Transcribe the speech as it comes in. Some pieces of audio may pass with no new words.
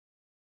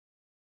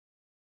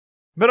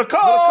Miracle!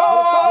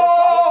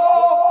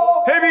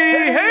 Heavy,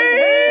 hey!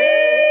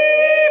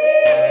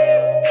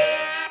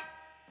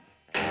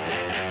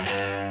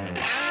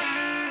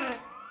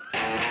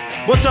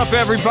 What's up,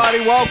 everybody?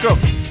 Welcome.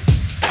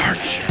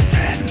 March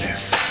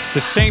Madness.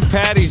 It's St.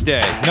 Paddy's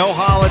Day. No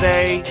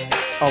holiday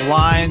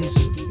aligns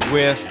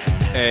with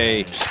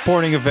a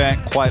sporting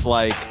event quite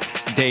like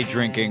day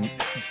drinking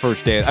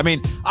first day. I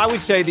mean, I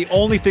would say the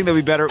only thing that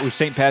would be better was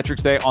St.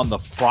 Patrick's Day on the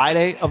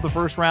Friday of the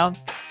first round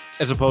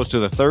as opposed to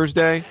the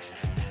Thursday.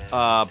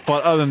 But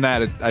other than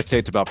that, I'd say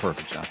it's about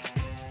perfect, John.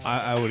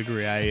 I would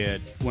agree.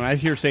 When I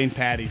hear St.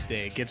 Paddy's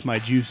Day, it gets my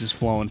juices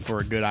flowing for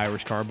a good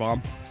Irish car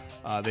bomb.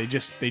 They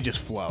just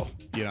flow,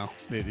 you know.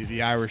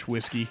 The Irish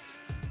whiskey,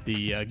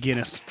 the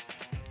Guinness.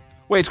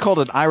 Wait, it's called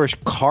an Irish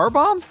car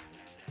bomb?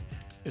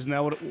 Isn't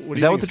that what?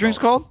 Is that what the drink's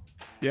called?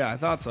 Yeah, I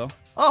thought so.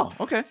 Oh,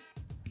 okay.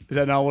 Is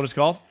that not what it's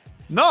called?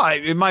 No,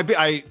 it might be.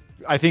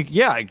 I think,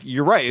 yeah,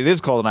 you're right. It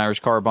is called an Irish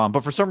car bomb.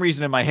 But for some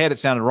reason in my head, it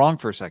sounded wrong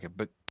for a second.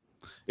 But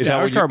is that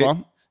Irish car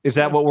bomb? Is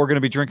that what we're going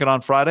to be drinking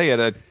on Friday at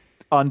an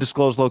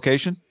undisclosed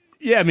location?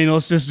 Yeah, I mean,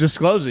 let's just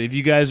disclose it. If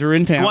you guys are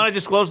in town. You want to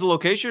disclose the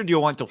location, or do you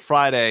want until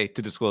Friday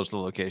to disclose the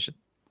location?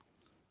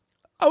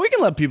 Oh, we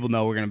can let people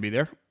know we're going to be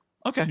there.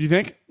 Okay. Do you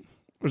think?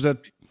 Or is that,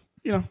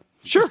 you know,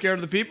 sure. Scared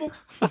of the people?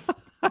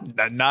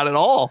 Not at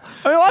all.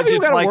 I mean, a lot of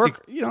people got to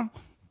work, you know.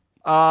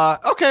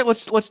 Okay,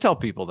 let's tell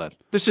people that.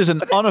 This is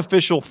an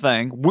unofficial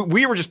thing.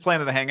 We were just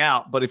planning to hang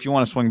out, but if you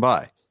want to swing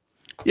by.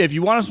 Yeah, if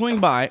you want to swing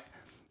by,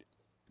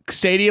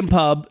 Stadium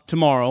Pub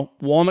tomorrow,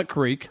 Walnut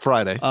Creek.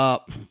 Friday,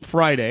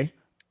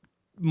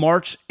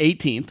 March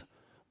 18th.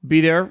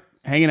 Be there,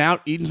 hanging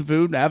out, eating some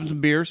food, having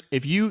some beers.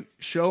 If you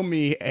show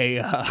me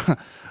a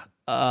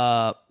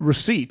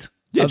receipt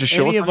of just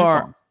show any of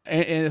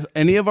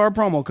our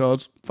promo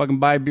codes, fucking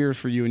buy beers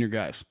for you and your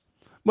guys.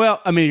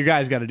 Well, I mean, your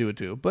guys got to do it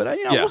too, but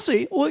we'll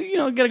see.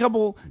 We'll get a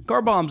couple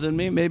car bombs in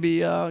me, maybe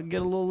get a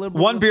little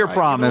liberal. One beer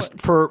promised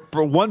per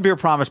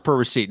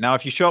receipt. Now,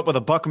 if you show up with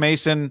a Buck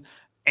Mason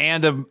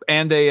and a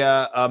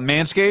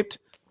Manscaped,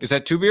 is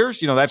that 2 beers?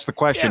 That's the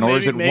question, or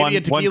is it one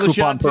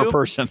coupon per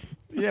person?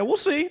 Yeah, we'll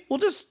see. We'll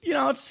just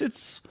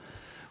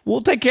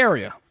we'll take care of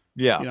you.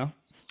 Yeah,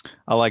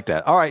 I like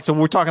that. All right, so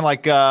we're talking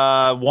like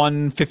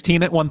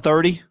 1:15 at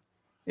 1:30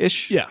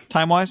 ish. Yeah,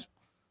 time wise.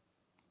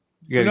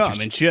 I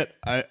mean, shit.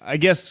 I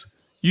guess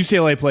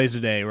UCLA plays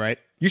today, right?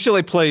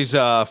 UCLA plays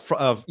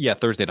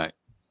Thursday night.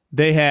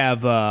 They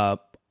have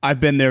I've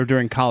been there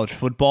during college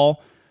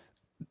football.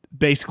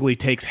 Basically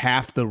takes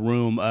half the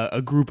room.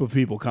 A group of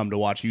people come to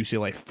watch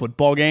UCLA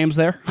football games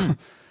there.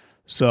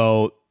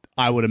 So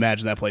I would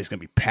imagine that place is going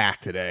to be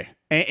packed today.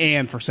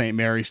 And for St.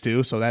 Mary's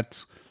too. So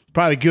that's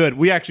probably good.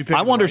 We actually picked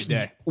the right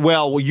day.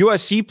 Well,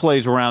 USC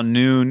plays around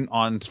noon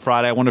on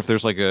Friday. I wonder if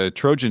there's like a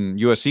Trojan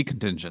USC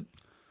contingent.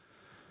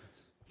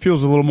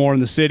 Feels a little more in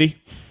the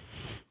city.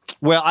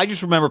 Well, I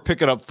just remember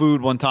picking up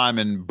food one time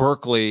in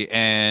Berkeley,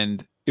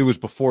 and it was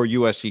before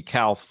USC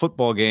Cal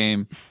football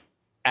game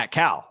at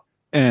Cal,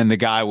 and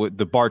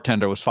the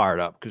bartender was fired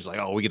up because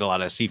we get a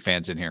lot of SC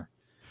fans in here.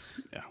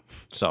 Yeah.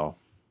 So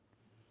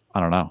I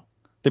don't know.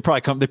 They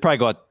probably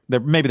go out there.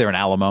 Maybe they're in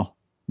Alamo,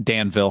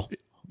 Danville,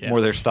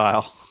 more their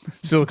style.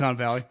 Silicon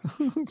Valley.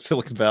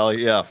 Silicon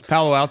Valley, yeah.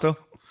 Palo Alto.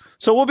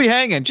 So we'll be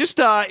hanging. Just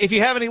if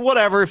you have any,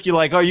 whatever, if you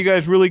like, are you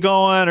guys really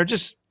going, or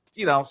just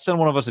send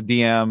one of us a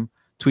DM,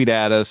 tweet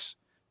at us.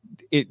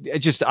 It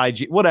just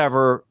IG,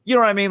 whatever. You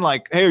know what I mean?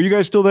 Like, hey, are you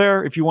guys still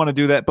there? If you want to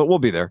do that, but we'll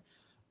be there.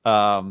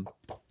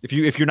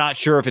 If you're not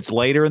sure if it's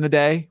later in the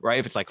day, right?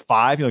 If it's like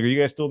 5, are you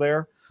guys still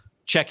there?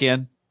 Check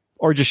in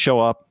or just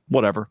show up.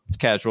 Whatever. It's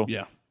casual.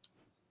 Yeah.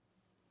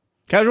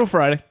 Casual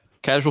Friday.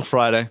 Casual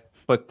Friday.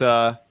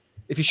 But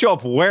if you show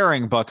up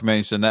wearing Buck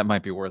Mason, that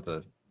might be worth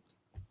a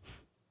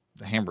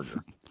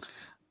hamburger.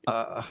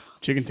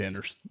 Chicken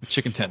tenders.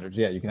 Chicken tenders.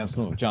 Yeah, you can have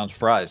some of John's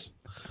fries.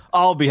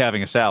 I'll be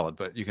having a salad,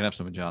 but you can have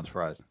some of John's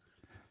fries.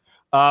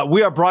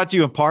 We are brought to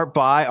you in part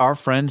by our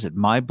friends at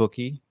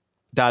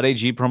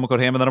MyBookie.ag, promo code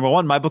Hammond, the number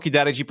 1.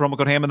 MyBookie.ag, promo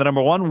code Hammond, the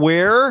number 1,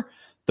 where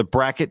the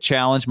bracket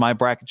challenge, my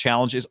bracket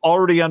challenge, is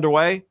already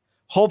underway.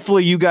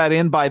 Hopefully you got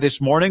in by this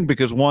morning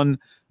because one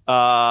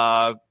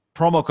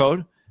promo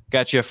code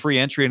got you a free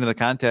entry into the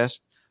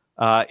contest.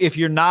 If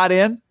you're not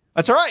in,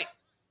 that's all right.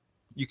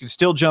 You can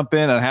still jump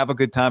in and have a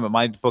good time at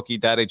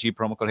MyBookie.ag,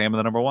 promo code Hammond,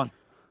 the number 1.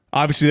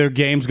 Obviously, there are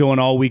games going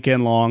all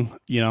weekend long.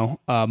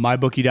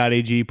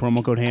 MyBookie.ag,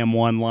 promo code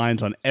HAM1,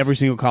 lines on every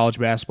single college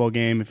basketball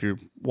game. If you're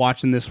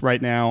watching this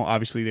right now,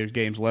 obviously there's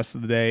games less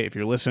of the day. If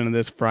you're listening to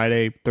this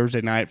Friday,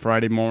 Thursday night,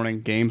 Friday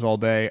morning, games all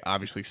day.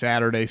 Obviously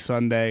Saturday,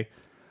 Sunday,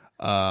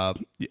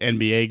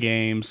 NBA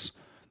games.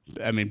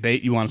 I mean,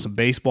 you want some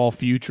baseball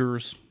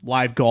futures,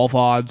 live golf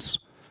odds.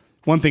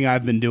 One thing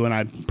I've been doing,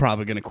 I'm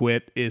probably going to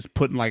quit, is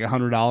putting like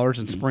 $100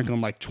 and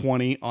sprinkling like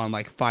 20 on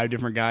like 5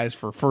 different guys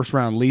for first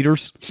round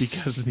leaders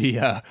because the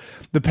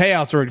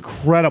payouts are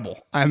incredible.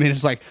 I mean,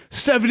 it's like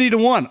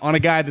 70-1 on a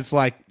guy that's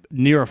like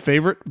near a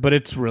favorite, but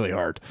it's really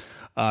hard.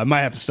 I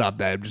might have to stop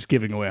that. I'm just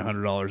giving away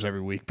 $100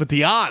 every week, but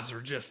the odds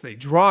are just, they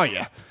draw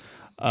you.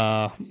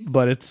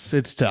 But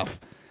it's tough.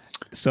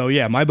 So,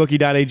 yeah,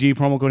 mybookie.ag,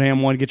 promo code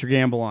HAM1, get your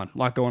gamble on. A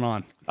lot going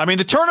on. I mean,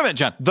 the tournament,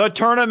 John. The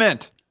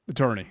tournament. The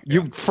tourney.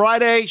 You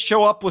Friday,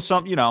 show up with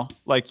some,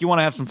 like you want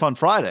to have some fun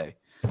Friday.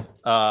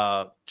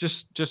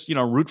 Just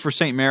root for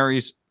St.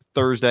 Mary's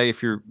Thursday.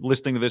 If you're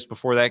listening to this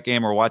before that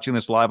game or watching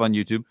this live on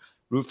YouTube,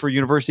 root for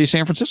University of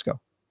San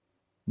Francisco.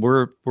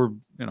 We're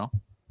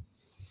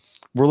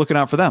looking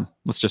out for them.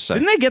 Let's just say.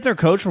 Didn't they get their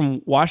coach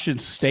from Washington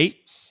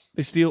State?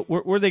 They steal.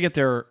 Where'd they get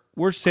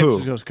where's San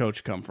Francisco's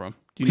coach come from?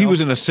 Do you know? He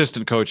was an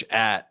assistant coach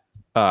at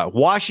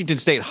Washington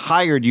State,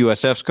 hired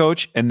USF's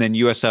coach, and then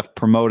USF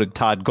promoted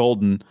Todd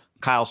Golden.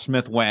 Kyle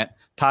Smith went.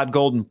 Todd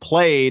Golden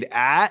played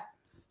at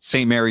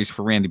St. Mary's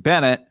for Randy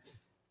Bennett.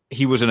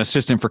 He was an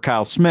assistant for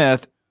Kyle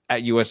Smith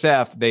at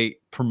USF. They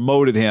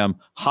promoted him.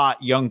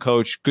 Hot young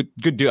coach, good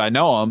dude. I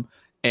know him,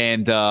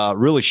 and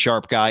really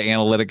sharp guy,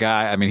 analytic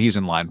guy. I mean, he's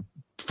in line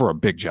for a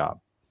big job.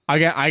 I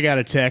got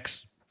a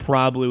text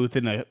probably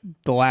within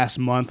the last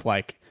month.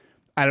 Like,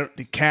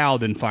 Cal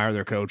didn't fire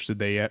their coach, did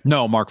they yet?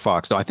 No, Mark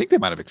Fox. No, I think they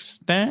might have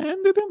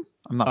extended him.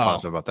 I'm not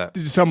positive about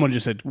that. Someone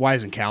just said, "Why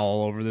isn't Cal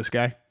all over this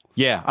guy?"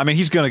 Yeah, I mean,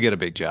 he's going to get a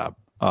big job.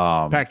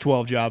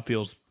 Pac-12 job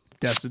feels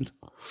destined.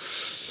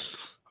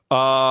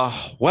 Well,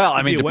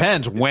 I mean, it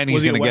depends when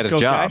he's going to get his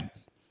job.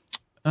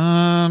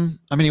 I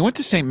mean, he went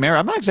to St. Mary.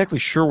 I'm not exactly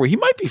sure where he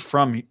might be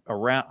from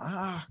around.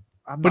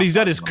 But he's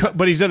done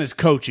his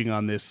coaching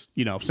on this.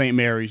 St.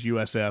 Mary's,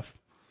 USF.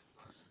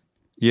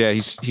 Yeah,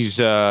 he's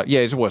a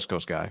West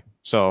Coast guy.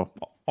 So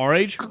our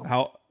age?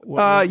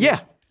 Yeah.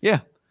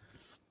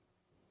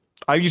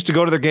 I used to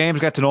go to their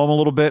games, got to know him a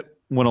little bit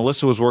when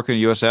Alyssa was working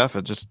at USF.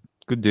 It's just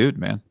good dude,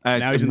 man.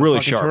 Now he's in really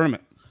the sharp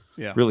tournament.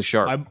 Yeah, really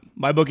sharp.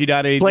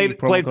 MyBookie.ag played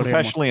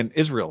professionally in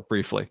Israel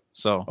briefly.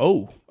 So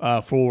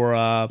for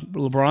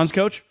LeBron's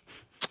coach.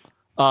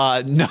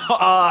 No,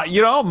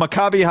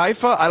 Maccabi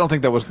Haifa. I don't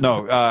think that was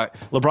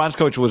LeBron's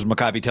coach was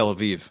Maccabi Tel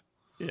Aviv.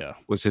 Yeah,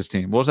 was his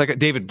team. What was that guy?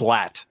 David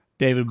Blatt.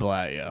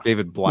 Yeah.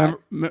 David Blatt.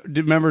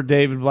 Remember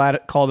David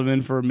Blatt called him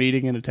in for a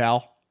meeting in a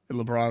towel, and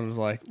LeBron was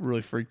like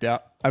really freaked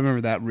out. I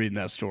remember reading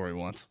that story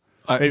once.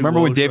 I remember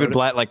when David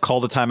Blatt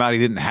called a timeout he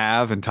didn't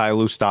have, and Ty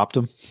Lue stopped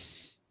him.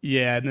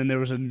 Yeah, and then there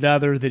was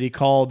another that he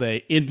called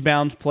a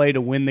inbounds play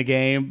to win the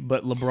game,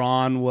 but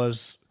LeBron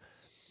was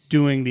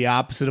doing the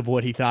opposite of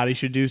what he thought he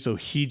should do, so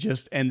he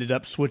just ended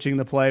up switching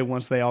the play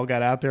once they all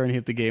got out there and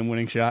hit the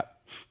game-winning shot.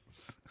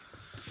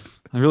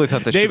 I really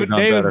thought that David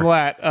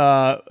Blatt,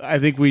 I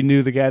think we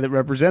knew the guy that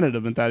represented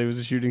him and thought he was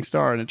a shooting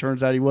star, and it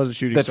turns out he was a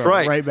shooting star.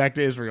 Right. Right back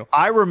to Israel.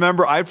 I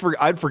remember, I'd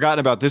forgotten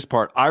about this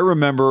part. I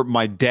remember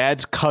my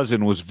dad's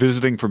cousin was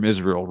visiting from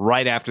Israel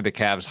right after the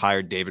Cavs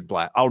hired David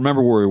Blatt. I'll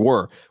remember where we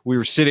were. We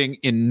were sitting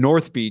in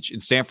North Beach in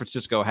San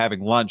Francisco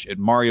having lunch at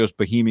Mario's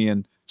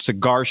Bohemian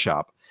Cigar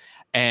Shop,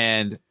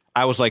 and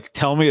I was like,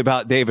 "Tell me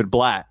about David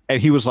Blatt."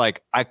 And he was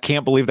like, "I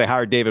can't believe they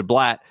hired David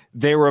Blatt.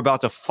 They were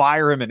about to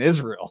fire him in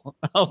Israel."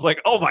 I was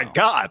like, "Oh my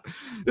God,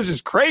 this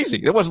is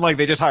crazy." It wasn't like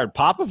they just hired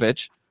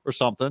Popovich or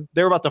something.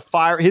 They were about to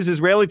fire his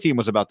Israeli team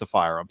was about to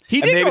fire him. He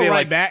did go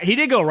right back. He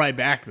did go right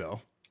back though.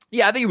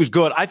 Yeah, I think he was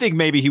good. I think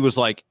maybe he was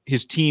like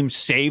his team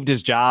saved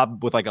his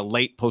job with like a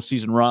late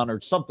postseason run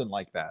or something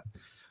like that.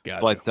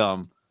 Gotcha.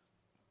 But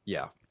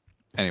yeah.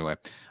 Anyway,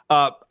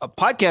 a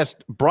podcast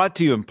brought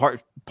to you in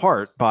part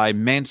by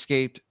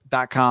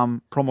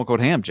Manscaped.com, promo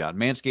code HAM, John.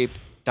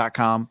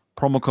 Manscaped.com,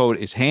 promo code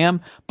is HAM.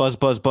 Buzz,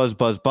 buzz, buzz,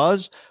 buzz,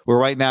 buzz. Where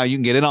right now you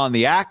can get in on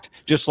the act,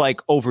 just like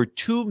over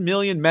 2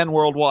 million men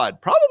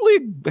worldwide. Probably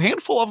a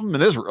handful of them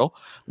in Israel,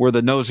 where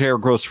the nose hair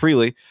grows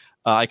freely.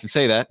 I can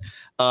say that.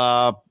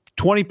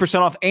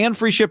 20% off and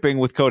free shipping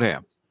with code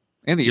HAM.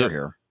 And the ear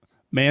hair.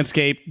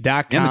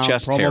 Manscaped.com, and the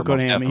chest hair, promo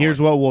code HAM. And here's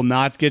what will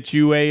not get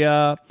you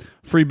a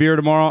free beer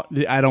tomorrow.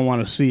 I don't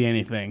want to see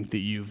anything that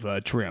you've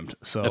trimmed.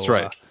 So that's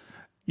right.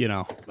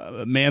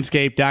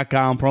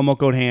 Manscaped.com, promo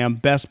code HAM,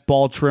 best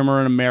ball trimmer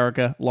in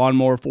America,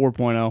 Lawnmower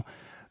 4.0.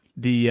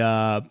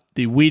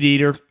 The Weed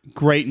Eater,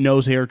 great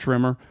nose hair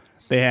trimmer.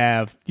 They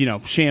have,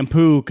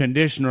 shampoo,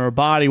 conditioner,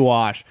 body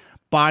wash,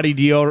 body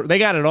deodorant. They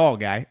got it all,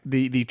 guy.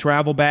 The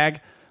travel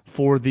bag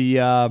for the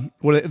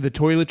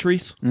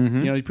toiletries.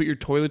 Mm-hmm. You put your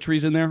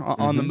toiletries in there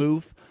on the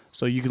move,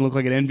 so you can look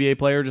like an NBA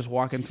player just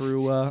walking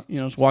through,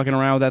 just walking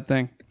around with that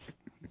thing.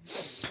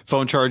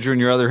 Phone charger in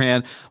your other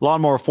hand.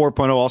 Lawnmower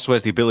 4.0 also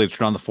has the ability to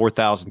turn on the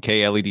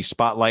 4000K LED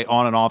spotlight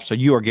on and off, so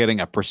you are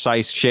getting a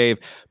precise shave.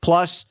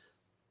 Plus,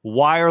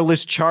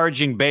 wireless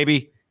charging,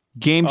 baby.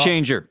 Game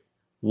changer.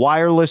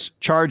 Wireless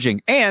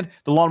charging. And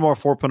the Lawnmower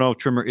 4.0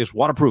 trimmer is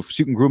waterproof,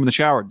 so you can groom in the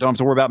shower. Don't have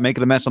to worry about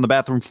making a mess on the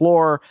bathroom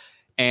floor.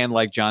 And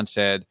like John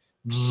said,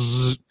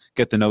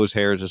 get the nose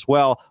hairs as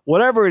well.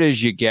 Whatever it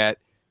is you get,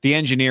 the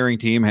engineering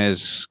team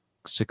has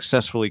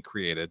successfully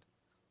created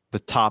the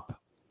top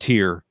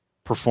tier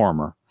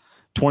performer.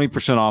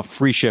 20% off,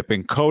 free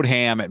shipping, code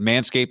HAM at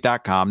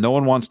manscaped.com. No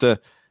one wants to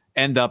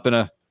end up in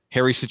a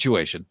hairy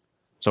situation.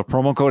 So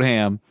promo code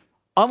HAM.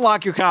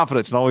 Unlock your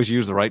confidence and always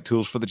use the right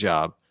tools for the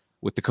job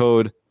with the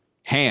code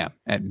HAM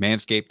at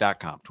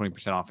manscaped.com.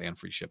 20% off and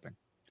free shipping.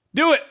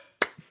 Do it.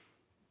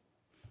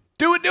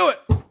 Do it.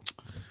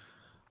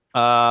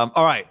 All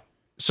right.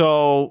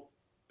 So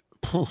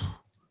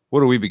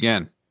Where do we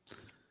begin?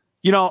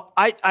 We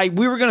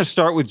were going to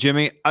start with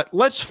Jimmy.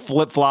 Let's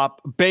flip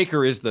flop.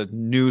 Baker is the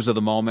news of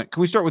the moment.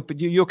 Can we start with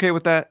you? Okay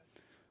with that?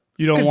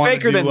 You don't want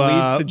Baker to then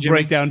leads the Jimmy.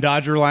 break down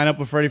Dodger lineup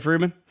with Freddie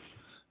Freeman?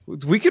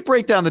 We could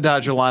break down the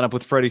Dodger lineup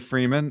with Freddie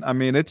Freeman. I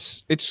mean,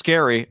 it's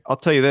scary. I'll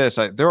tell you this.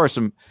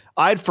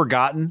 I'd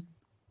forgotten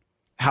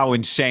how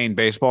insane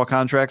baseball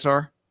contracts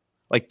are.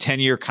 Like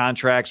 10-year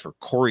contracts for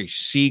Corey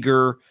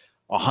Seager,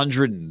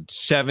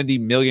 $170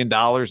 million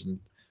and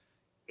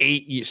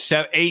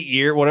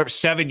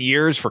 7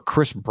 years for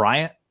Chris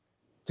Bryant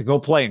to go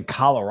play in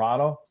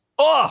Colorado.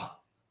 Oh,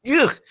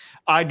 ugh.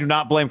 I do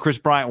not blame Chris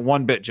Bryant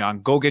one bit,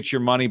 John. Go get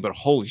your money, but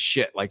holy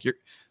shit. Like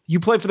you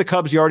played for the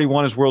Cubs. You already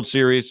won his World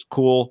Series.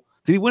 Cool.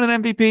 Did he win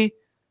an MVP?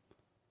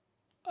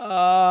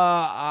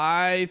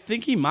 I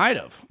think he might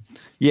have.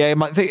 Yeah.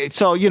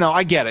 So,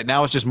 I get it.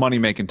 Now it's just money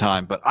making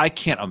time, but I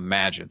can't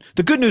imagine.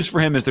 The good news for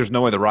him is there's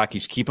no way the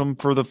Rockies keep him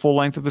for the full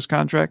length of this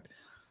contract.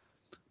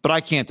 But I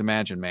can't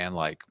imagine, man,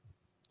 like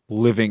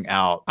living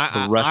out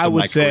the rest of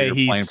my career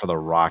playing for the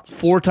Rockies.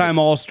 4-time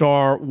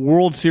All-Star,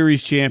 World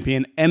Series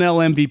champion,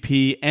 NL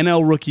MVP,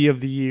 NL Rookie of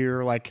the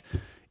Year. Like,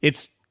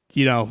 it's,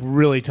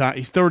 really time.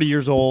 He's 30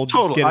 years old.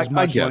 Totally. Just get as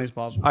much money as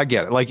possible. I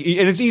get it. Like,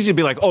 and it's easy to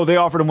be like, oh, they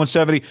offered him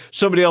 170.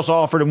 Somebody else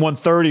offered him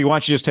 130. Why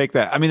don't you just take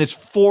that? I mean, it's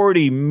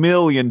 $40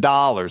 million.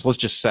 Let's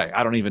just say.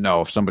 I don't even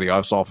know if somebody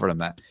else offered him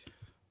that.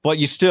 But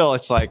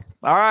it's like,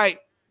 all right,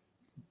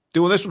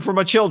 doing this one for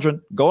my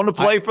children, going to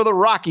play for the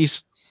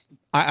Rockies.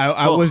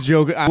 I was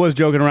joking. I was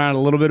joking around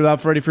a little bit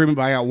about Freddie Freeman,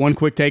 but I got one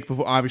quick take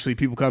before obviously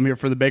people come here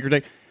for the Baker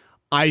take.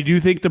 I do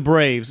think the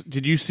Braves.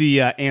 Did you see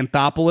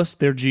Anthopoulos,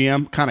 their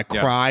GM, kind of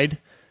cried?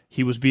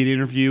 He was being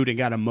interviewed and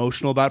got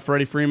emotional about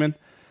Freddie Freeman.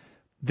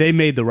 They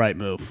made the right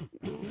move.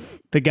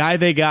 The guy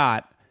they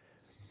got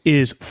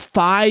is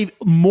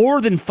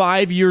more than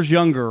 5 years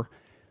younger,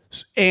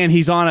 and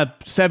he's on a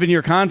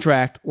 7-year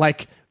contract.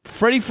 Like,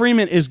 Freddie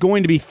Freeman is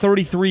going to be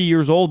 33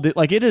 years old.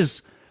 Like, it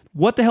is.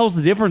 What the hell's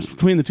the difference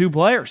between the two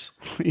players?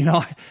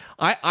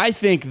 I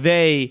think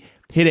they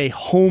hit a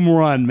home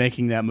run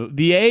making that move.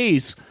 The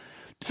A's,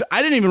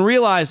 I didn't even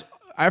realize.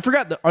 I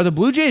forgot. Are the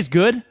Blue Jays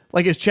good?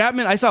 Like, is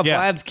Chapman? I saw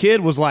Vlad's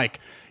kid was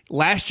like,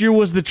 last year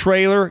was the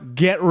trailer.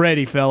 Get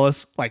ready,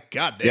 fellas. Like,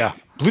 goddamn. Yeah,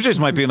 Blue Jays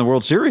might be in the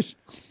World Series.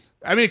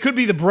 I mean, it could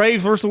be the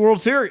Braves versus the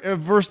World Series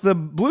versus the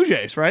Blue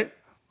Jays, right?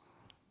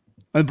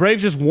 And the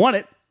Braves just won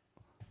it.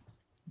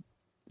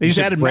 They just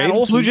added Matt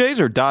Olson. Blue Jays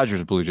or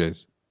Dodgers Blue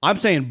Jays? I'm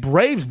saying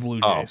Braves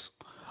Blue Jays.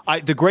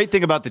 The great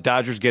thing about the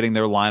Dodgers getting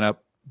their lineup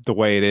the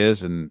way it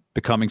is and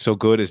becoming so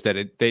good is that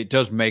it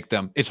does make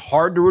them. It's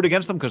hard to root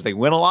against them because they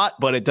win a lot,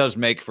 but it does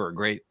make for a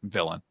great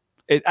villain.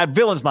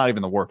 Villain's not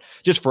even the word.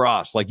 Just for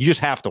us, like, you just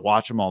have to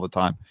watch them all the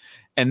time.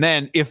 And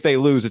then if they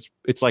lose,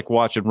 it's like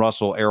watching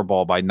Russell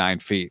airball by 9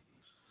 feet.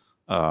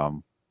 So.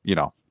 I'm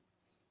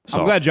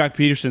glad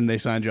they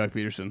signed Jock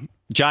Peterson.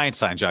 Giants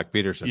signed Jock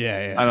Peterson.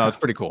 Yeah. I know, it's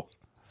pretty cool.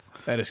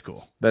 That is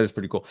cool. That is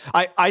pretty cool.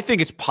 I think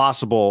it's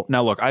possible.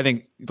 Now, look, I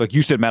think, like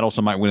you said, Matt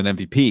Olson might win an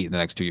MVP in the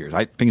next 2 years.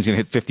 I think he's going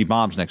to hit 50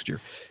 bombs next year.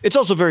 It's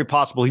also very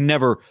possible he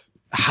never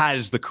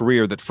has the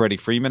career that Freddie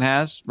Freeman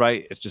has,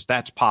 right? It's just,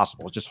 that's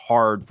possible. It's just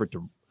hard for it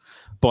to,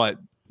 but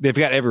they've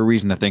got every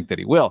reason to think that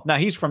he will. Now,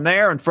 he's from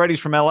there and Freddie's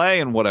from LA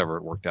and whatever.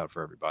 It worked out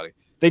for everybody.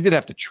 They did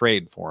have to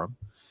trade for him.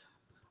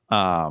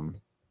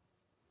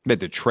 They had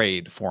to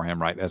trade for him,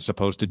 right? As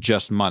opposed to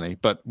just money,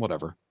 but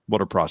whatever.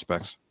 What are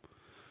prospects?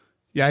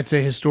 Yeah, I'd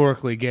say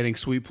historically getting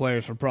sweet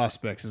players for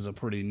prospects is a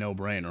pretty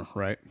no-brainer,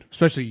 right?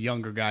 Especially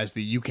younger guys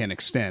that you can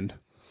extend.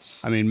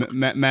 I mean,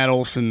 Matt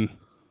Olson,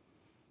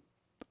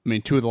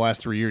 2 of the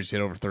last 3 years, he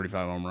hit over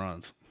 35 home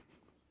runs.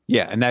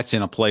 Yeah, and that's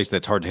in a place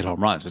that's hard to hit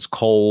home runs. It's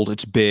cold.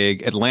 It's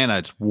big. Atlanta,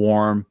 it's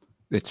warm.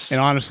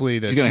 And honestly,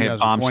 the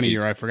 2020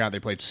 year, I forgot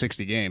they played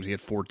 60 games. He had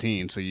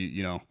 14, so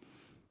he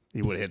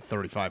would have hit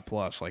 35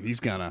 plus. Like, he's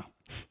gonna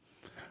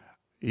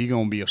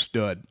be a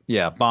stud.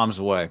 Yeah, bombs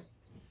away.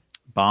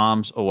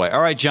 Bombs away. All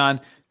right, John.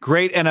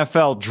 Great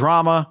NFL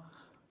drama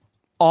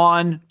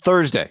on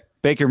Thursday.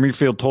 Baker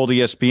Mayfield told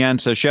ESPN,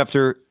 says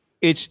Schefter,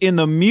 it's in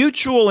the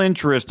mutual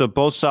interest of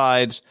both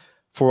sides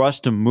for us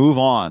to move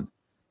on.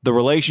 The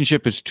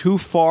relationship is too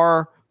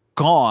far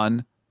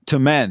gone to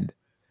mend.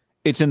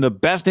 It's in the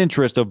best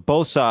interest of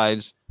both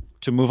sides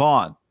to move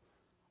on.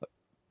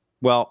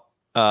 Well,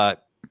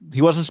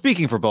 he wasn't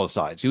speaking for both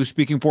sides. He was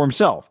speaking for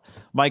himself.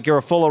 Mike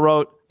Garoppolo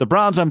wrote, the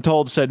Browns, I'm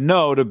told, said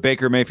no to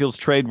Baker Mayfield's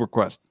trade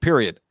request,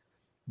 period.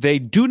 They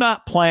do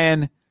not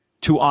plan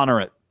to honor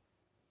it.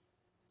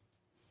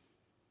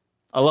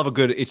 I love a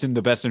good, it's in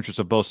the best interest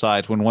of both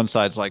sides when one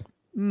side's like,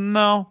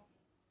 no,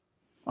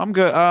 I'm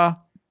good.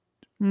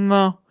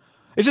 No.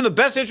 It's in the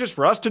best interest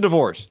for us to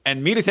divorce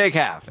and me to take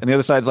half. And the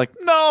other side's like,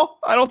 no,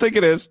 I don't think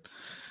it is.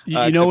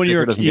 When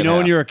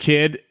you're a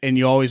kid and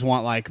you always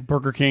want like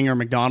Burger King or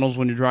McDonald's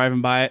when you're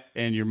driving by it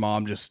and your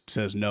mom just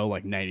says no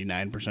like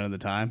 99% of the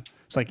time.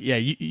 It's like, yeah,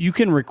 you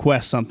can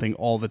request something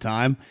all the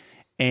time.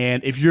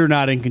 And if you're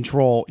not in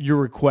control, your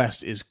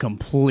request is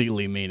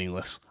completely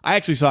meaningless. I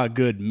actually saw a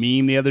good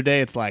meme the other day.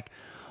 It's like,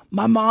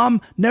 My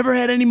mom never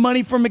had any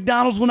money from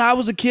McDonald's when I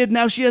was a kid.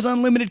 Now she has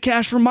unlimited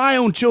cash for my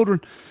own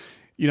children.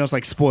 It's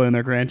like spoiling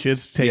their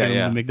grandkids, taking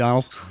them to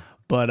McDonald's.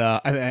 But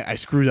I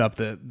screwed up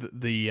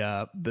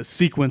the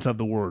sequence of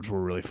the words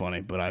were really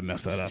funny, but I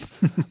messed that up.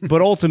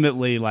 But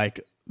ultimately,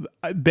 like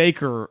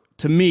Baker,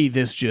 to me,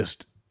 this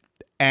just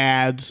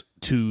adds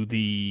to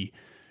the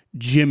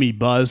Jimmy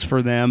buzz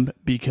for them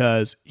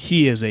because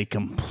he is a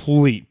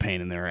complete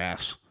pain in their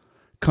ass.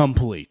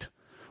 Complete.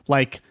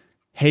 Like,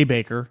 hey,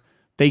 Baker,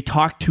 they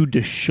talked to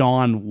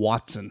Deshaun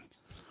Watson,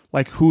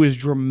 like, who is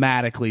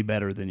dramatically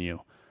better than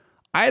you.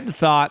 I had the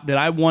thought that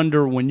I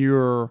wonder when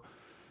you're,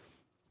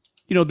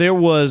 there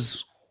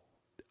was,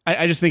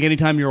 I just think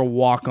anytime you're a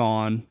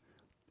walk-on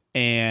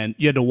and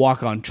you had to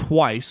walk on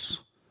twice,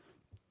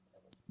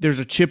 there's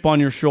a chip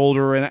on your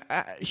shoulder, and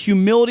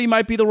humility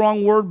might be the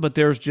wrong word, but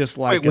there's just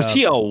like... Wait, was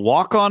he a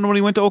walk-on when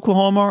he went to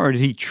Oklahoma, or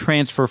did he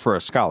transfer for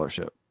a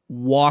scholarship?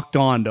 Walked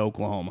on to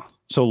Oklahoma.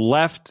 So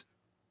left...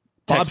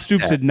 Bob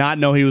Stoops did not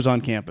know he was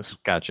on campus.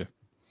 Gotcha.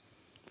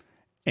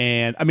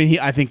 And,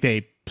 I think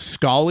they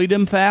scallied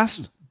him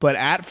fast, but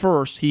at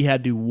first he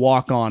had to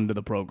walk on to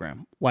the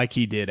program like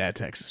he did at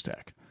Texas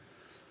Tech.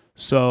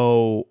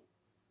 So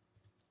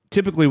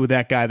typically with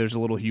that guy, there's a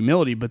little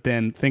humility, but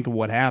then think of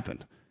what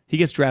happened. He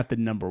gets drafted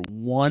number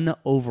 1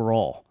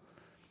 overall.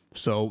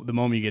 So the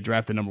moment you get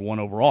drafted number 1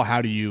 overall,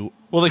 how do you...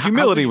 Well, the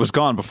humility was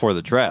gone before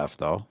the draft,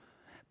 though.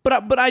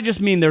 But I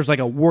just mean there's like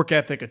a work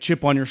ethic, a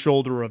chip on your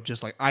shoulder of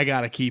just like, I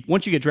got to keep...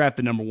 Once you get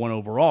drafted number 1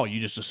 overall, you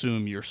just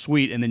assume you're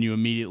sweet, and then you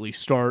immediately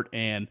start,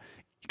 and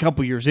a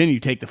couple years in, you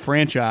take the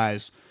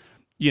franchise,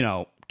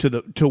 to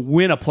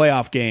win a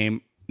playoff game.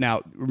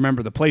 Now,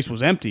 remember, the place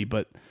was empty,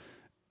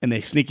 and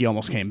they sneaky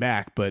almost came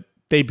back, but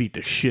they beat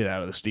the shit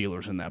out of the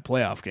Steelers in that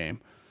playoff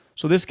game.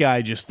 So this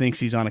guy just thinks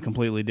he's on a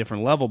completely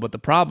different level, but the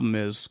problem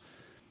is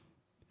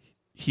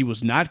he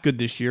was not good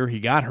this year. He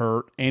got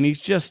hurt, and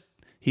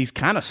he's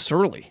kind of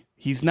surly.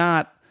 He's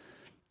not,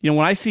 when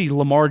I see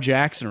Lamar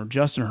Jackson or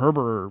Justin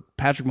Herbert or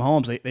Patrick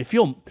Mahomes, they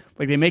feel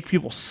like they make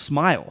people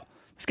smile.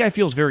 This guy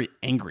feels very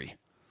angry.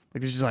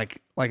 Like there's just like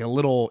a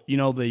little, the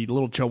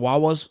little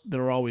chihuahuas that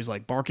are always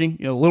like barking.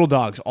 Little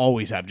dogs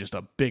always have just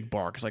a big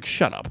bark. It's like,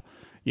 shut up.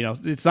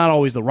 It's not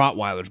always the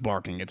Rottweilers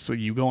barking. It's so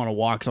you go on a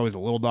walk, it's always the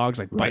little dogs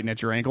like biting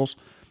at your ankles.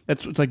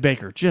 It's like,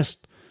 Baker,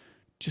 just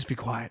be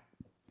quiet.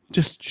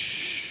 Just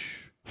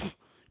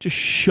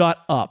shut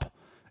up.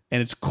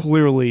 And it's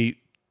clearly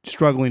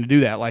struggling to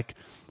do that. Like,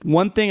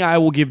 one thing I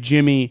will give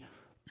Jimmy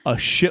a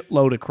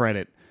shitload of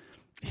credit,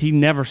 he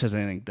never says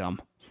anything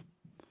dumb.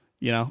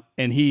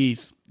 And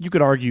you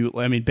could argue,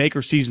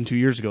 Baker's season 2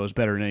 years ago is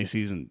better than any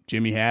season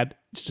Jimmy had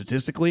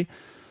statistically.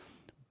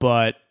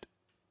 But,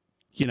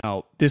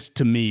 this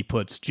to me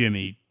puts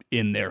Jimmy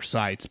in their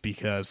sights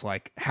because,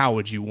 like, how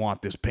would you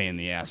want this pain in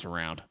the ass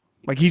around?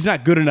 Like, he's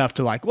not good enough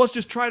to, like, let's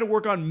just try to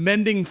work on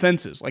mending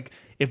fences. Like,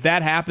 if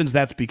that happens,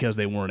 that's because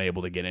they weren't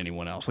able to get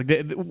anyone else. Like,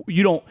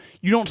 you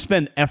don't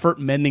spend effort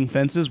mending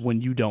fences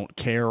when you don't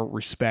care,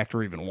 respect,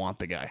 or even want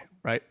the guy,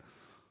 right?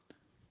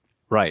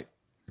 Right.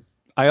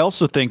 I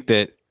also think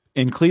that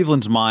in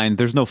Cleveland's mind,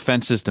 there's no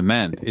fences to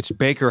mend. It's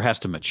Baker has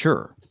to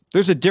mature.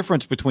 There's a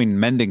difference between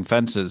mending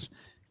fences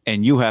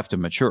and you have to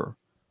mature,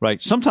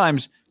 right?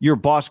 Sometimes your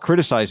boss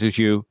criticizes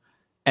you,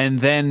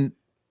 and then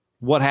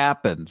what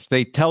happens?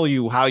 They tell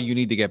you how you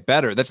need to get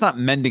better. That's not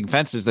mending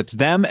fences. That's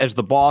them as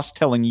the boss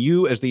telling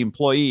you as the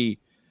employee,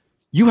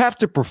 you have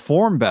to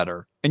perform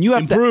better and you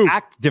have to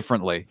act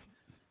differently.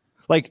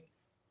 Like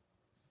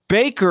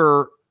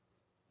Baker,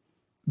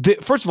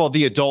 first of all,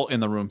 the adult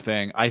in the room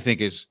thing, I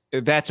think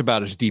that's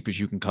about as deep as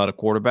you can cut a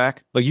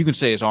quarterback. Like, you can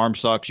say his arm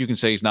sucks. You can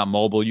say he's not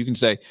mobile. You can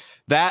say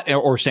that,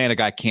 or saying a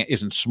guy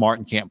isn't smart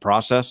and can't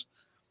process.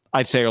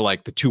 I'd say are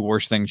like the two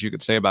worst things you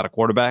could say about a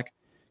quarterback.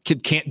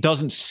 Kid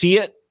doesn't see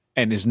it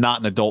and is not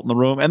an adult in the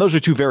room. And those are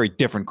two very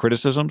different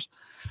criticisms.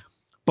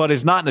 But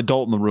is not an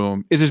adult in the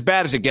room is as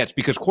bad as it gets,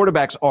 because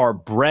quarterbacks are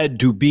bred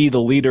to be the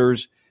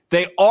leaders.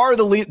 They are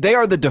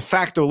the de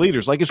facto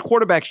leaders. Like, as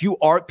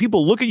quarterbacks,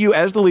 people look at you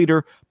as the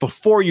leader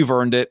before you've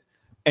earned it,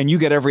 and you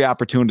get every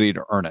opportunity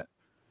to earn it.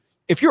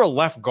 If you're a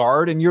left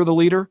guard and you're the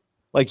leader,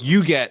 like,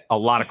 you get a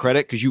lot of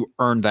credit because you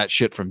earned that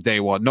shit from day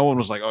one. No one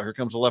was like, oh, here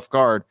comes the left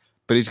guard,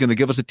 but he's going to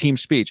give us a team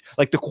speech.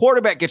 Like, the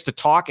quarterback gets to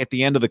talk at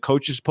the end of the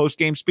coach's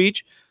post-game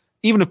speech,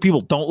 even if people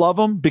don't love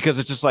him, because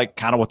it's just like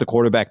kind of what the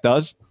quarterback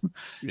does.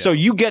 Yeah. So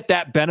you get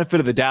that benefit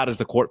of the doubt as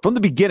the from the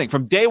beginning,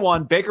 from day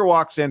one. Baker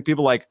walks in,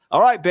 people are like, all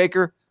right,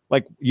 Baker,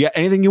 like, yeah,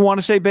 anything you want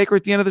to say, Baker,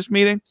 at the end of this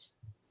meeting?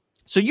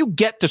 So you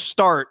get to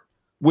start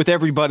with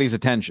everybody's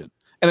attention,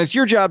 and it's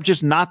your job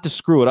just not to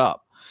screw it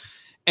up.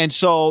 And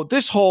so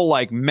this whole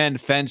like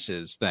mend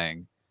fences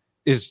thing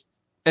it's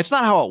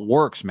not how it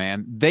works,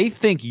 man. They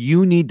think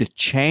you need to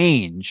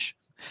change,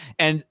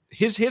 and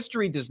his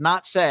history does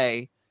not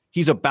say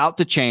he's about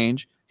to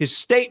change. His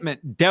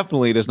statement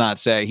definitely does not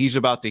say he's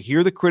about to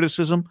hear the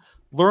criticism,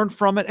 learn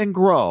from it, and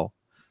grow.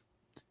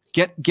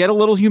 Get a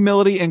little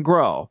humility and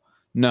grow.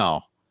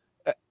 No.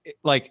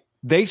 Like,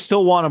 they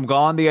still want him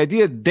gone. The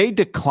idea, they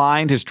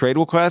declined his trade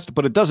request,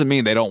 but it doesn't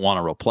mean they don't want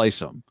to replace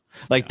him.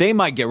 Like they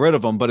might get rid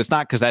of him, but it's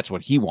not because that's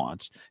what he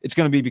wants. It's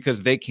going to be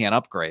because they can't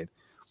upgrade.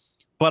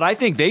 But I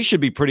think they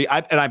should be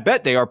and I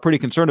bet they are pretty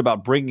concerned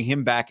about bringing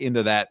him back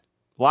into that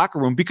locker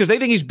room because they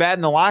think he's bad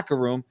in the locker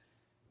room.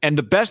 And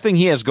the best thing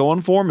he has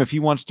going for him if he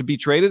wants to be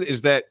traded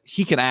is that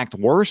he can act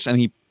worse, and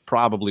he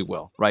probably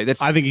will, right?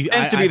 I think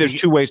there's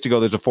two ways to go.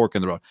 There's a fork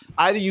in the road.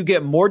 Either you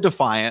get more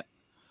defiant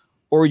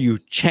or you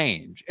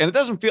change. And it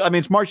doesn't feel,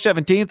 it's March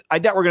 17th. I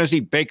doubt we're going to see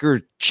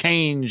Baker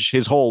change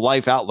his whole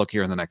life outlook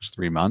here in the next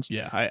 3 months.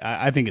 Yeah,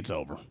 I think it's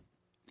over.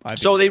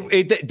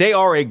 They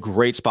are a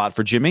great spot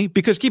for Jimmy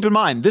because keep in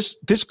mind,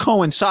 this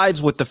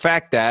coincides with the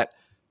fact that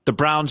the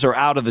Browns are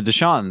out of the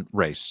Deshaun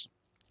race.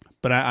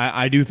 But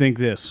I do think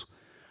this.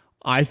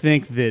 I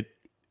think that,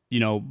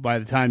 by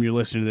the time you're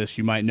listening to this,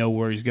 you might know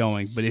where he's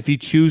going. But if he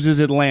chooses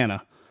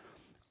Atlanta,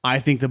 I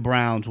think the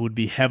Browns would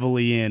be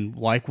heavily in,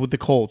 like with the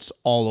Colts,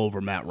 all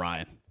over Matt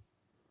Ryan.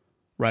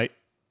 Right?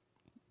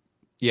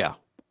 Yeah.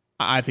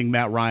 I think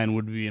Matt Ryan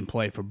would be in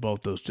play for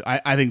both those two.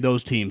 I think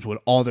those teams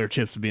all their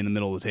chips would be in the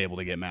middle of the table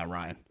to get Matt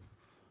Ryan.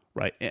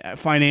 Right?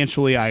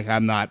 Financially,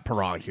 I'm not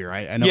Parag here.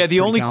 I know. Yeah,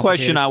 the only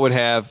question I would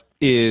have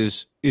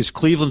is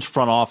Cleveland's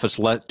front office,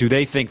 do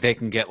they think they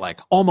can get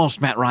like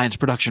almost Matt Ryan's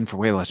production for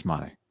way less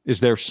money? Is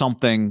there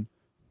something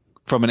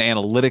from an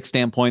analytic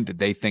standpoint that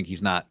they think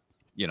he's not,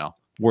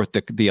 worth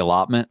the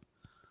allotment?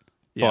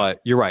 Yeah.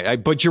 But you're right.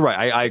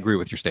 I agree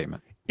with your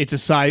statement. It's a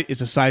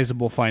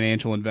sizable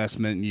financial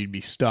investment, and you'd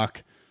be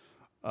stuck.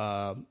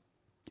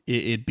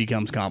 It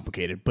becomes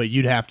complicated, but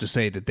you'd have to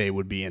say that they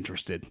would be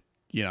interested,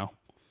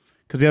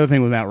 because the other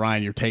thing with Matt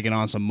Ryan, you're taking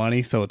on some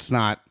money, so it's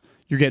not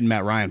you're getting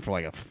Matt Ryan for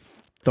like a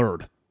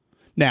third.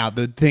 Now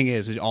the thing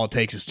is, all it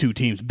takes is two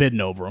teams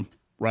bidding over him,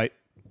 right?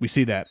 We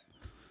see that.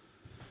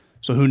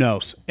 So who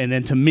knows? And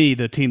then to me,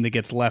 the team that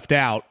gets left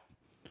out,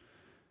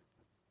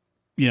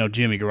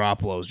 Jimmy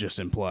Garoppolo is just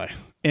in play.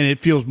 And it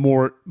feels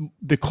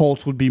the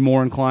Colts would be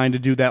more inclined to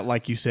do that.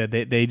 Like you said,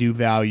 they do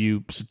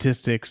value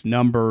statistics,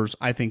 numbers.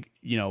 I think,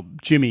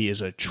 Jimmy is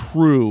a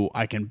true,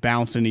 I can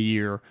bounce in a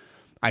year.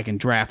 I can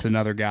draft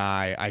another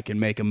guy. I can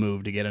make a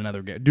move to get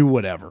another guy, do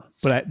whatever.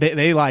 But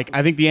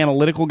I think the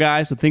analytical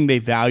guys, the thing they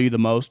value the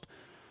most,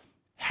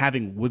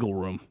 having wiggle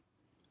room.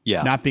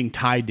 Yeah. Not being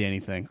tied to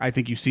anything. I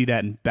think you see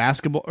that in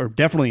basketball, or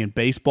definitely in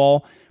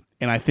baseball.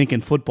 And I think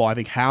in football, I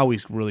think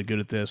Howie's really good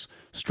at this,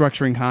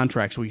 structuring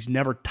contracts so he's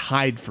never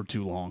tied for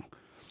too long.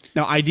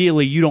 Now,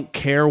 ideally, you don't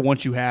care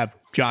once you have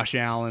Josh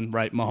Allen,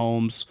 right,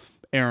 Mahomes,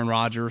 Aaron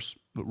Rodgers,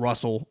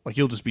 Russell, like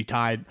you'll just be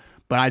tied.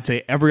 But I'd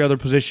say every other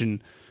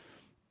position,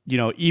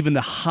 even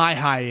the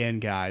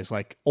high-end guys,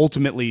 like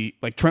ultimately,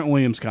 like Trent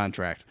Williams'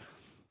 contract,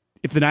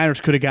 if the Niners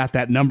could have got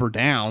that number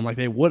down, like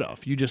they would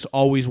have. You just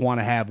always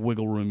want to have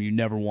wiggle room. You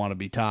never want to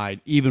be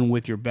tied, even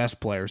with your best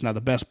players. Now,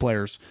 the best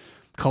players,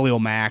 Khalil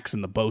Macks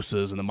and the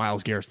Bosas and the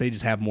Myles Garretts, they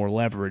just have more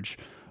leverage.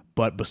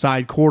 But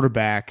beside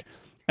quarterback,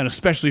 and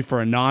especially for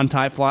a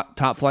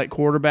non-top flight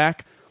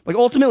quarterback, like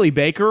ultimately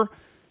Baker,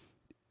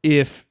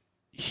 if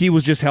he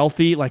was just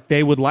healthy, like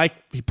they would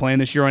be playing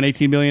this year on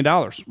 $18 million.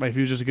 Right? If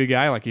he was just a good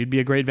guy, like he'd be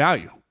a great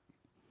value.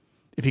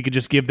 If he could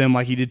just give them,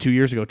 like he did 2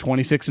 years ago,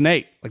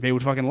 26-8, like they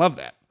would fucking love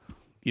that.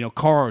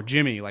 Carr or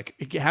Jimmy,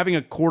 like having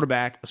a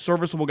quarterback, a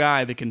serviceable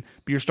guy that can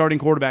be your starting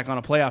quarterback on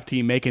a playoff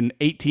team making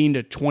 $18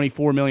 to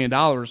 $24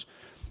 million,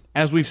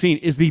 as we've seen,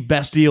 is the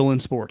best deal in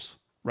sports,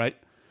 right?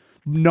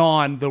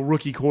 The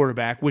rookie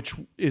quarterback, which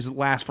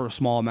lasts for a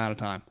small amount of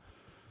time.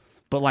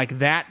 But like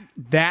that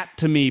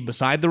to me,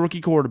 beside the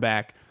rookie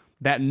quarterback,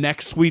 that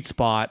next sweet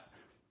spot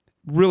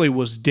really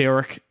was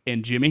Derek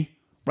and Jimmy,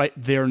 right?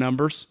 Their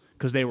numbers,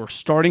 because they were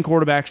starting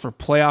quarterbacks for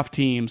playoff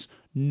teams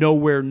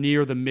nowhere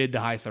near the mid to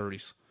high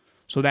 30s.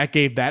 So that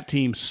gave that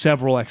team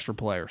several extra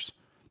players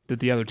that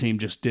the other team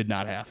just did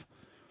not have.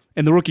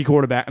 And the rookie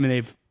quarterback,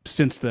 they've,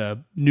 since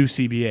the new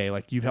CBA,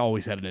 like you've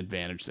always had an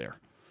advantage there.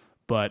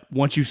 But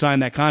once you sign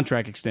that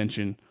contract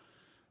extension,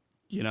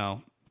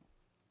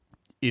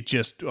 it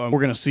just, we're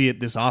going to see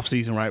it this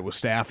offseason, right, with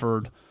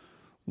Stafford,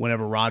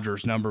 whenever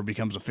Rodgers' number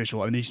becomes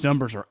official. These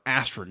numbers are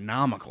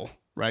astronomical,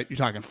 right? You're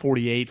talking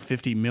 $48,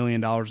 $50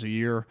 million a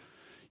year.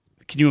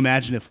 Can you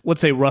imagine if, let's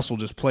say Russell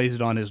just plays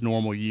it on his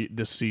normal year,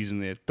 this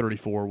season at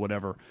 34 or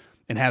whatever,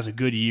 and has a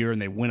good year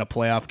and they win a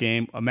playoff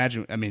game?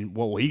 Imagine,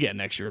 what will he get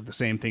next year? The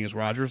same thing as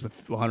Rodgers, the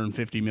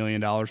 $150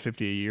 million,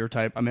 $50 a year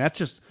type. That's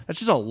just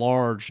a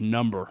large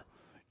number,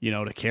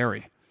 to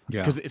carry.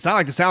 Yeah. Because it's not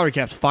like the salary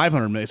cap's $500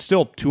 million. It's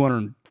still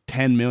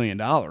 $210 million.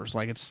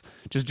 Like it's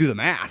just do the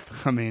math.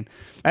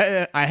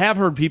 I have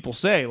heard people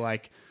say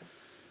like,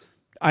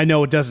 I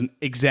know it doesn't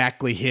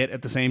exactly hit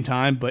at the same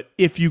time, but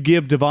if you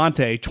give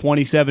Devontae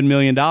 $27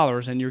 million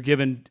and you're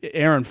giving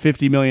Aaron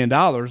 $50 million,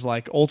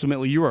 like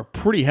ultimately you are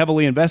pretty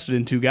heavily invested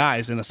in two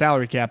guys in a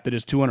salary cap that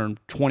is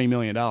 $220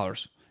 million,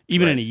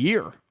 even in a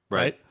year.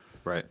 Right.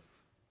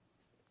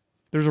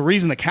 There's a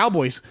reason the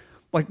Cowboys,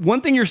 like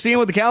one thing you're seeing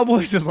with the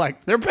Cowboys is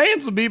like they're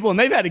paying some people and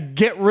they've had to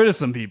get rid of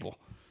some people.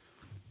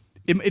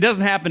 It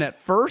doesn't happen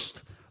at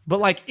first, but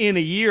like in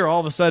a year,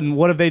 all of a sudden,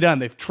 what have they done?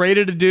 They've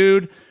traded a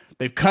dude.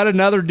 They've cut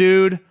another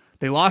dude.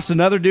 They lost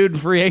another dude in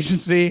free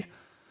agency.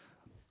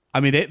 I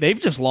mean, they've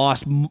just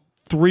lost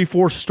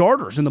 3-4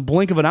 starters in the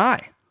blink of an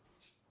eye.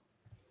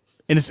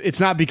 And it's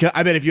not because,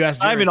 I bet if you ask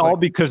Jerry, not even all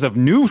because of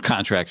new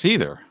contracts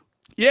either.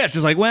 Yeah, it's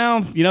just like, well,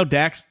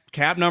 Dak's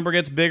cap number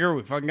gets bigger.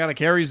 We fucking got to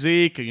carry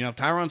Zeke.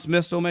 Tyron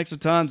Smith still makes a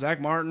ton.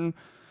 Zach Martin.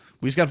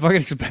 We just got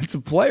fucking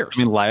expensive players.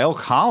 I mean, La'el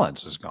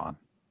Collins is gone.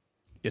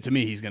 Yeah, to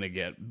me, he's going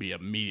to be a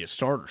media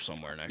starter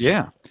somewhere next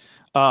year.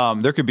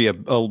 There could be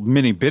a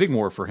mini bidding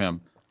war for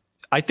him.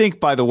 I think,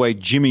 by the way,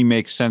 Jimmy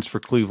makes sense for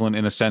Cleveland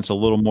in a sense a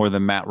little more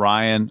than Matt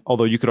Ryan,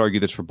 although you could argue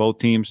this for both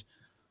teams.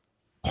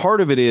 Part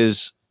of it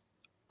is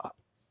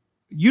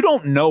you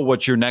don't know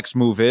what your next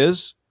move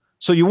is,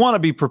 so you want to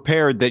be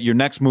prepared that your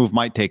next move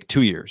might take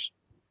 2 years.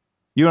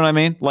 You know what I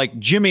mean? Like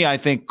Jimmy, I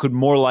think, could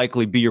more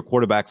likely be your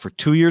quarterback for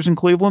 2 years in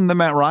Cleveland than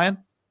Matt Ryan.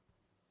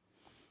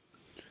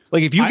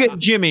 Like if you get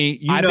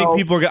Jimmy,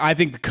 I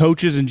think the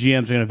coaches and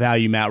GMs are going to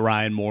value Matt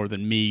Ryan more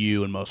than me,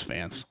 you, and most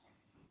fans,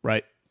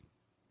 right?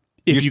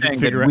 If you can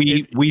figure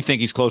we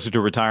think he's closer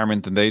to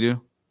retirement than they do.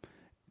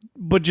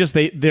 But just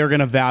they're going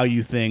to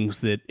value things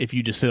that if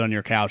you just sit on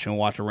your couch and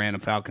watch a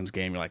random Falcons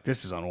game, you're like,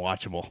 this is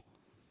unwatchable.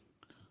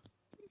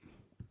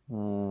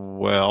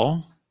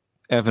 Well,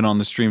 Evan on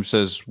the stream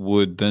says,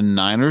 would the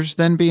Niners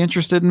then be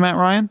interested in Matt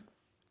Ryan?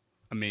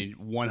 I mean,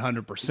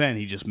 100%.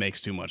 He just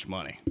makes too much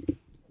money.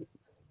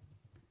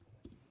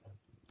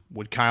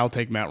 Would Kyle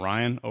take Matt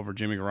Ryan over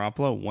Jimmy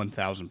Garoppolo?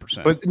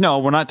 1,000%. But no,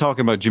 we're not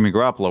talking about Jimmy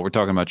Garoppolo. We're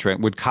talking about Trey.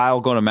 Would Kyle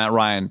go to Matt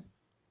Ryan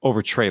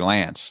over Trey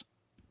Lance?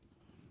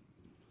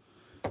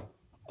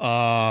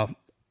 I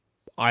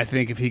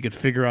think if he could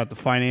figure out the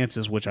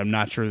finances, which I'm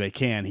not sure they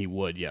can, he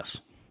would, yes.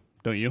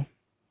 Don't you?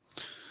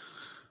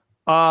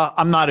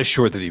 I'm not as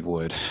sure that he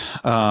would.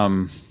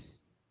 I'm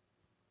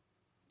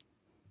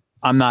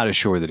not as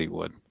sure that he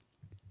would.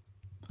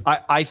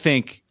 I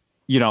think,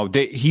 he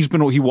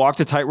walked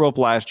a tightrope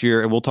last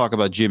year, and we'll talk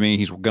about Jimmy.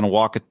 He's going to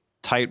walk a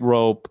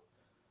tightrope.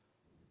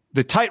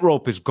 The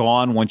tightrope is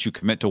gone once you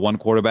commit to one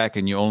quarterback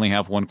and you only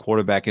have one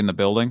quarterback in the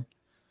building.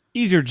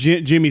 Easier.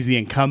 Jimmy's the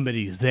incumbent.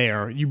 He's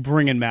there. You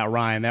bring in Matt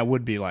Ryan, that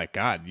would be like,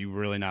 God, you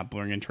really not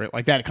bringing Trey?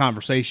 Like that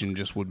conversation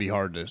just would be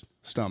hard to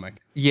stomach.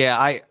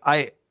 Yeah,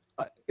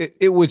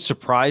 it would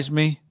surprise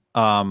me.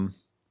 But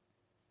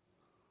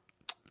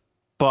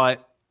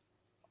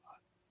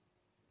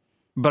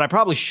I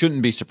probably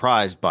shouldn't be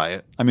surprised by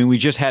it. I mean, we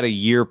just had a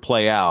year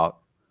play out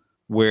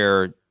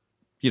where,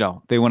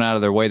 they went out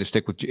of their way to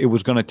stick with it.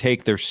 Was going to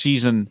take their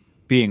season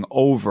being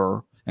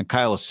over, and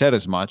Kyle has said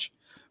as much,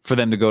 for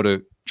them to go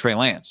to Trey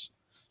Lance.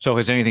 So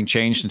has anything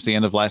changed since the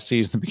end of last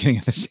season, the beginning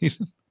of this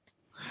season?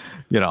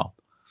 I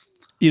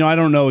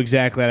don't know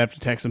exactly. I'd have to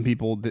text some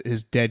people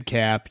his dead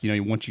cap,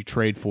 once you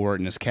trade for it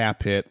and his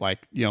cap hit,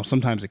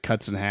 sometimes it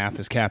cuts in half.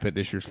 His cap hit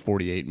this year's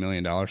 $48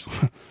 million.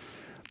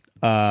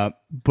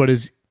 But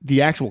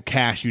the actual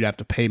cash you'd have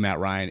to pay Matt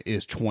Ryan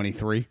is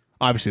 23.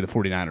 Obviously, the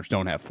 49ers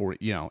don't have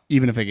 40.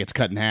 Even if it gets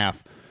cut in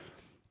half,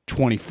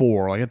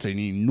 24. That's an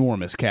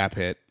enormous cap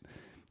hit.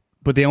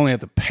 But they only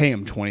have to pay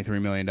him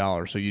 $23 million.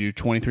 So you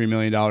do $23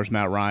 million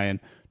Matt Ryan,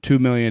 $2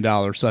 million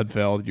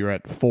Sudfeld. You're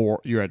at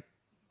 4. You're at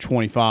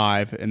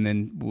 25, and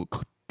then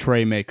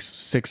Trey makes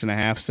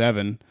 6.5,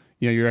 7.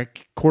 Your at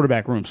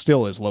quarterback room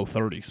still is low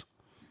 30s.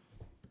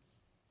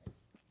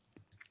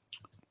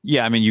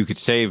 Yeah, I mean, you could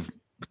save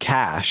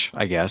cash,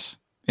 I guess,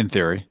 in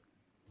theory,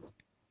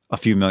 a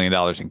few $1 million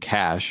in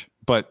cash,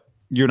 but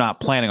you're not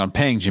planning on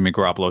paying Jimmy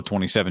Garoppolo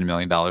 $27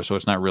 million, so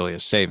it's not really a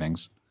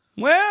savings.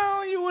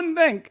 Well, you wouldn't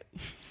think.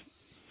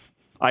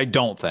 I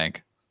don't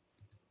think.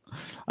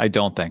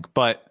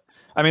 But,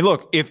 I mean,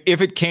 look, if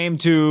it came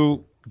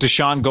to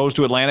Deshaun goes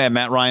to Atlanta and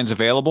Matt Ryan's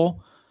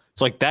available,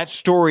 it's like that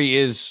story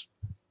is,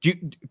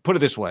 put it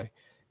this way.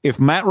 If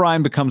Matt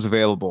Ryan becomes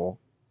available,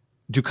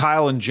 do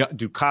Kyle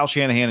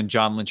Shanahan and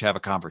John Lynch have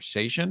a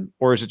conversation?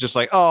 Or is it just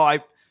like, oh,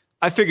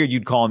 I figured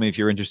you'd call me if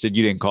you're interested.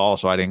 You didn't call,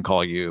 so I didn't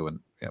call you, and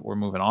we're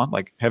moving on?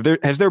 Like,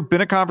 has there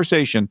been a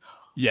conversation?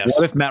 Yes.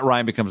 What if Matt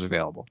Ryan becomes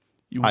available?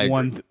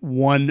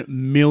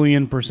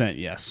 1,000,000%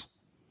 yes.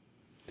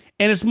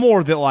 And it's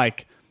more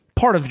that,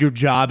 part of your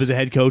job as a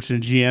head coach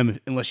and a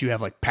GM, unless you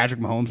have Patrick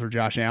Mahomes or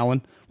Josh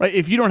Allen, right?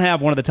 If you don't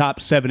have one of the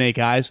top 7-8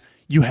 guys,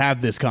 you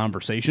have this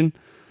conversation.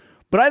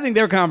 But I think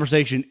their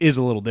conversation is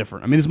a little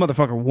different. I mean, this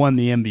motherfucker won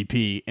the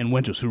MVP and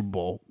went to a Super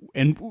Bowl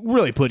and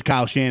really put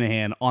Kyle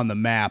Shanahan on the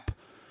map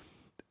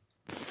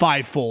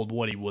fivefold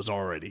what he was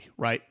already,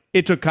 right?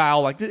 It took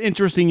Kyle, the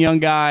interesting young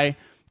guy,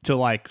 to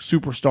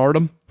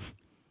superstardom.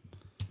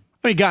 I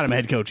mean, he got him a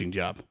head coaching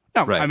job.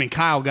 No, right. I mean,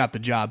 Kyle got the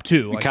job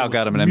too. Kyle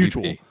got him an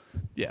mutual. MVP.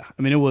 Yeah,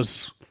 I mean,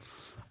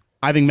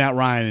 I think Matt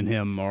Ryan and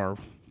him are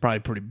probably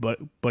pretty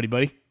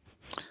buddy.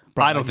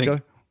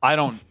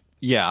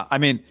 Yeah, I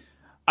mean,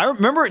 I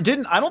remember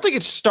I don't think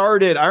it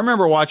started. I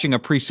remember watching a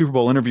pre-Super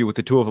Bowl interview with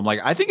the two of them.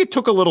 I think it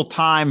took a little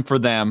time for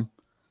them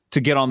to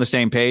get on the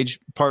same page.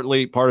 Part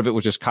of it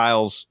was just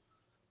Kyle's,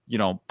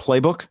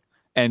 playbook.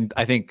 And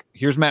I think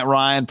here's Matt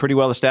Ryan, pretty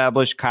well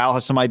established. Kyle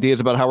has some ideas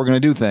about how we're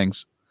going to do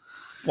things.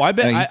 Well, I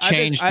bet he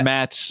changed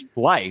Matt's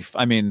life.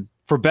 I mean,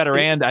 for better,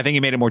 and I think he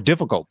made it more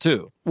difficult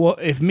too. Well,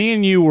 if me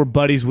and you were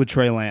buddies with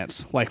Trey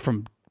Lance,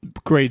 from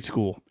grade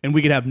school, and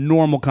we could have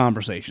normal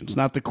conversations,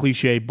 not the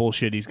cliche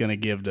bullshit he's going to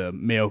give to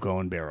Mayoko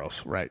and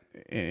Barrows, right?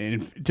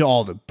 And to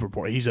all the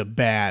purport, he's a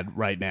bad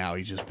right now.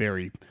 He's just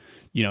very,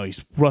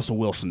 he's Russell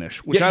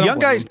Wilson-ish, which I don't young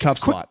guys, tough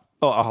spot.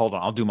 Oh, hold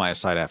on. I'll do my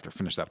aside after.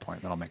 Finish that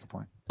point. Then I'll make a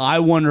point. I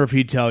wonder if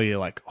he'd tell you,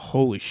 like,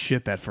 holy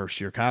shit, that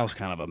first year, Kyle's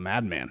kind of a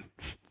madman.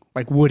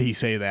 Like, would he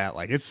say that?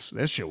 Like, this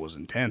shit was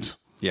intense.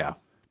 Yeah.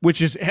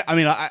 Which is,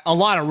 a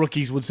lot of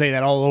rookies would say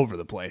that all over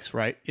the place,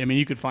 right? I mean,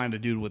 you could find a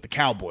dude with the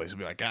Cowboys and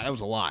be like, God, that was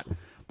a lot.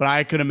 But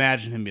I could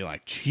imagine him be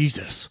like,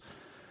 Jesus.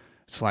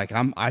 It's like,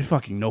 I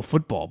fucking know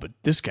football, but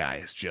this guy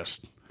is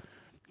just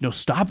no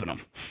stopping him.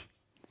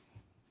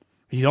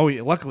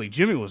 Luckily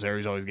Jimmy was there.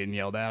 He's always getting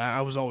yelled at.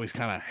 I was always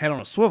kind of head on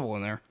a swivel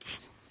in there.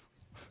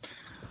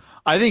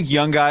 I think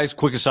young guys,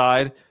 quick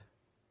aside,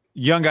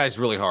 young guys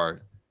really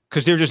hard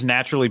because they're just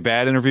naturally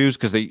bad interviews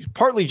because they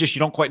partly just you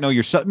don't quite know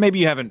yourself. Maybe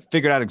you haven't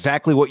figured out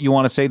exactly what you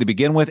want to say to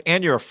begin with,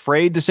 and you're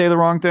afraid to say the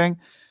wrong thing.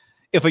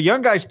 If a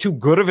young guy's too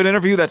good of an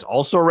interview, that's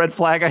also a red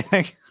flag, I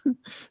think.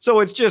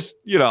 So it's just,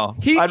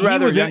 I'd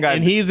rather a young guy.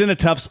 And he's in a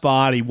tough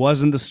spot. He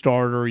wasn't the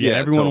starter. Yet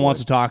everyone wants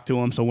to talk to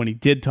him. So when he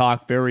did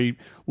talk, very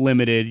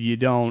limited. You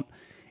don't.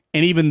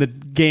 And even the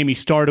game he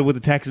started with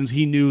the Texans,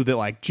 he knew that,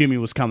 like, Jimmy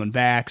was coming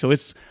back. So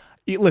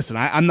listen,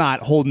 I'm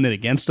not holding it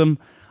against him.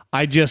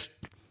 I just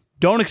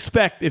don't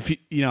expect if,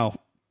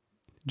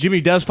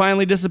 Jimmy does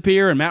finally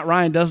disappear and Matt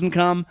Ryan doesn't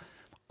come,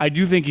 I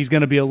do think he's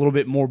going to be a little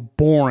bit more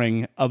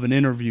boring of an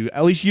interview,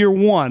 at least year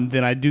one,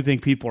 than I do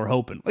think people are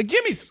hoping. Like,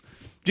 Jimmy's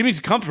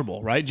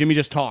comfortable, right? Jimmy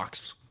just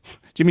talks.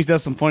 Jimmy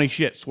does some funny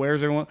shit,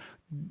 swears everyone.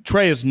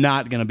 Trey is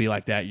not going to be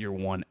like that year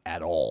one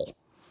at all.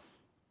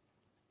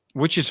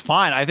 Which is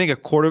fine. I think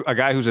a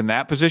guy who's in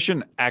that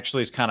position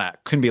actually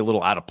can be a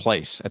little out of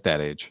place at that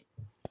age.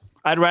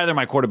 I'd rather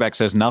my quarterback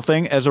says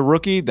nothing as a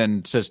rookie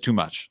than says too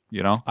much,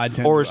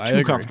 or is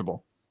too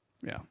comfortable.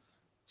 Yeah.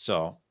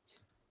 So,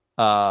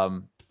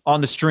 on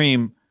the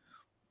stream,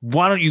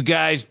 why don't you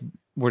guys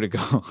where'd it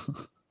go?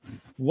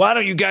 Why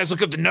don't you guys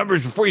look up the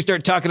numbers before you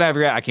start talking out of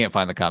your ass? I can't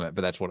find the comment,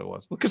 but that's what it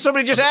was. Because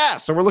somebody just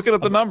asked, so we're looking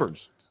up the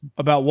numbers.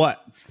 About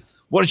what?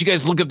 Why don't you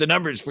guys look up the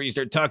numbers before you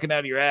start talking out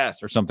of your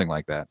ass or something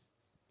like that?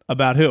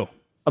 About who?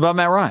 About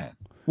Matt Ryan.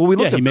 Well, we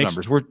looked at the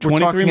numbers. We're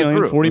 $23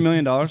 million, $40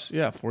 million.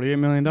 Yeah, $48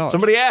 million.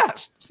 Somebody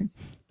asked.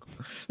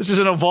 This is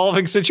an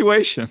evolving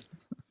situation.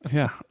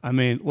 Yeah, I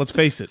mean, let's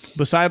face it.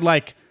 Beside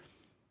like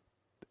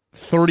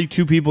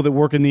 32 people that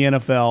work in the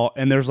NFL,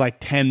 and there's like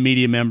 10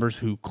 media members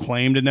who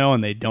claim to know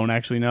and they don't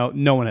actually know,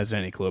 no one has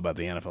any clue about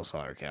the NFL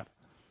salary cap.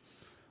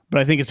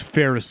 But I think it's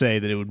fair to say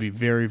that it would be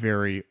very,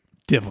 very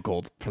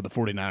difficult for the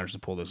 49ers to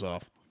pull this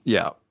off.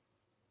 Yeah.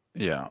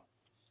 Yeah.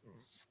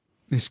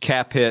 His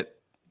cap hit.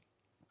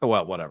 Oh,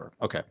 well, whatever.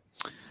 Okay.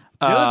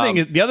 The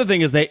other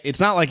thing is it's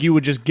not like you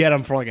would just get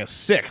him for like a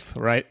sixth,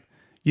 right?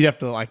 You'd have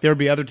to there'd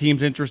be other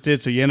teams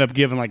interested, so you end up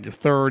giving like your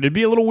third. It'd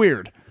be a little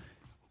weird.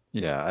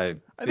 Yeah,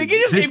 I think he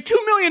just gave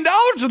 $2 million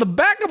to the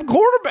backup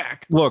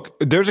quarterback. Look,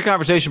 there's a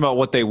conversation about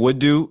what they would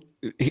do.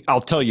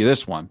 I'll tell you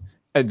this one: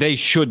 they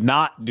should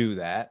not do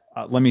that.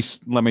 Let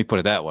me put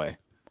it that way.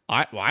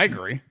 I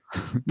agree.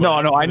 No,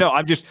 I know.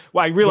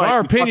 I realize our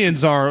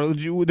opinions are.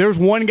 There's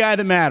one guy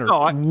that matters.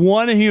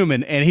 One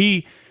human, and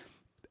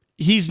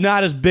he's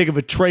not as big of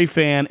a Trey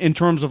fan in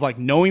terms of like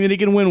knowing that he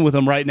can win with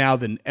him right now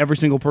than every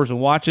single person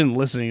watching and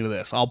listening to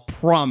this. I'll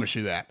promise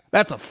you that.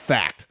 That's a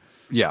fact.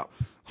 Yeah.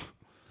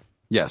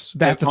 Yes.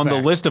 That's on the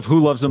list of who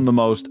loves him the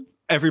most,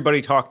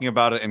 everybody talking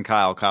about it, and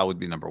Kyle would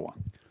be number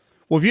one.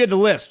 Well, if you had to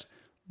list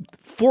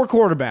 4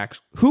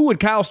 quarterbacks, who would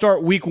Kyle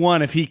start week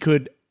one if he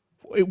could?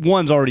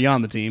 One's already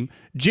on the team.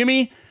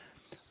 Jimmy,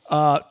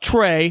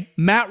 Trey,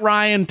 Matt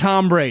Ryan,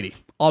 Tom Brady.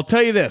 I'll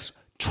tell you this.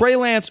 Trey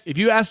Lance, if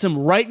you asked him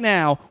right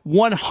now,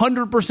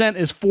 100%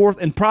 is fourth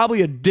and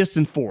probably a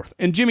distant fourth.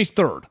 And Jimmy's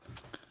third.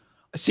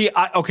 See,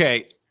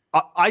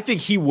 I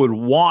think he would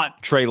want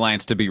Trey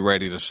Lance to be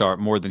ready to start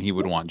more than he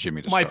would want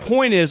Jimmy to start. My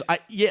point is,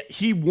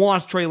 he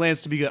wants Trey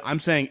Lance to be good. I'm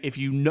saying if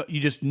you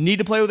just need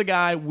to play with a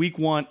guy week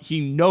one,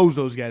 he knows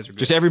those guys are good.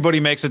 Just everybody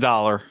makes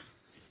 $1.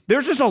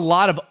 There's just a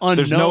lot of unknown.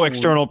 There's no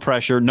external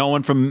pressure. No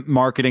one from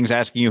marketing's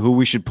asking you who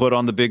we should put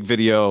on the big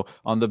video,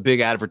 on the big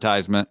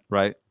advertisement,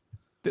 right?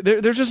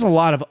 There's just a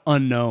lot of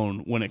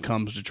unknown when it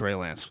comes to Trey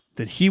Lance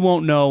that he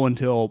won't know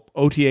until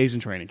OTAs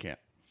and training camp.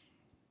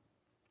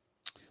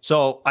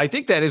 So I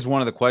think that is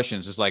one of the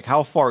questions is like,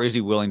 how far is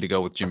he willing to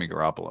go with Jimmy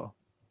Garoppolo?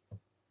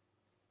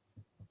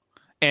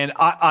 And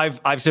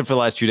I've said for the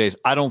last 2 days,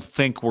 I don't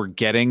think we're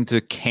getting to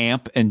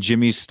camp and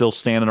Jimmy's still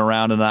standing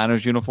around in the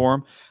Niners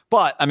uniform.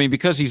 But I mean,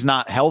 because he's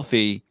not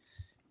healthy,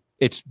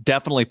 it's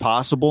definitely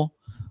possible.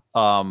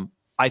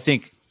 I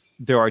think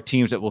there are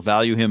teams that will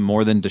value him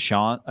more than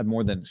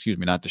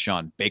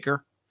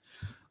Baker.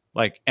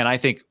 And I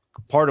think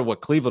part of what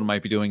Cleveland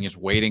might be doing is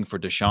waiting for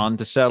Deshaun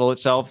to settle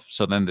itself.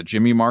 So then the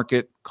Jimmy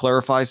market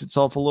clarifies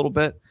itself a little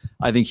bit.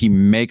 I think he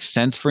makes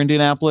sense for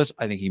Indianapolis.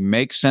 I think he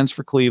makes sense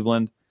for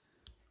Cleveland.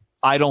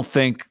 I don't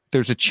think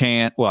there's a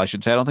chance. Well, I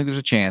should say, I don't think there's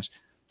a chance.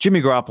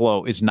 Jimmy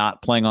Garoppolo is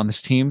not playing on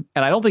this team,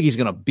 and I don't think he's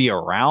going to be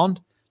around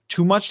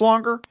too much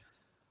longer.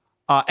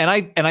 And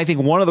I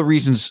think one of the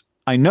reasons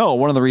I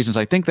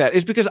think that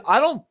is because I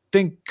don't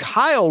think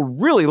Kyle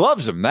really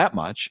loves him that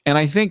much. And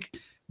I think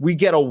we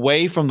get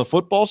away from the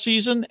football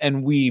season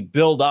and we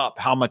build up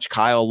how much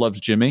Kyle loves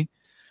Jimmy.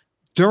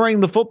 During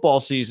the football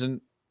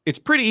season, it's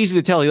pretty easy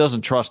to tell he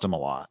doesn't trust him a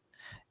lot.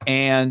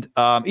 And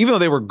even though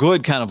they were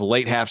good kind of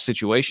late half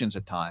situations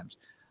at times,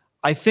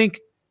 I think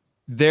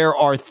there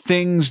are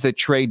things that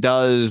Trey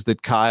does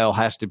that Kyle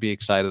has to be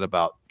excited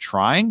about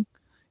trying,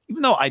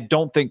 even though I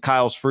don't think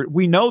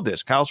we know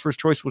this. Kyle's first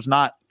choice was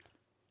not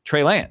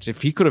Trey Lance.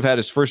 If he could have had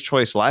his first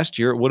choice last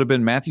year, it would have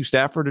been Matthew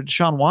Stafford or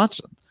Deshaun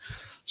Watson.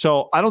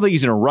 So I don't think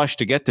he's in a rush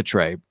to get to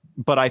Trey,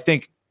 but I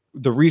think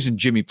the reason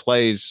Jimmy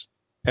plays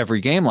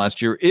every game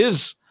last year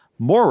is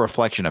more a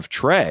reflection of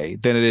Trey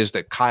than it is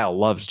that Kyle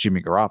loves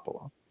Jimmy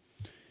Garoppolo.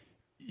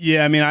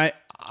 Yeah, I mean,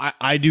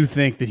 I do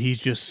think that he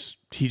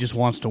just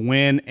wants to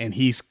win, and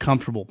he's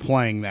comfortable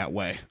playing that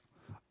way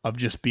of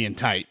just being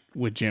tight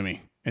with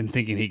Jimmy and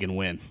thinking he can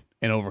win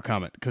and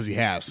overcome it because he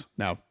has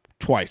now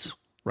twice,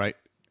 right?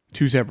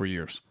 2 separate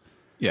years.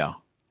 Yeah.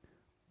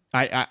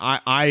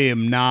 I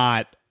am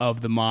not of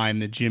the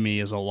mind that Jimmy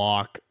is a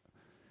lock.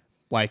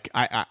 Like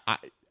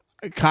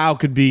Kyle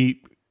could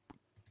be.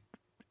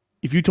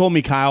 If you told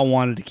me Kyle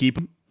wanted to keep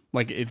him,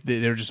 like if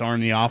there just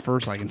aren't any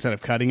offers, like instead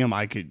of cutting him,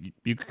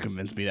 you could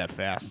convince me that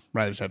fast.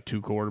 Rather just have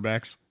 2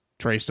 quarterbacks.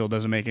 Trey still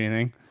doesn't make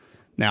anything.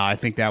 Now I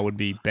think that would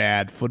be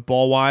bad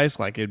football wise.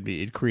 Like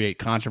it'd create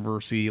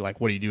controversy.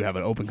 Like what do you do? Have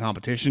an open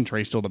competition?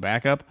 Trey's still the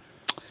backup.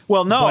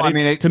 Well, no, I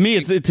mean to me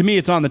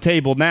it's on the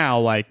table now.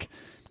 Like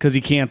because he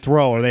can't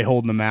throw, are they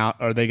holding him out?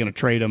 Are they going to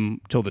trade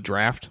him till the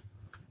draft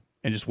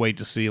and just wait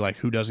to see like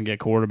who doesn't get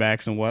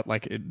quarterbacks and what?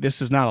 Like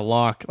this is not a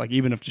lock. Like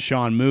even if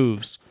Deshaun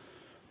moves.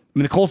 I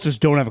mean, the Colts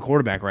just don't have a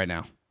quarterback right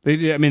now.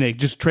 They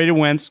just traded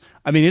Wentz.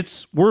 I mean,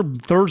 we're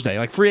Thursday.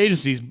 Like, free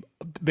agency's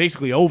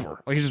basically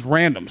over. Like, it's just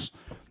randoms.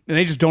 And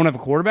they just don't have a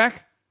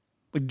quarterback?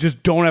 Like,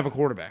 just don't have a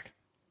quarterback.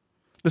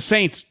 The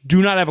Saints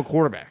do not have a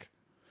quarterback.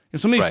 And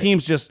some of these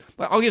teams just,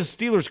 like, I'll give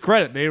Steelers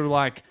credit. They were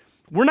like,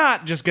 we're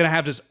not just going to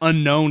have this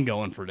unknown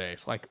going for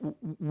days. Like,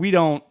 I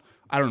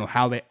don't know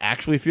how they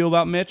actually feel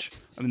about Mitch.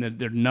 I mean,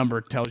 their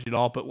number tells you it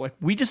all. But, like,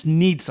 we just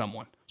need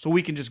someone. So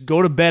we can just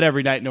go to bed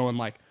every night knowing,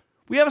 like,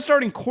 we have a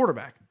starting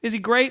quarterback. Is he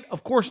great?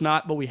 Of course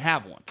not, but we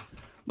have one.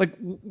 Like,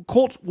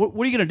 Colts, what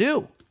are you going to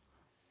do?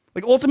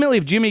 Like, ultimately,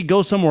 if Jimmy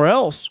goes somewhere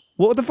else,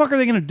 what the fuck are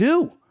they going to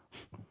do?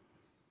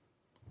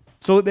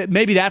 So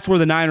maybe that's where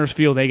the Niners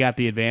feel they got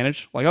the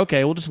advantage. Like,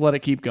 okay, we'll just let it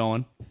keep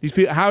going. These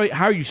people, how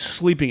are you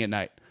sleeping at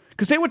night?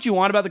 Because say what you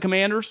want about the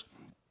Commanders.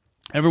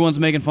 Everyone's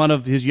making fun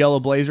of his yellow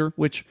blazer,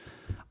 which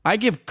I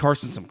give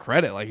Carson some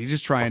credit. Like, he's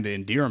just trying to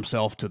endear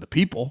himself to the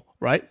people,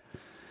 right?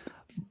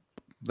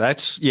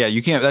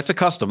 You can't. That's a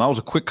custom. That was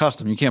a quick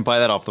custom. You can't buy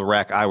that off the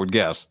rack, I would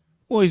guess.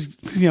 Well,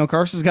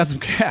 Carson's got some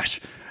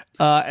cash.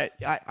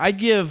 I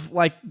give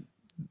like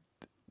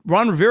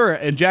Ron Rivera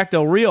and Jack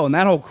Del Rio and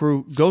that whole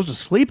crew goes to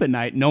sleep at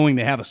night knowing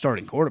they have a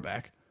starting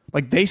quarterback.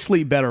 Like they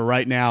sleep better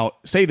right now.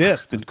 Say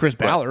this than Chris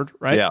Ballard,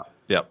 right? Yeah.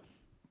 Yep.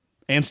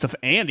 And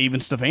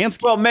even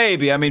Stefanski. Well,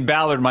 maybe. I mean,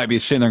 Ballard might be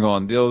sitting there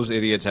going, "Those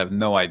idiots have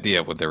no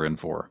idea what they're in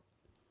for."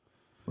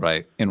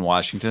 Right in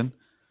Washington.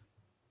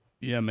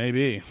 Yeah,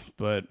 maybe,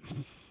 but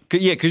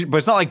but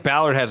it's not like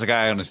Ballard has a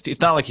guy on his team.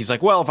 It's not like he's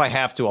like, well, if I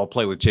have to, I'll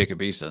play with Jacob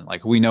Eason.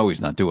 Like we know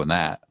he's not doing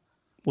that.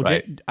 Well,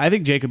 right? I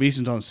think Jacob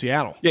Eason's on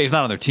Seattle. Yeah, he's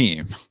not on their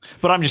team.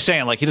 But I'm just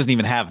saying, like, he doesn't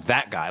even have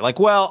that guy. Like,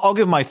 well, I'll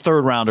give my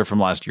 3rd rounder from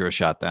last year a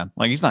shot then.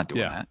 Like, he's not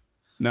doing that.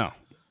 No.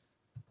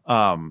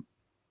 But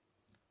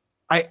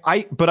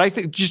I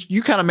think just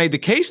you kind of made the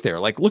case there.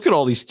 Like, look at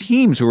all these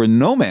teams who are in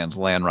no man's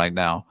land right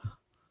now.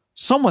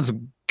 Someone's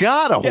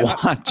gotta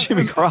want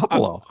Jimmy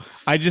Garoppolo.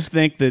 I just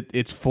think that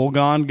it's full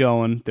gone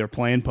going. They're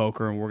playing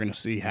poker, and we're going to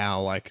see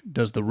how. Like,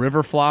 does the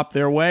river flop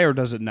their way or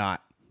does it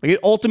not? Like,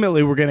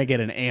 ultimately, we're going to get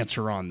an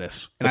answer on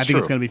this, and I think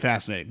it's going to be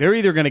fascinating. They're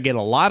either going to get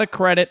a lot of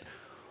credit,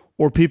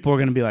 or people are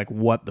going to be like,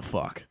 "What the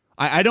fuck?"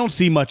 I don't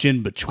see much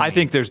in between. I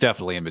think there's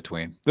definitely in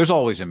between. There's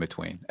always in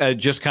between.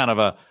 Just kind of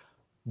a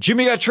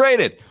Jimmy got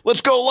traded.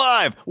 Let's go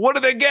live. What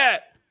did they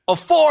get? A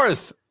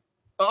 4th.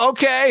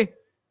 Okay.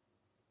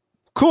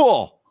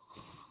 Cool.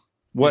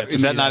 What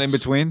is that not in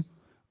between?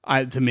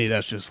 To me,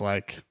 that's just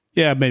like,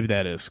 yeah, maybe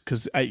that is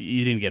because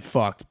you didn't get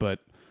fucked, but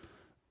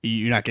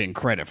you're not getting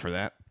credit for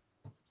that.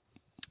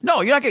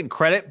 No, you're not getting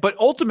credit, but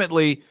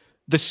ultimately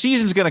the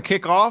season's going to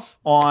kick off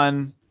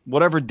on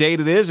whatever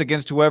date it is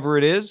against whoever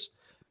it is,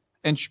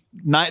 and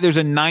there's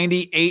a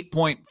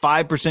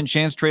 98.5%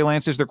 chance Trey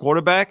Lance is their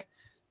quarterback,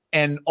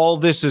 and all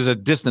this is a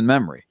distant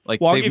memory. Like,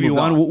 well, I'll give you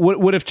one.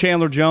 What if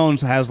Chandler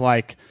Jones has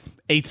like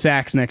 8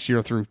 sacks next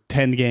year through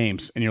 10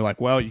 games, and you're like,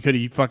 well, you could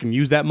have fucking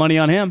used that money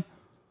on him.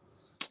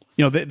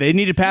 You know, they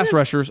needed pass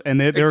rushers, and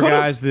there are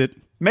guys that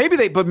maybe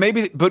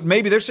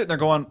they're sitting there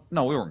going,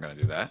 no, we weren't going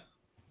to do that.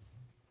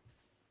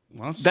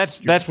 Well,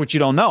 that's what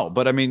you don't know.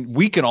 But I mean,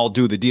 we can all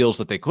do the deals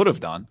that they could have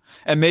done,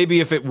 and maybe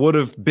if it would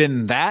have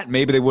been that,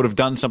 maybe they would have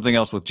done something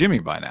else with Jimmy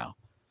by now.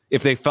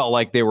 If they felt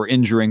like they were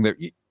injuring their,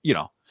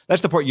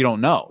 that's the part you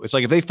don't know. It's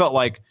like if they felt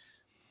like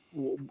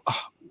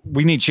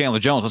we need Chandler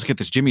Jones. Let's get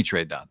this Jimmy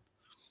trade done.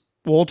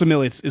 Well,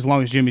 ultimately, it's as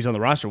long as Jimmy's on the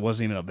roster,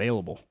 wasn't even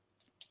available.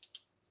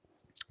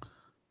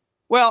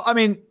 Well, I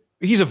mean,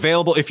 he's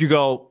available if you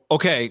go,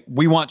 okay,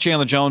 we want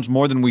Chandler Jones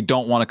more than we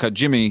don't want to cut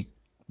Jimmy.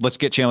 Let's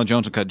get Chandler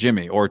Jones and cut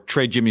Jimmy, or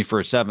trade Jimmy for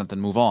a 7th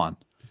and move on.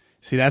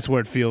 See, that's where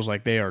it feels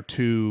like they are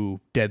too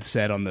dead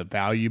set on the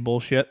value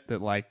bullshit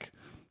that, like,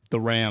 the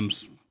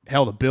Rams,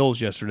 hell, the Bills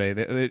yesterday,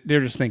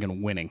 they're just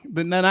thinking winning.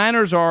 The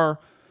Niners are...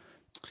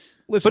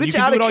 Listen, but it's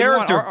out of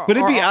character. But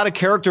it'd be out of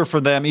character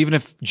for them, even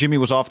if Jimmy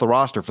was off the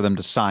roster, for them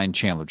to sign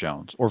Chandler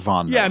Jones or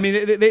Von Miller. Yeah, I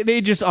mean, they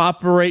just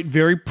operate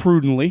very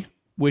prudently,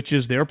 which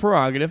is their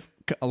prerogative,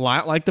 a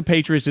lot like the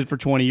Patriots did for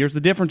 20 years.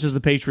 The difference is the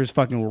Patriots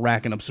fucking were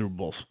racking up Super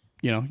Bowls.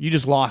 You know, you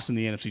just lost in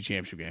the NFC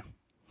Championship game,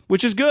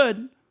 which is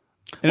good.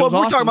 Well,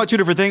 we're talking about two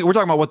different things. We're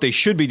talking about what they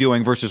should be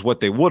doing versus what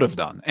they would have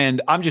done.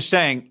 And I'm just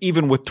saying,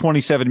 even with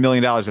 $27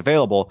 million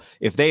available,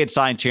 if they had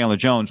signed Chandler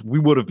Jones, we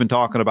would have been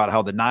talking about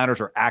how the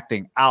Niners are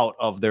acting out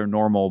of their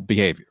normal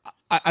behavior.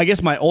 I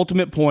guess my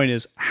ultimate point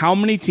is, how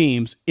many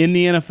teams in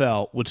the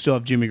NFL would still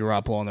have Jimmy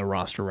Garoppolo on their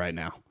roster right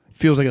now?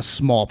 Feels like a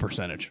small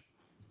percentage.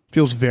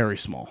 Feels very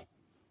small.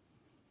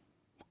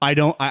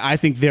 I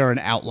think they're an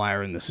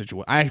outlier in this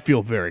situation. I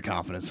feel very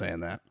confident saying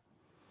that.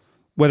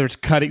 Whether it's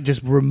cutting,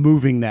 just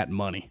removing that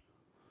money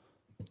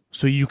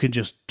so you can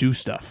just do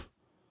stuff.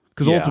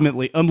 Because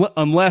ultimately,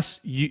 unless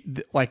you,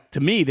 like, to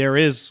me, there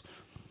is,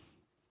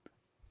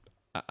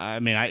 I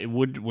mean,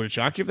 would it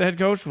shock you if the head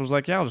coach was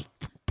like, yeah, I'll just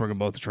bring them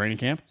both to training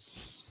camp?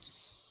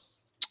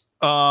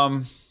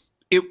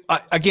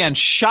 Again,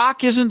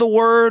 shock isn't the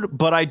word,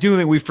 but I do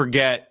think we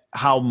forget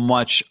how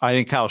much I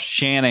think Kyle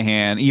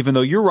Shanahan, even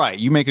though you're right,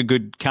 you make a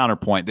good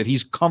counterpoint that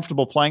he's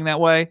comfortable playing that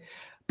way,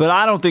 but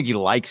I don't think he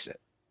likes it.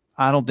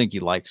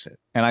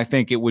 And I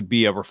think it would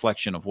be a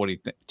reflection of what he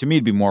thinks. To me,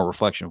 it'd be more a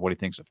reflection of what he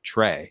thinks of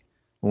Trey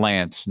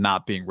Lance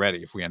not being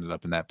ready if we ended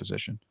up in that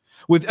position.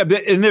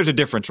 And there's a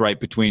difference, right,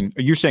 between,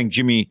 you're saying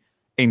Jimmy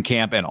in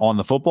camp and on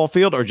the football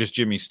field, or just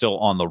Jimmy still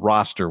on the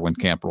roster when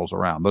camp rolls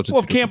around? Well,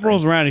 if camp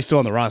rolls around, he's still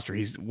on the roster.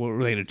 We're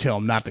ready to tell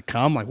him not to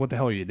come. Like, what the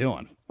hell are you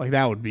doing? Like,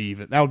 that would be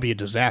a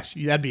disaster.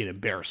 That'd be an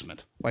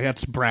embarrassment. Like,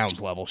 that's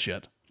Browns level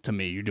shit to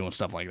me. You're doing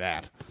stuff like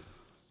that.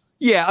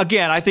 Yeah,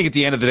 again, I think at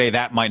the end of the day,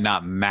 that might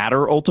not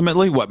matter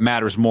ultimately. What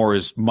matters more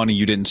is money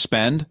you didn't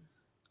spend.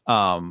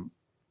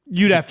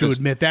 You'd have to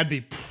admit that'd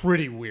be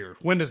pretty weird.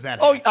 When does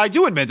that happen? Oh, I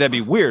do admit that'd be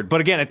weird.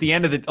 But again, at the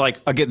end of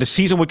the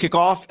season would kick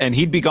off and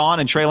he'd be gone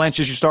and Trey Lance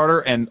is your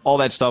starter and all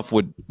that stuff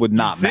would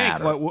not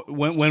matter.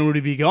 When would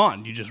he be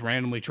gone? You just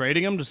randomly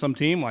trading him to some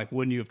team? Like,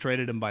 wouldn't you have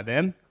traded him by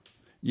then?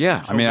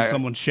 Yeah, I mean,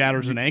 someone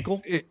shatters an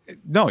ankle.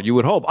 No, you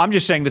would hope. I'm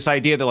just saying this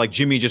idea that like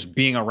Jimmy just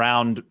being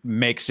around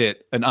makes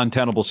it an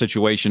untenable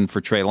situation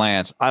for Trey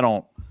Lance. I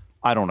don't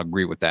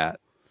agree with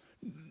that.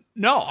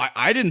 No,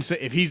 I didn't say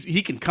if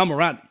he can come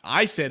around.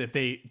 I said if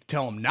they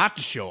tell him not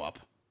to show up,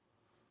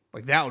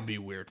 like that would be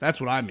weird. That's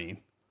what I mean.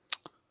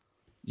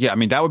 Yeah, I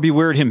mean that would be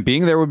weird. Him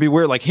being there would be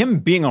weird. Like him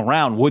being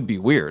around would be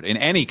weird in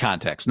any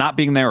context. Not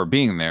being there or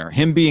being there.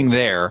 Him being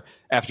there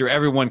after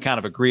everyone kind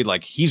of agreed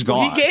like he's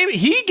gone.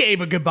 He gave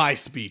a goodbye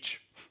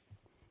speech.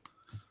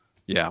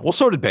 Yeah, well,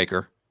 so did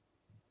Baker.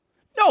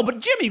 No, but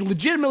Jimmy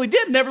legitimately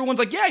did, and everyone's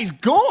like, yeah, he's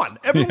gone.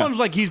 Everyone's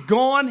like, he's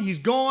gone, and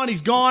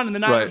the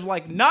Niners were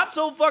like, not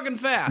so fucking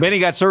fast. Then he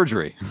got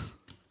surgery.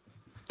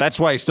 That's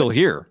why he's still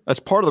here. That's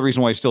part of the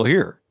reason why he's still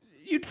here.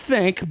 You'd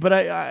think, but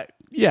I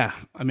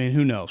mean,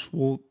 who knows?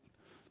 We'll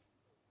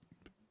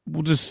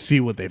just see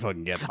what they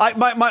fucking get.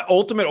 My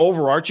ultimate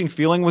overarching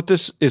feeling with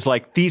this is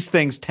like these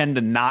things tend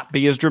to not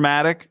be as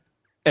dramatic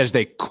as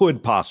they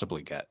could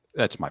possibly get.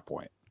 That's my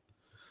point.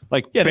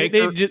 Like, yeah,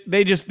 Baker,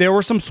 they just there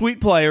were some sweet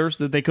players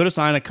that they could have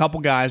signed, a couple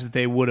guys that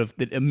they would have,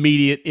 that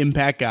immediate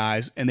impact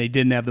guys, and they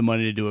didn't have the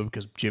money to do it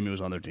because Jimmy was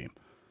on their team.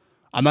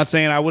 I'm not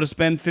saying I would have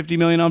spent $50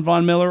 million on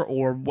Von Miller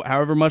or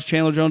however much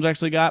Chandler Jones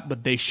actually got,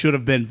 but they should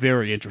have been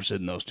very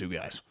interested in those two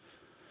guys,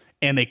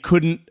 and they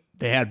couldn't.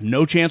 They had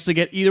no chance to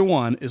get either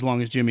one as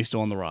long as Jimmy's still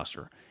on the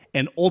roster.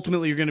 And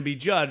ultimately, you're going to be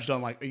judged on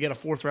like you get a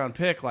 4th round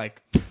pick,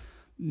 like.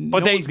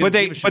 But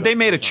they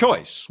made a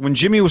choice when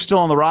Jimmy was still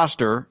on the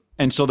roster.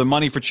 And so the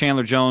money for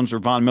Chandler Jones or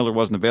Von Miller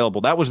wasn't available.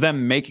 That was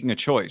them making a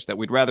choice that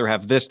we'd rather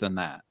have this than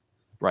that,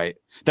 right?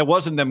 That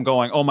wasn't them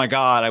going, oh, my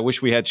God, I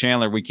wish we had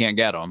Chandler. We can't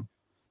get him.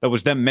 That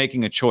was them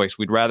making a choice.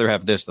 We'd rather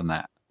have this than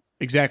that.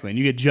 Exactly. And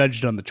you get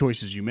judged on the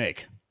choices you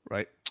make,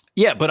 right?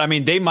 Yeah, but I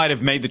mean, they might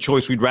have made the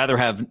choice. We'd rather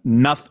have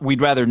nothing.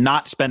 We'd rather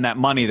not spend that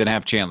money than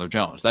have Chandler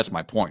Jones. That's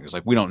my point. It's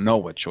like we don't know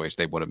what choice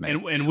they would have made.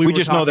 And we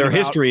just know their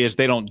history is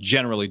they don't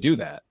generally do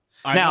that.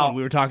 I know.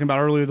 We were talking about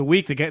earlier the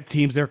week, the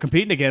teams they're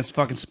competing against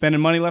fucking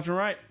spending money left and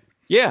right.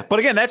 Yeah, but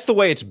again, that's the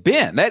way it's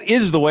been. That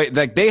is the way.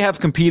 Like they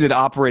have competed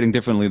operating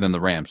differently than the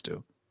Rams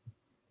do.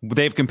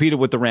 They've competed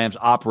with the Rams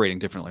operating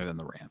differently than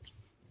the Rams.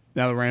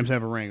 Now the Rams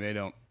have a ring. They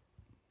don't.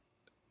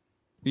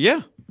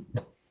 Yeah.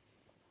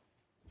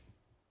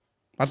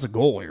 That's the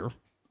goal here.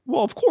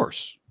 Well, of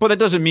course. But that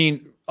doesn't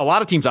mean a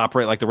lot of teams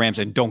operate like the Rams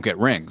and don't get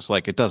rings.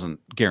 Like it doesn't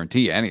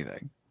guarantee you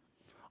anything.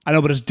 I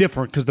know, but it's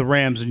different because the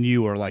Rams and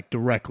you are like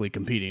directly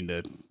competing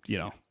to, you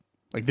know.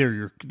 Like they're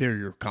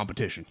your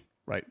competition,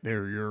 right?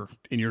 They're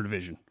in your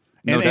division.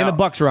 No And the doubt.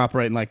 Bucs are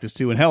operating like this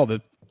too. And hell,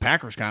 the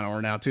Packers kind of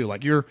are now too.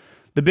 Like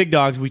the big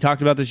dogs. We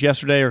talked about this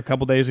yesterday or a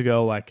couple days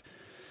ago. Like,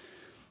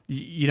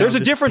 there's a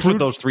difference with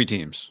those three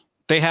teams.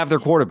 They have their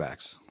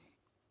quarterbacks.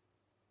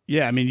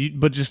 Yeah, I mean,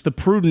 but just the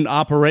prudent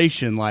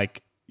operation,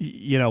 like,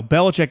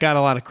 Belichick got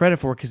a lot of credit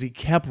for it because he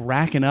kept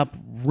racking up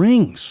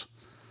rings.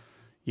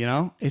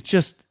 It's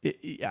just,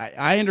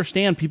 I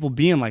understand people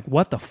being like,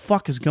 what the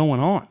fuck is going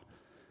on?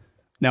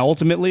 Now,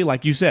 ultimately,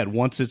 like you said,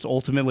 once it's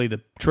ultimately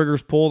the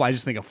trigger's pulled, I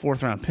just think a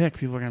 4th-round pick,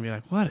 people are going to be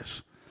like, what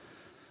is?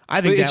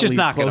 I think it's just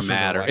not going to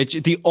matter. It's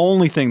the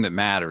only thing that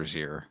matters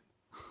here,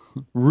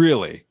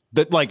 really.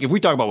 That, like, if we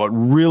talk about what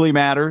really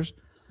matters,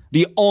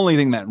 the only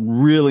thing that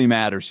really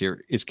matters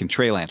here is, can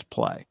Trey Lance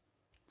play?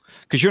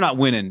 Because you're not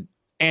winning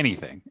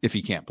anything if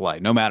he can't play,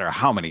 no matter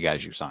how many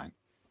guys you sign.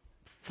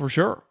 For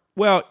sure.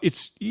 Well,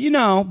 it's,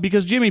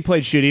 because Jimmy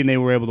played shitty and they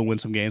were able to win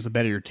some games, the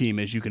better your team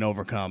is, you can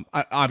overcome,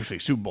 obviously,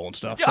 Super Bowl and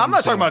stuff. Yeah, I'm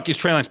not talking about is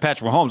Trey Lance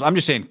Patrick Mahomes. I'm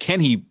just saying, can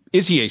he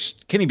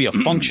be a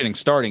functioning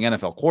starting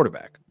NFL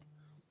quarterback?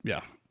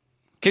 Yeah.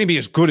 Can he be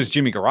as good as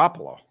Jimmy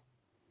Garoppolo?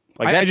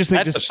 Like, I just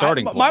think that's the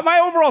starting point.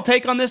 My overall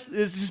take on this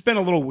has just been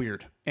a little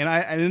weird.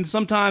 And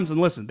sometimes, and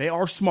listen, they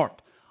are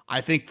smart. I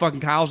think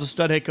fucking Kyle's a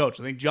stud head coach.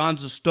 I think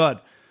John's a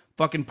stud.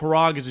 Fucking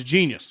Parag is a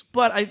genius.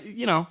 But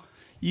you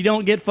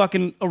don't get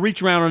fucking a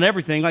reach around on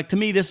everything. Like, to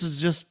me, this is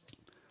just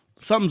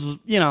something's,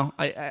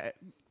 I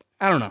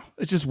don't know.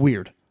 It's just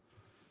weird.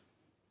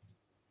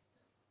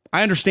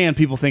 I understand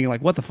people thinking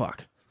like, what the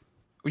fuck?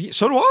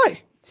 So do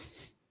I.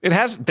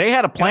 They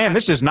had a plan.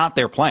 This is not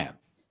their plan.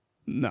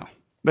 No.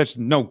 There's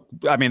no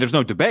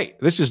debate.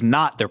 This is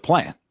not their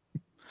plan.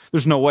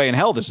 There's no way in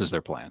hell this is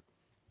their plan.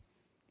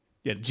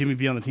 Yeah, did Jimmy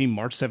be on the team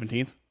March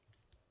 17th?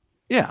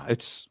 Yeah,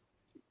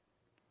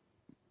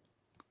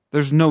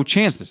 there's no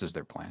chance this is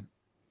their plan.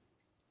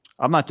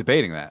 I'm not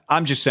debating that.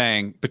 I'm just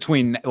saying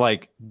between,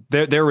 like,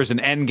 there is an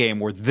end game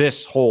where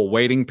this whole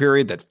waiting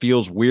period that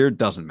feels weird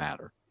doesn't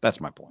matter. That's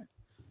my point.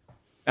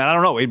 And I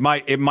don't know. It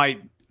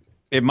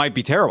might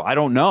be terrible. I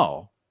don't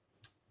know.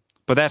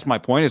 But that's my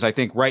point, is I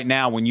think right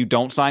now when you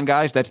don't sign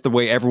guys, that's the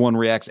way everyone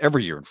reacts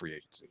every year in free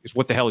agency. Is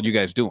what the hell are you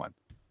guys doing?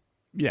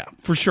 Yeah,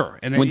 for sure.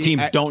 And when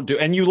teams don't do,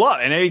 and you love,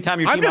 and anytime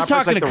your team I'm just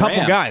talking like a couple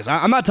Rams, guys.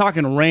 I'm not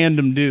talking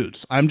random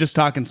dudes. I'm just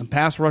talking some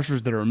pass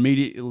rushers that are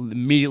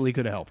immediately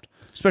could have helped.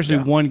 Especially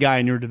one guy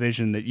in your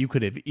division that you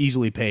could have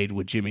easily paid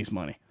with Jimmy's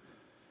money.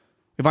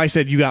 If I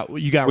said you got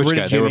Which rid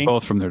guy? of Jimmy, They were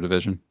both from their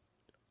division.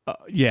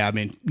 Yeah, I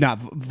mean, not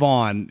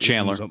Vaughn.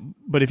 Chandler.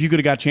 But if you could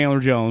have got Chandler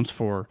Jones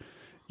for,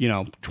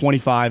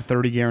 25,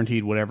 30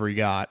 guaranteed, whatever he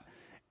got,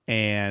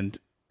 and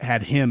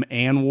had him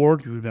and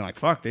Ward, you would have been like,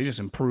 fuck, they just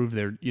improved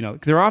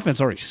their offense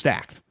already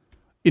stacked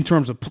in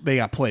terms of they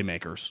got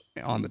playmakers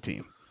on the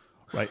team,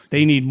 right?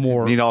 They need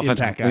more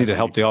impact guys. Need to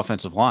help the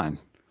offensive line.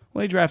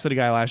 Well, they drafted a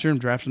guy last year and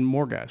drafted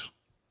more guys.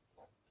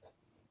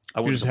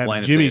 I just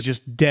have Jimmy's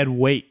just dead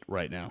weight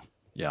right now.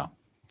 Yeah.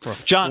 For a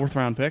John,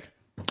 4th-round pick.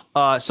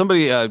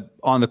 Somebody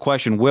on the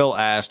question, Will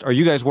asked, are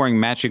you guys wearing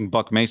matching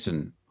Buck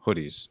Mason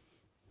hoodies?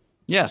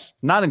 Yes.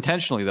 Not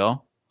intentionally,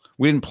 though.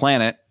 We didn't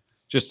plan it.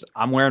 Just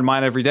I'm wearing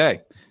mine every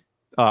day.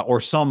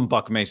 Or some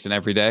Buck Mason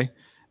every day,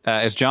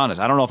 as John is.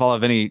 I don't know if I'll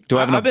have any. Do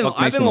I have enough Buck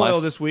Mason I've been loyal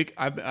left? this week.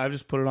 I've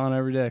just put it on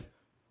every day.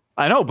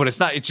 I know, but it's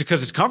not. It's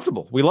because it's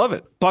comfortable. We love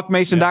it.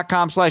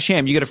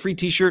 BuckMason.com/ham. You get a free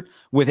T-shirt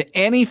with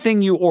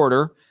anything you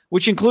order,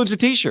 which includes a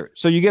T-shirt.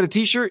 So you get a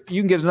T-shirt,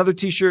 you can get another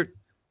T-shirt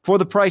for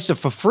the price of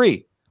for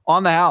free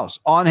on the house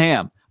on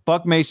Ham.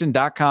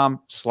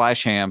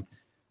 BuckMason.com/ham.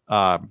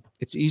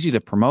 It's easy to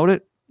promote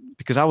it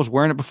because I was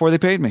wearing it before they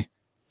paid me.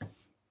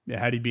 Yeah,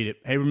 how do you beat it?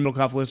 Hey,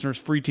 Middlecoff listeners,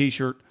 free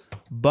T-shirt.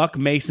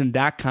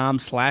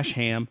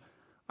 BuckMason.com/ham.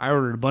 I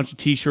ordered a bunch of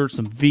T-shirts,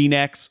 some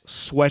V-necks.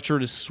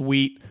 Sweatshirt is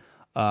sweet.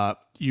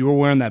 You were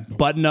wearing that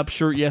button-up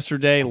shirt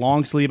yesterday,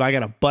 long sleeve. I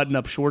got a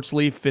button-up short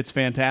sleeve. Fits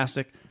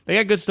fantastic. They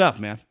got good stuff,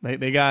 man.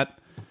 They got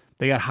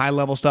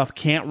high-level stuff.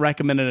 Can't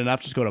recommend it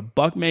enough. Just go to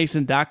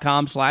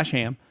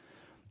BuckMason.com/ham,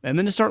 and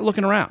then just start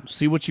looking around.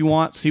 See what you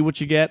want, see what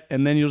you get,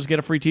 and then you'll just get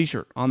a free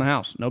T-shirt on the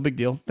house. No big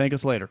deal. Thank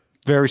us later.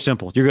 Very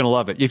simple. You're going to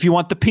love it. If you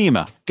want the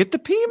Pima, get the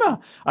Pima.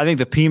 I think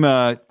the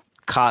Pima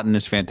cotton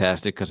is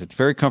fantastic because it's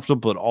very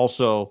comfortable, but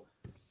also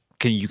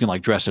you can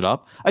like dress it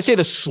up. I'd say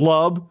the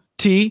Slub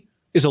tee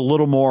is a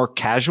little more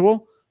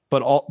casual,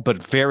 but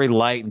very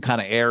light and kind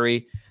of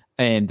airy,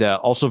 and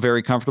also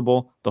very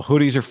comfortable. The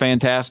hoodies are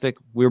fantastic.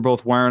 We're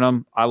both wearing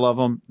them. I love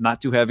them.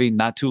 Not too heavy,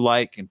 not too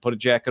light. Can put a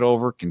jacket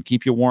over. Can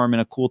keep you warm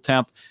in a cool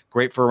temp.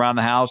 Great for around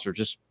the house or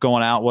just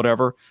going out,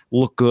 whatever.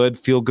 Look good,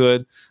 feel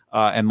good.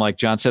 And like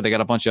John said, they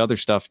got a bunch of other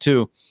stuff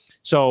too.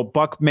 So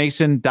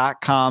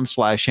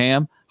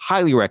BuckMason.com/ham.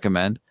 Highly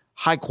recommend.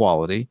 High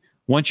quality.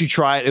 Once you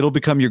try it, it'll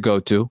become your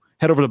go-to.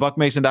 Head over to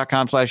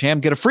BuckMason.com/ham.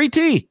 Get a free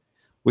tee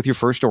with your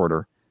first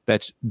order.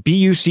 That's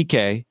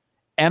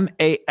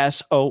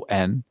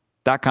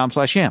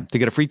BuckMason.com/ham to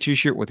get a free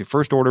T-shirt with your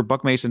first order.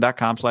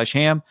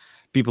 BuckMason.com/ham.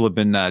 People have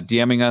been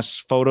DMing us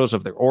photos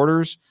of their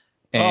orders,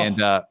 and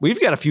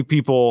we've got a few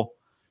people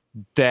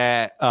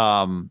that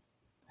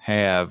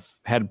have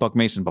had Buck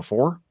Mason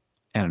before,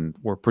 and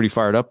we're pretty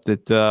fired up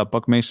that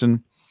Buck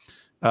Mason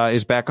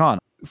is back on.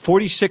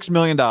 $46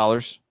 million,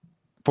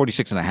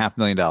 $46.5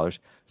 million,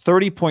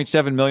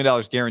 $30.7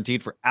 million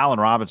guaranteed for Allen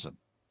Robinson.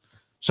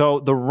 So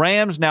the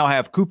Rams now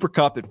have Cooper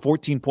Kupp at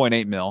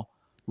 $14.8 million,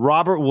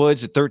 Robert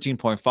Woods at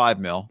 $13.5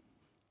 million,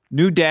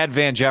 new dad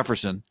Van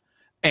Jefferson,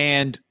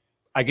 and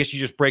I guess you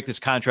just break this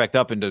contract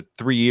up into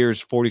 3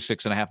 years,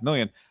 $46.5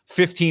 million,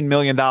 $15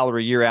 million a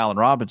year Allen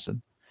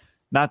Robinson.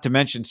 Not to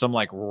mention some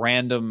like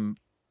random,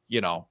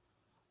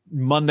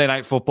 Monday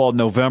Night Football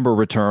November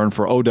return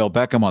for Odell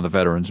Beckham on the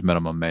veterans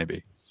minimum,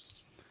 maybe.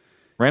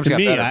 Rams got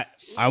better.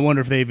 I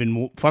wonder if they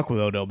even fuck with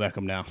Odell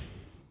Beckham now.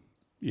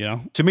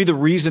 To me, the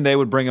reason they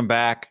would bring him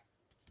back,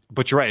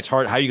 but you're right, it's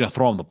hard. How are you going to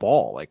throw him the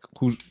ball? Like,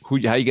 how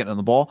are you getting on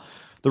the ball?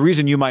 The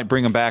reason you might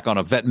bring him back on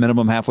a vet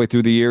minimum halfway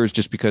through the year is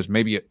just because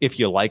maybe if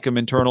you like him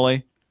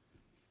internally,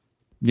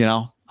 I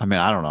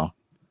don't know.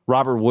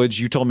 Robert Woods,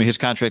 you told me his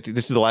contract,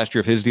 this is the last year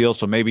of his deal,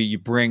 so maybe you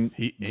bring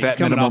vet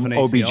minimum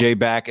OBJ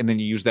back, and then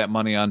you use that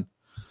money on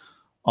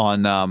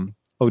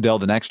Odell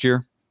the next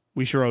year.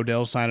 We sure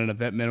Odell's signing a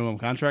vet minimum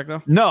contract,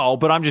 though? No,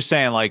 but I'm just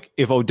saying, like,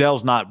 if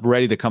Odell's not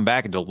ready to come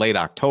back until late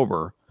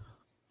October,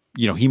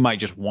 he might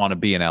just want to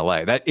be in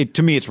LA.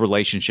 To me, it's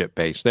relationship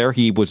based there.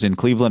 He was in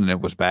Cleveland and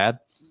it was bad.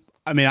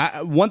 I mean,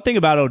 one thing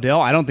about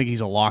Odell, I don't think he's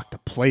a lock to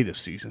play this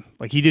season.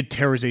 Like, he did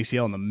tear his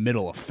ACL in the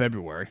middle of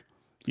February.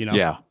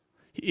 Yeah.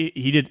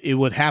 He did. It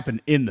would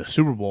happen in the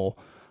Super Bowl.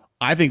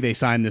 I think they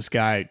signed this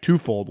guy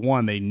twofold.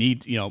 One, they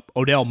need,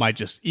 Odell might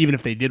just, even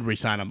if they did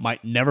re-sign him,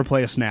 might never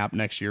play a snap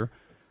next year.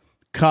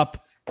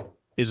 Kupp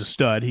is a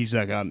stud. He's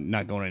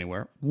not going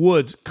anywhere.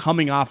 Woods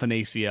coming off an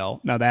ACL.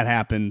 Now, that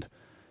happened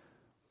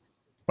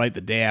right the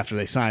day after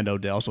they signed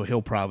Odell, so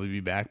he'll probably be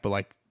back,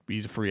 but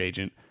he's a free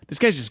agent. This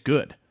guy's just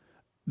good.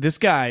 This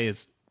guy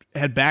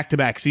had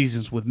back-to-back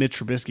seasons with Mitch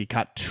Trubisky,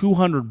 caught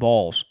 200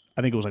 balls.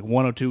 I think it was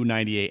 102,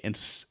 98,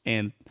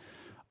 and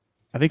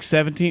I think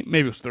 17,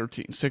 maybe it was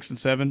 13, 6 and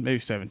 7, maybe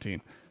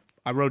 17.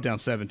 I wrote down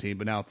 17,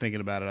 but now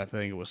thinking about it, I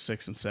think it was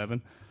 6 and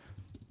 7.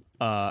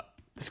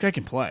 This guy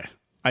can play.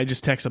 I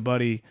just text a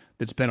buddy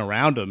that's been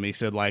around him. He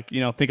said,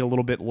 think a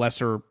little bit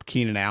lesser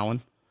Keenan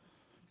Allen.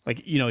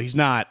 He's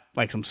not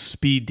like some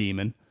speed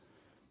demon.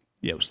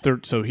 Yeah, it was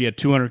so he had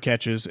 200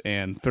 catches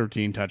and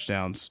 13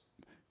 touchdowns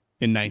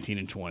in 19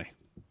 and 20. I mean,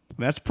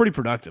 that's pretty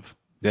productive.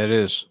 That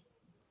is.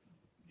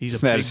 He's a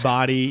big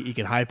body. He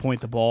can high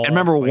point the ball. I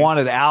remember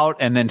wanted out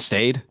and then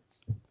stayed.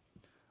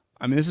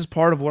 I mean, this is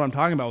part of what I'm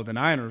talking about with the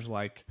Niners.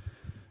 The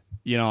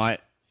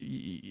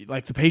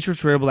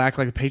Patriots were able to act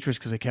like the Patriots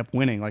because they kept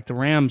winning. Like the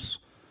Rams,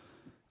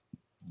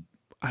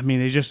 I mean,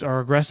 they just are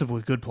aggressive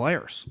with good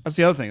players. That's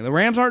the other thing. The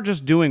Rams aren't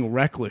just doing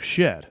reckless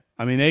shit.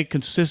 I mean, they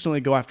consistently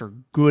go after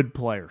good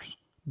players.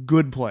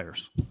 Good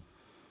players.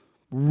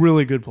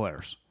 Really good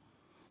players.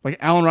 Like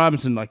Allen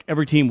Robinson,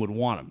 every team would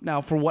want him. Now,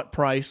 for what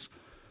price?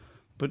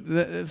 But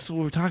that's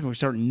what we're talking about. We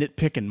start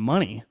nitpicking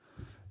money.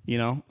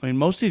 I mean,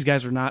 most of these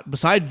guys are not,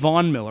 besides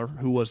Von Miller,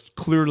 who was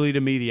clearly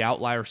to me the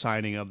outlier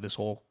signing of this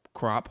whole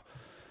crop,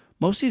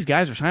 most of these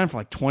guys are signing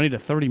for $20 to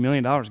 $30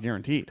 million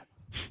guaranteed.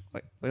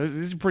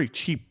 These are pretty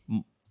cheap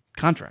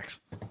contracts,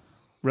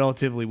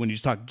 relatively, when you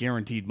just talk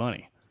guaranteed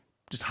money.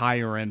 Just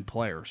higher end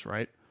players,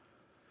 right?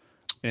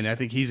 And I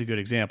think he's a good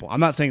example. I'm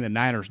not saying the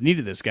Niners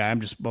needed this guy.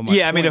 I'm just...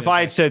 if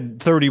I had said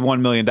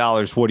 $31 million,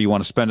 what do you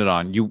want to spend it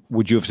on?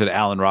 Would you have said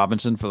Allen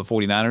Robinson for the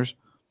 49ers?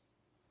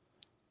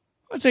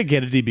 I'd say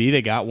get a DB.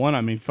 They got one.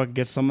 I mean, fucking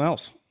get something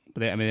else. But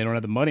they don't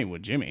have the money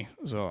with Jimmy.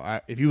 So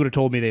if you would have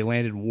told me they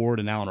landed Ward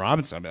and Allen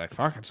Robinson, I'd be like,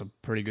 fuck, it's a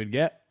pretty good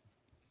get.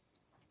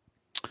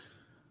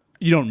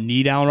 You don't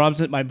need Allen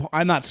Robinson.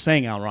 I'm not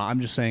saying Allen Robinson.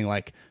 I'm just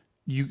saying,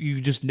 you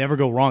just never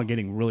go wrong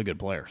getting really good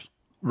players.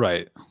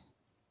 Right.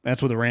 That's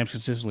what the Rams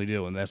consistently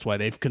do, and that's why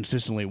they've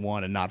consistently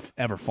won and not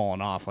ever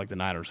fallen off like the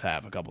Niners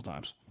have a couple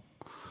times.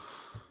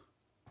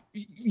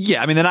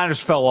 Yeah, I mean, the Niners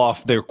fell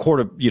off their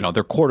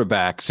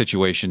quarterback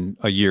situation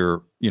a year,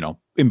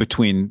 in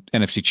between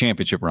NFC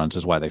Championship runs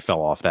is why they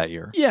fell off that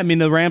year. Yeah, I mean,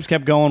 the Rams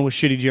kept going with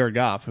shitty Jared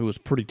Goff, who was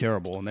pretty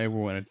terrible, and they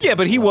were winning. Yeah,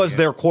 but he was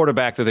their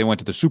quarterback that they went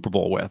to the Super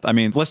Bowl with. I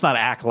mean, let's not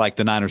act like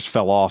the Niners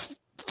fell off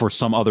for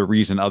some other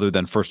reason other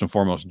than, first and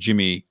foremost,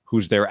 Jimmy,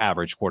 who's their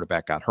average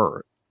quarterback, got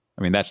hurt.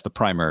 I mean, that's the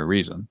primary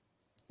reason.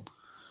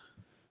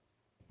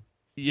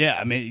 Yeah,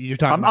 I mean, you're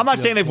talking. I'm not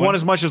saying they've won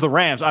as much as the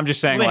Rams. I'm just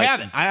saying they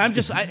haven't. I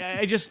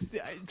just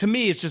to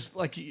me, it's just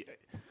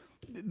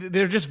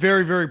they're just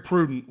very, very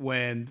prudent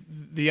when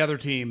the other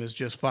team is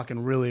just fucking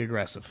really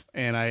aggressive,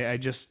 and I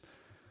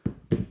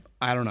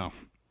don't know.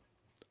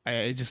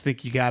 I just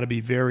think you got to be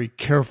very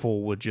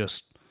careful with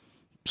just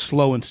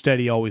slow and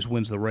steady always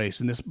wins the race,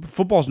 and this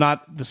football's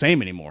not the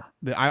same anymore.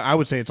 I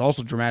would say it's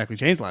also dramatically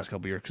changed the last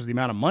couple of years because the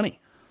amount of money.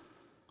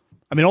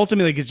 I mean,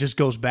 ultimately, it just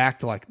goes back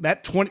to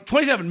that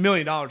 $27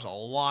 million is a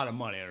lot of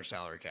money under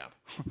salary cap.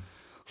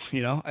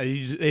 They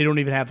don't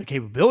even have the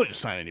capability to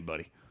sign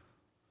anybody.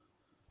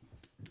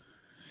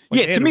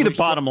 To me, the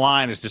bottom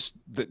line is just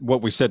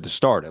what we said to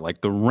start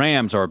it. The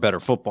Rams are a better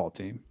football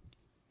team.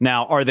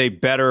 Now, are they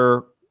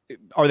better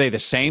are they the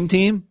same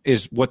team?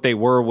 Is what they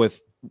were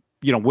with,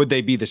 would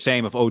they be the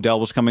same if Odell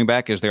was coming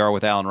back as they are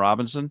with Allen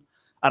Robinson?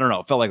 I don't know.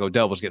 It felt like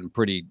Odell was getting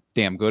pretty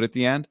damn good at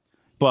the end,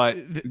 but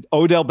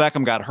Odell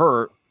Beckham got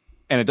hurt,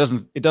 and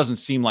it doesn't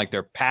seem like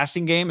their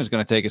passing game is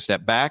going to take a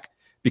step back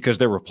because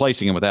they're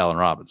replacing him with Allen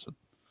Robinson.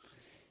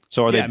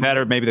 So are they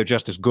better? Maybe they're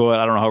just as good.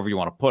 I don't know, however you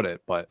want to put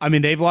it. But I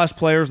mean, they've lost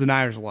players. The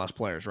Niners have lost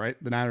players, right?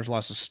 The Niners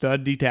lost a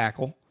stud D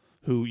tackle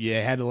who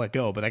had to let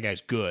go, but that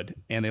guy's good.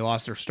 And they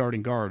lost their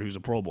starting guard who's a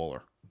Pro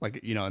Bowler.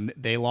 And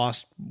they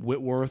lost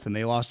Whitworth and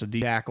they lost a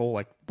D tackle.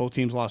 Like, both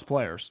teams lost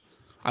players.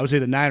 I would say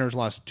the Niners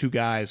lost two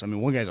guys. I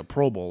mean, one guy's a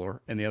Pro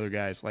Bowler and the other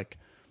guy's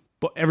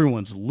but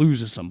everyone's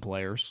losing some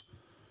players.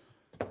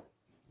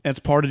 That's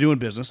part of doing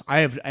business.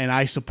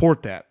 I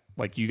support that.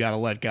 Like, you got to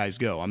let guys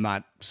go. I'm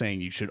not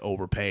saying you should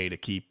overpay to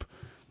keep,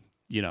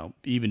 even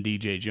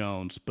DJ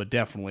Jones, but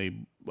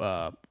definitely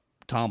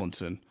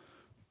Tomlinson.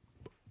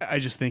 I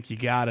just think you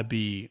got to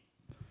be.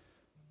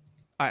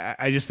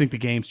 I just think the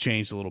game's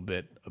changed a little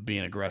bit of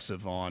being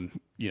aggressive on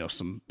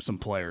some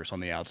players on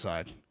the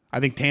outside. I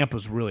think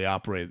Tampa's really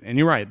operated, and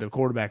you're right, the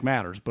quarterback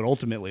matters, but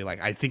ultimately,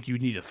 I think you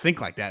need to think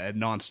like that at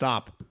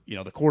nonstop.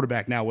 The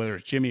quarterback now, whether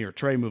it's Jimmy or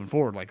Trey moving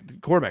forward, the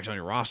quarterback's on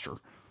your roster,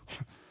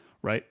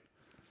 right?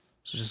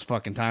 So it's just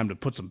fucking time to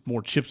put some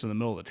more chips in the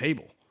middle of the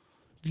table.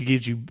 It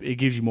gives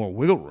you more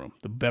wiggle room,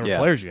 the better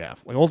players you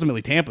have.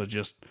 Ultimately, Tampa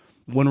just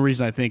one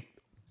reason I think,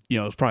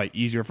 it's probably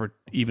easier for,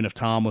 even if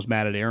Tom was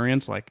mad at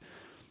Arians,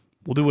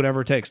 we'll do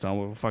whatever it takes, Tom.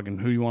 We'll fucking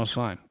who you want to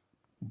sign.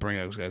 We'll bring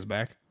those guys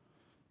back.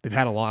 They've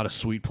had a lot of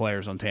sweet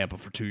players on Tampa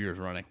for 2 years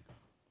running.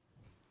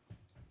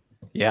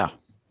 Yeah.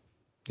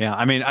 Yeah.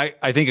 I mean,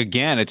 I think,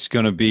 again, it's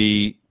going to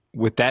be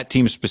with that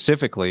team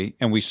specifically,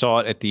 and we saw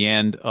it at the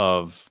end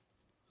of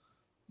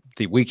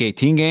the Week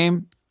 18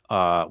 game.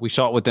 We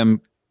saw it with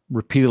them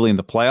repeatedly in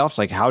the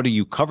playoffs. How do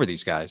you cover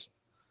these guys?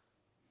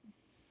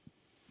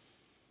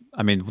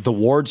 I mean, the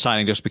Ward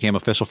signing just became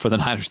official for the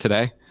Niners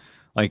today.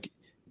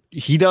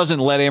 He doesn't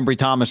let Ambry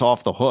Thomas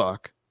off the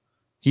hook.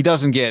 He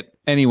doesn't get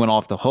anyone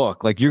off the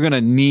hook. You're going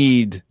to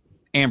need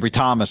Ambry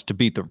Thomas to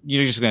beat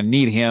you're just going to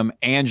need him,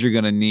 and you're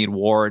going to need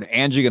Ward,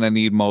 and you're going to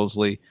need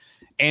Mosley,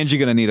 and you're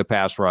going to need a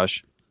pass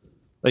rush.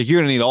 You're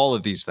going to need all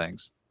of these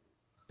things.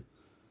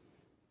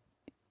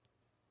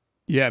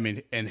 Yeah, I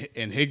mean, and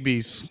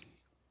Higbee's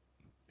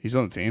he's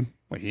on the team.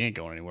 He ain't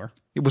going anywhere.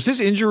 Was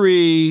his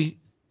injury?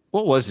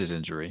 What was his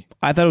injury?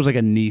 I thought it was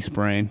a knee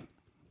sprain.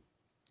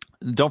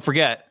 Don't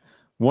forget,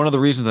 one of the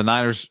reasons the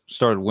Niners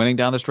started winning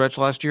down the stretch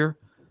last year,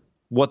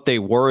 what they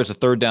were as a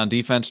third down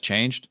defense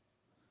changed.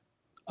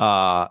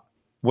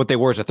 What they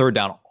were as a third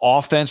down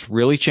offense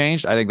really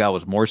changed. I think that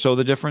was more so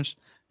the difference.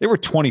 They were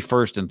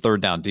 21st in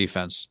third down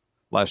defense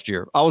last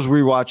year. I was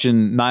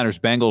rewatching Niners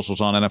Bengals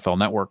was on NFL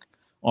Network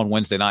on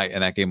Wednesday night,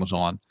 and that game was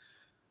on.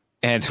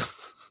 And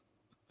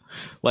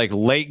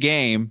late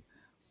game,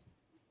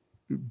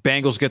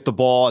 Bengals get the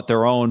ball at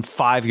their own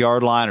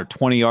 5-yard line or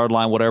 20-yard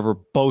line, whatever.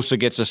 Bosa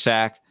gets a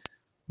sack.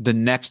 The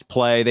next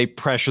play, they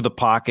pressure the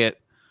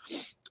pocket,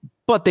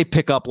 but they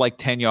pick up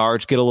 10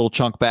 yards, get a little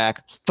chunk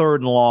back,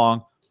 third and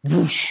long,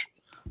 whoosh,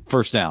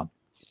 first down.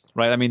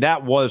 Right? I mean,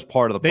 that was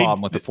part of the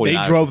problem with the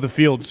 49ers. They drove the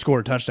field and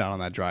scored a touchdown on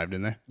that drive,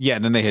 didn't they? Yeah,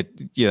 and then they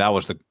that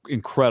was the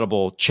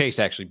incredible. Chase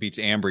actually beats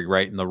Ambry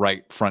right in the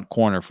right front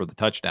corner for the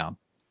touchdown.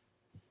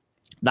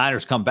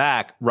 Niners come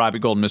back, Robbie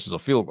Gould misses a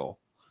field goal.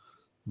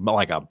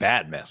 But a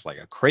bad miss,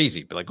 a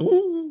crazy,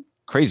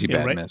 crazy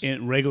bad miss.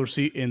 In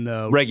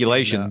the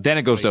regulation, then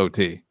it goes to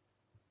OT.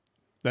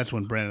 That's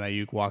when Brandon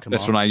Ayuk walked him off.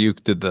 That's when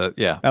Ayuk did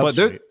I was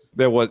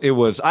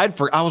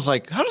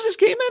like, how does this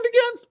game end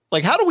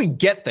again? How do we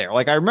get there?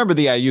 I remember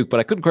the Ayuk, but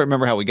I couldn't quite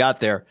remember how we got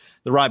there.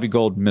 The Robbie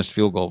Gould missed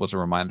field goal was a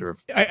reminder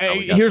of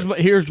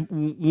here's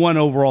one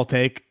overall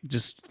take.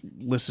 Just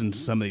listen to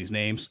some of these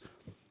names.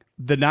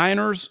 The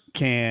Niners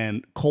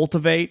can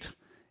cultivate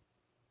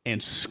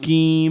and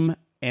scheme,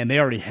 and they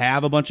already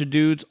have a bunch of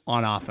dudes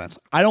on offense.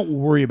 I don't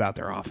worry about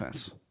their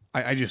offense.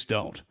 I just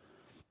don't.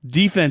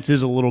 Defense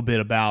is a little bit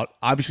about,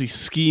 obviously,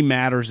 scheme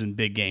matters in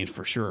big games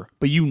for sure,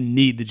 but you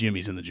need the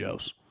Jimmies and the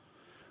Joes.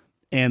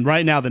 And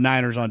right now, the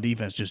Niners on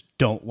defense just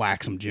don't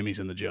lack some Jimmies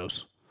and the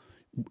Joes.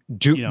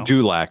 Do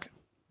lack.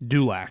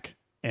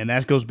 And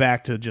that goes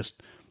back to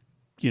just,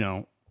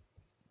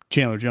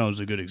 Chandler Jones is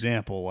a good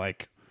example.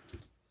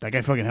 That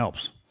guy fucking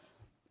helps.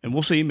 And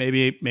we'll see.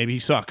 Maybe he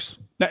sucks.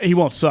 Now, he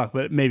won't suck,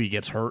 but maybe he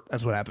gets hurt.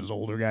 That's what happens to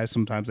older guys.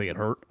 Sometimes they get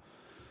hurt.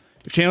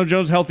 If Chandler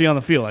Jones is healthy on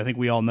the field, I think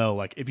we all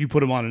know, if you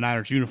put him on a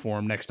Niners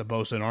uniform next to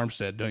Bosa and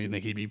Armstead, don't you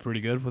think he'd be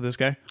pretty good with this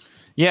guy?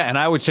 Yeah, and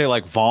I would say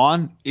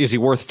Vaughn, is he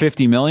worth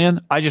 $50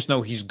 million? I just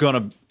know he's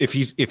gonna if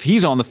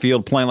he's on the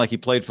field playing like he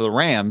played for the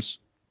Rams,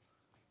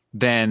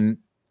 then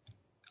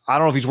I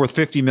don't know if he's worth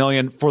 $50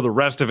 million for the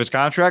rest of his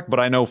contract, but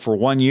I know for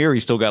 1 year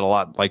he's still got a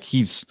lot.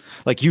 He's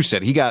like you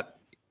said, he got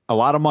a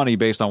lot of money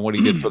based on what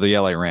he did for the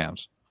LA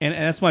Rams. And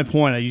that's my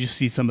point. You just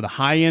see some of the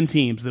high-end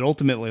teams that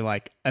ultimately,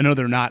 I know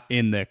they're not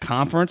in the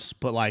conference,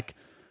 but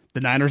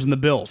the Niners and the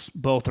Bills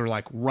both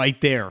are right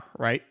there,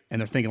 right?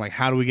 And they're thinking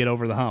how do we get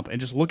over the hump?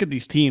 And just look at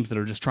these teams that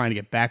are just trying to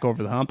get back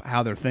over the hump,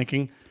 how they're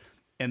thinking.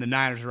 and the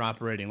Niners are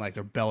operating like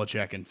they're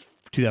Belichick in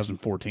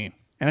 2014.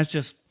 And it's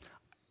just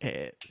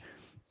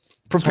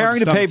preparing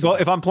to pay.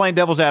 If I'm playing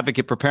devil's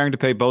advocate, preparing to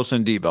pay Bosa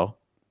and Debo.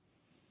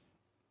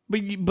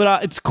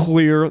 But it's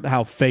clear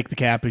how fake the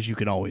cap is. You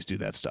can always do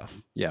that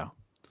stuff. Yeah,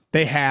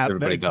 they have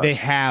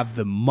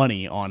the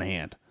money on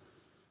hand.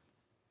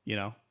 You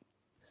know,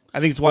 I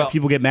think it's why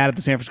people get mad at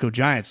the San Francisco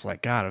Giants.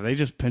 Like, God, are they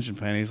just pinching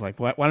pennies?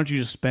 Like, why don't you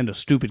just spend a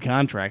stupid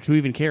contract? Who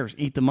even cares?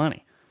 Eat the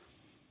money.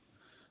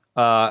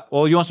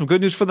 Well, you want some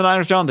good news for the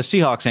Niners, John? The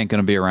Seahawks ain't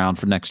going to be around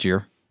for next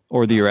year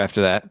or the year after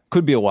that.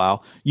 Could be a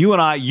while.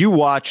 You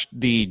watched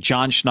the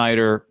John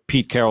Schneider,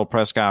 Pete Carroll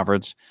press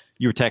conference.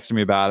 You were texting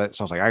me about it,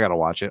 so I was like, I got to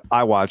watch it.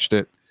 I watched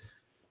it.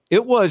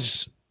 It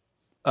was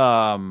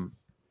I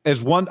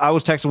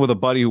was texting with a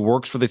buddy who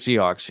works for the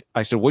Seahawks.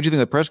 I said, "What do you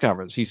think of the press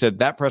conference?" He said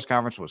that press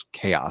conference was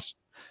chaos.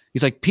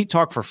 He's like, Pete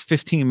talked for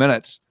 15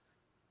 minutes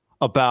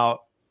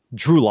about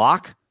Drew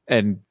Lock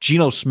and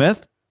Geno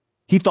Smith.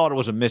 He thought it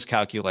was a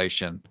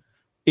miscalculation.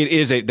 It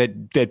is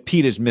that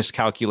Pete is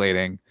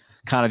miscalculating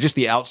kind of just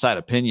the outside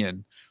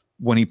opinion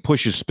when he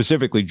pushes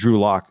specifically Drew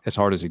Lock as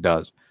hard as he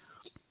does.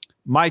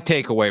 My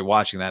takeaway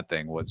watching that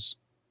thing was,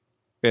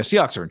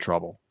 Seahawks are in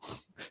trouble.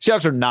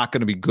 Seahawks are not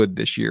going to be good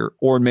this year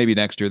or maybe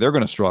next year. They're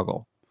going to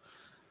struggle.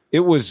 It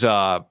was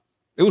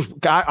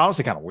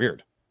honestly kind of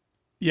weird.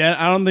 Yeah,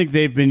 I don't think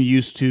they've been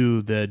used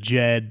to the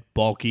Jed,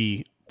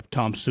 bulky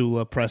Tom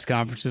Sula press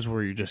conferences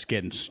where you're just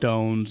getting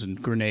stones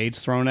and grenades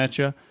thrown at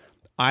you.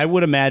 I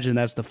would imagine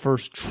that's the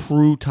first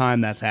true time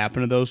that's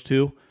happened to those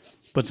two,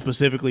 but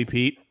specifically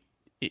Pete,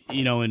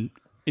 in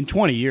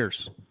 20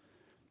 years.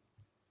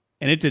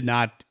 And it did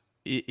not.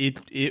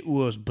 It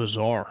was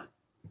bizarre.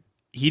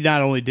 He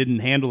not only didn't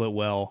handle it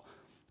well,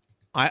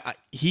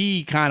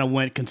 he kind of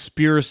went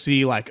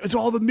conspiracy, like, it's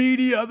all the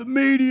media.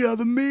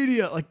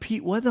 Like,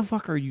 Pete, what the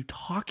fuck are you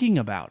talking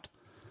about?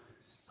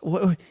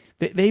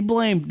 They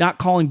blame not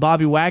calling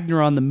Bobby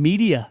Wagner on the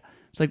media.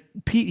 It's like,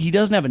 Pete, he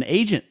doesn't have an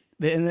agent.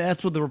 And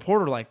that's what the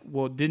reporter like,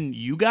 well, didn't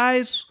you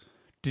guys?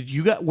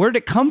 Where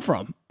did it come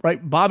from?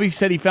 Right? Bobby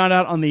said he found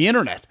out on the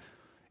internet.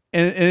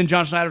 And then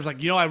John Schneider's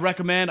like, I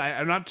recommend,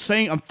 I'm not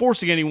saying I'm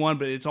forcing anyone,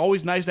 but it's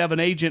always nice to have an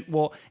agent.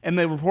 Well, and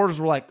the reporters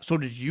were like, so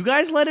did you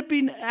guys let it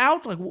be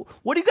out? Like,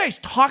 what are you guys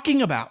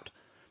talking about?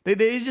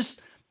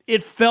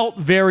 It felt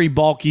very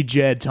bulky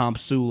Jed, Tom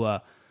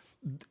Sula.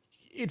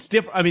 It's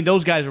different. I mean,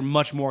 those guys are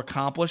much more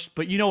accomplished,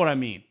 but you know what I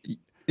mean?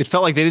 It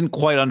felt like they didn't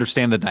quite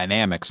understand the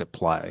dynamics at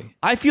play.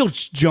 I feel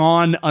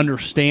John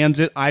understands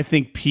it. I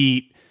think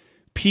Pete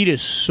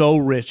is so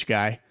rich,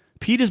 guy.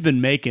 Pete has been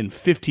making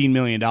 $15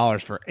 million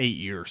for 8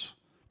 years.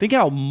 Think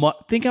how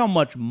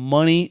much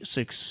money,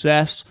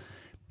 success,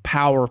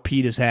 power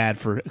Pete has had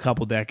for a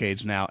couple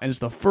decades now, and it's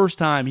the first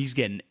time he's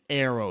getting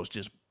arrows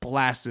just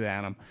blasted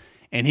at him,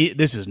 and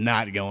this is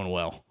not going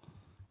well.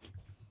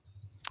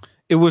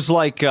 It was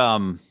like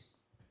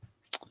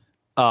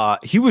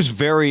he was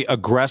very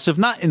aggressive,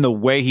 not in the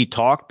way he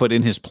talked, but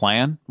in his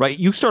plan. Right?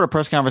 You start a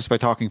press conference by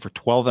talking for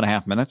 12 and a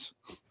half minutes,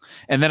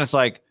 and then it's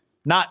like,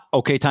 not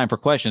okay, time for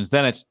questions.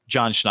 Then it's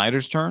John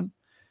Schneider's turn.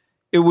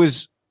 It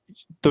was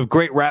the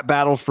great rap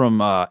battle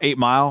from 8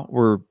 Mile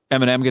where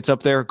Eminem gets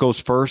up there, goes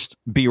first,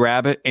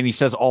 B-Rabbit, and he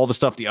says all the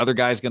stuff the other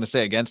guy's going to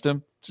say against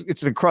him.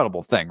 It's an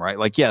incredible thing, right?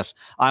 Like, yes,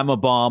 I'm a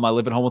bum. I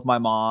live at home with my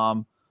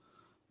mom.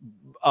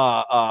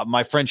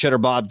 My friend Cheddar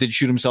Bob did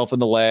shoot himself in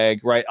the leg,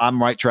 right? I'm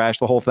white trash,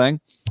 the whole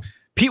thing.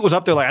 Pete was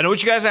up there like, I know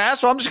what you guys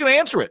asked, so I'm just going to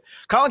answer it.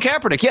 Colin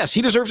Kaepernick, yes,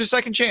 he deserves a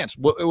second chance.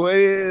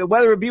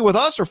 Whether it be with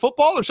us or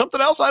football or something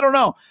else, I don't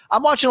know.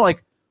 I'm watching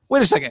like,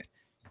 wait a second.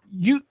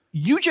 You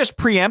just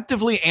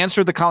preemptively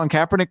answered the Colin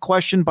Kaepernick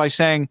question by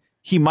saying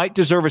he might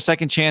deserve a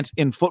second chance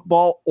in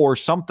football or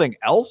something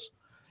else?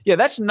 Yeah,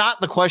 that's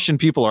not the question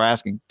people are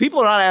asking.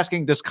 People are not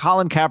asking, does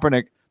Colin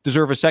Kaepernick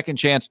deserve a second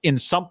chance in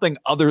something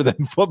other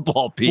than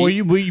football, Pete?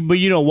 Well, but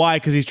you know why?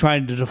 Because he's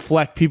trying to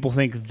deflect. People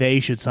think they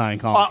should sign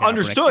Colin Kaepernick.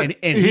 Understood.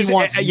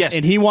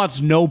 And he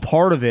wants no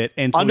part of it,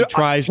 and so he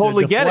tries to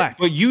deflect. Get it.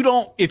 But you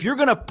don't. If you're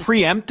going to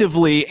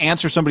preemptively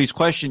answer somebody's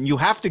question, you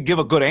have to give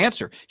a good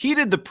answer. He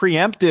did the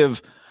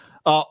preemptive.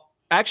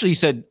 Actually, he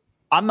said,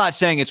 "I'm not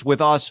saying it's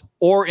with us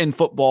or in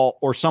football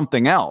or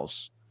something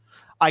else."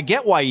 I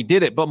get why he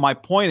did it, but my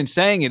point in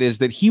saying it is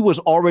that he was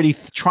already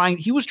trying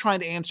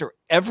to answer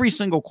every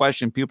single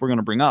question people are going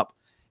to bring up.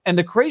 And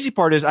the crazy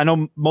part is, I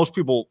know most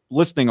people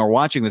listening or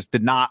watching this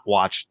did not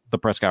watch the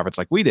press conference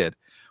like we did.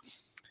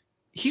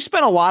 He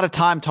spent a lot of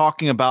time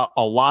talking about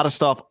a lot of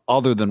stuff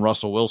other than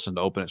Russell Wilson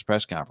to open his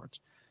press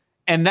conference.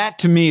 And that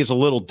to me is a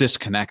little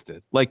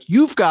disconnected. Like,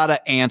 you've got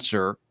to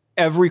answer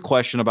every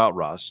question about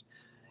Russ.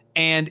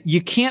 And you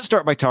can't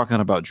start by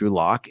talking about Drew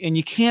Lock, and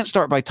you can't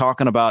start by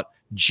talking about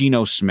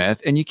Geno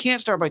Smith, and you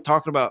can't start by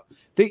talking about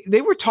they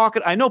were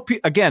talking. I know,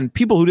 again,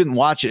 people who didn't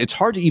watch it, it's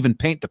hard to even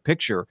paint the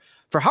picture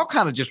for how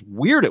kind of just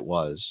weird it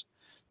was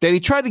that he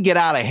tried to get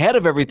out ahead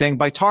of everything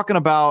by talking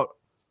about,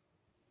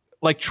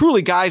 like,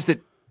 truly guys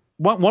that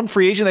one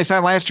free agent they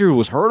signed last year who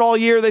was hurt all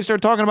year. They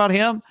started talking about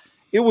him.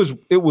 It was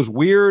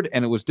weird,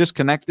 and it was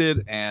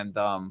disconnected, and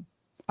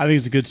I think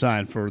it's a good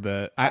sign for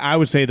I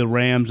would say the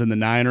Rams and the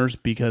Niners,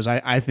 because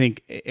I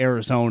think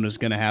Arizona is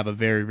going to have a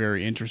very,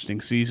 very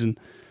interesting season.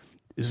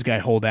 Does this guy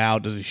hold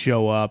out? Does he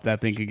show up? That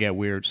thing could get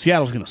weird.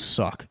 Seattle's going to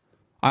suck.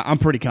 I'm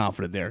pretty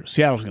confident there.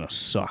 Seattle's going to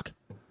suck.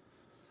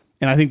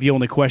 And I think the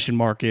only question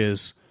mark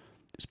is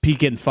Pete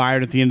getting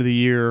fired at the end of the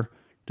year?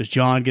 Does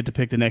John get to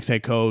pick the next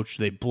head coach?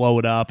 Do they blow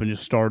it up and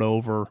just start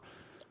over?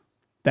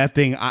 That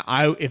thing,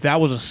 if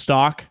that was a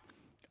stock,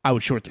 I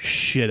would short the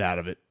shit out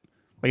of it.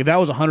 Like if that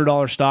was a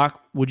 $100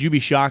 stock, would you be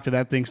shocked if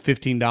that thing's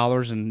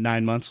 $15 in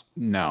 9 months?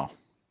 No.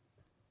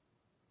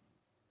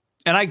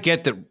 And I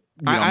get that.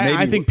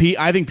 I think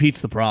Pete's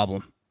the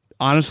problem.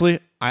 Honestly,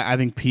 I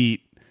think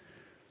Pete.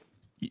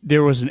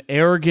 There was an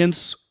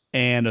arrogance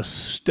and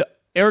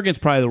arrogance,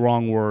 probably the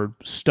wrong word.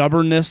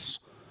 Stubbornness.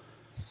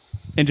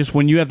 And just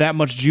when you have that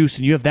much juice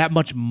and you have that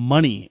much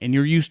money and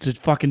you're used to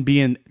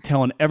fucking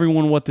telling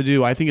everyone what to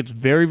do, I think it's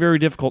very, very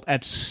difficult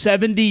at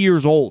 70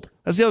 years old.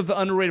 That's the other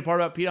underrated part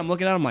about Pete. I'm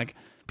looking at him like,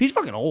 Pete's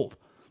fucking old.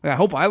 Like, I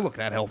hope I look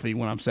that healthy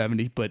when I'm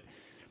 70, but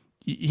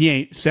he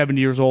ain't 70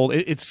 years old.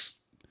 It's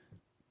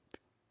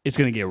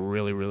going to get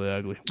really, really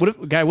ugly. What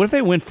if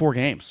they win 4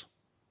 games?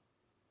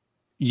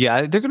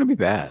 Yeah, they're going to be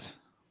bad.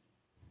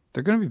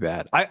 They're going to be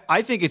bad.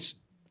 I think it's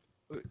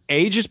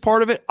age is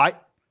part of it.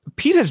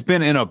 Pete has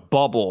been in a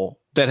bubble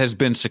that has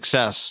been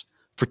success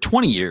for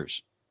 20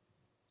 years.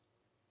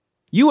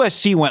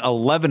 USC went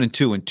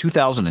 11-2 in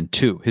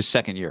 2002, his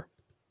second year.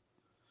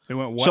 They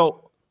went what?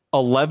 So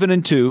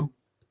 11-2,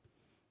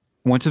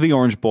 went to the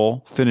Orange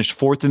Bowl, finished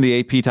 4th in the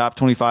AP Top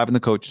 25 in the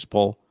Coaches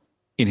Poll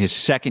in his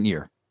second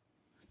year.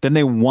 Then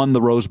they won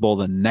the Rose Bowl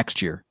the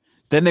next year.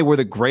 Then they were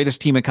the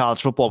greatest team in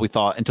college football, we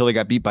thought, until they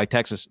got beat by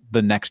Texas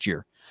the next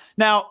year.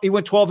 Now, he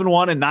went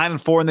 12-1 and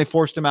 9-4, and they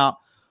forced him out.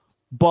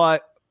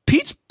 But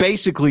Pete's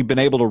basically been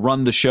able to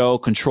run the show,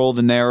 control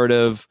the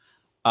narrative,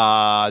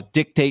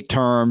 dictate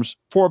terms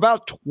for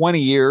about 20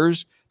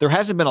 years. There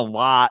hasn't been a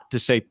lot to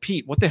say,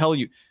 Pete, what the hell are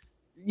you?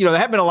 There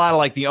haven't been a lot of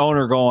like the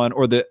owner going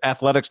or the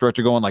athletics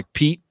director going like,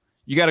 Pete,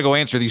 you got to go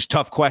answer these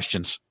tough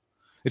questions.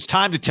 It's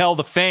time to tell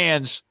the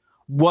fans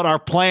what our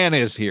plan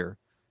is here.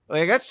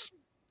 Like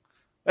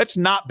that's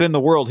not been the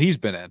world he's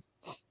been in.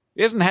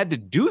 He hasn't had to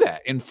do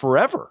that in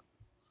forever.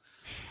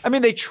 I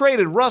mean, they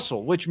traded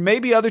Russell, which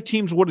maybe other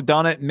teams would have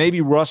done it. Maybe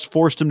Russ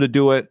forced him to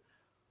do it.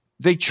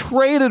 They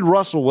traded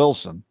Russell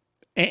Wilson.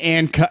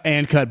 And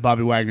cut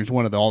Bobby Wagner's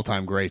one of the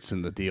all-time greats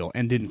in the deal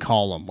and didn't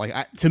call him.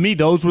 To me,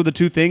 those were the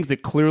two things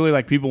that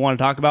clearly people want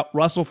to talk about.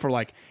 Russell for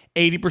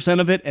 80%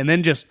 of it, and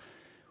then just,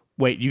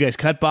 wait, you guys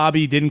cut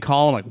Bobby, didn't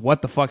call him,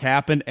 what the fuck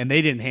happened? And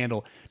they didn't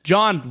handle.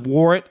 John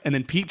wore it, and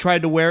then Pete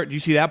tried to wear it. Do you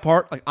see that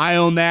part? I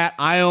own that,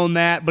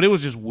 but it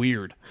was just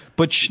weird.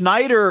 But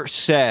Schneider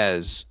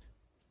says...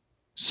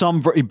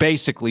 He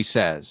basically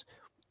says,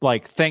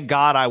 thank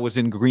God I was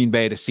in Green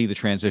Bay to see the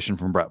transition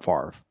from Brett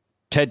Favre.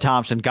 Ted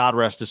Thompson, God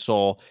rest his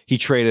soul, he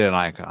traded an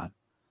icon.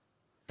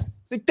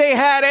 They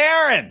had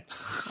Aaron.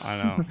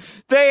 I know.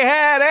 They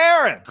had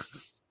Aaron.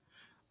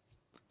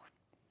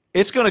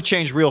 It's going to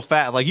change real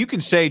fast. You can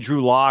say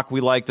Drew Lock,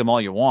 we liked him all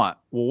you want.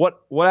 Well,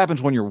 what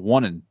happens when you're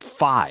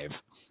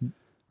 1-5?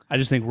 I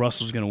just think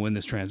Russell's going to win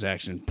this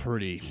transaction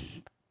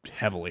pretty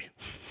heavily.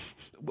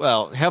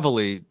 Well,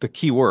 heavily, the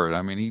key word.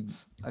 I mean,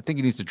 I think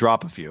he needs to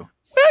drop a few.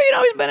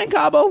 Well, he's been in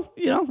Cabo,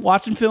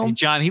 watching film. Hey,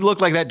 John, he looked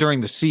like that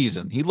during the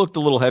season. He looked a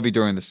little heavy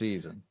during the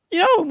season.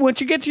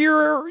 Once you get to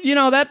your,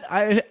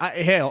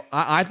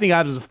 I think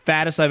I was the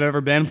fattest I've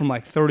ever been from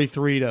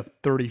 33 to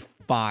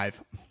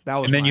 35. That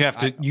was, and then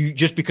you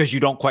just because you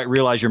don't quite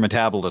realize your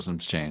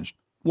metabolism's changed.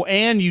 Well,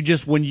 and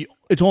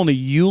it's only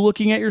you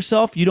looking at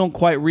yourself, you don't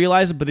quite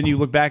realize it, but then you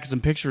look back at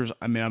some pictures.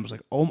 I mean, I was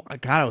like, oh my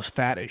God, I was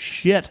fat as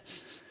shit.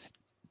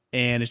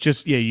 And it's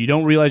just, you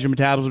don't realize your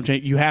metabolism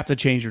change. You have to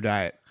change your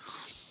diet.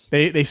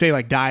 They say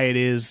diet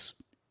is,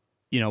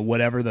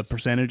 whatever the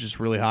percentage is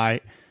really high.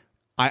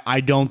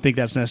 I don't think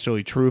that's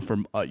necessarily true for,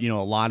 a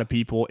lot of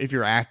people. If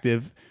you're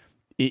active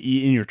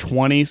in your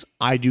 20s,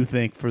 I do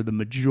think for the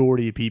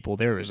majority of people,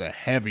 there is a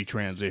heavy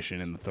transition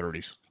in the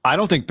 30s. I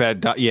don't think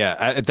bad diet. Yeah.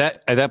 At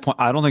that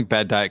point, I don't think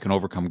bad diet can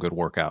overcome good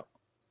workout.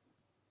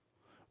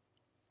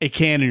 It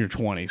can in your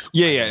 20s.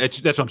 Yeah.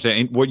 That's what I'm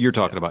saying. What you're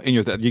talking about. In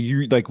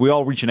your, we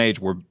all reach an age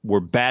where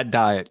bad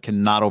diet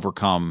cannot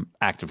overcome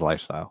active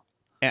lifestyle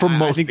for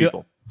most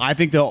people. I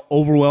think the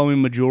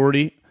overwhelming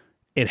majority,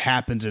 it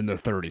happens in their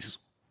 30s.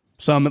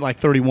 Some at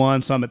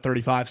 31, some at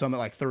 35, some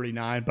at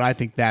 39. But I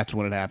think that's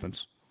when it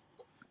happens.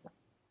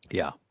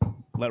 Yeah.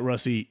 Let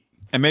Russ eat.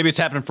 And maybe it's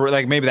happening for,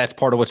 maybe that's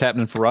part of what's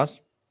happening for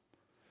us.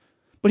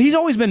 But he's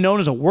always been known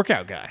as a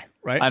workout guy.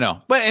 Right? I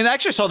know. And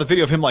actually I saw the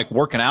video of him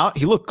working out.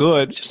 He looked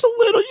good. Just a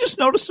little. You just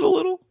noticed it a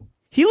little.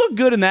 He looked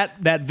good in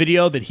that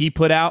video that he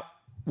put out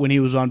when he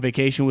was on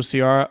vacation with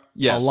Ciara.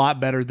 Yes. A lot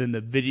better than the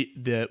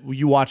video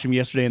you watched him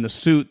yesterday in the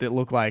suit that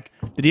looked like,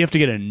 did he have to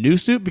get a new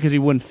suit because he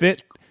wouldn't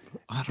fit?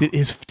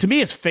 To me,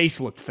 his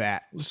face looked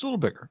fat. Just a little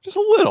bigger. Just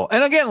a little.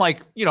 And again,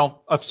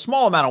 a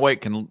small amount of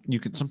weight you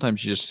can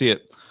sometimes you just see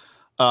it.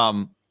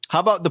 How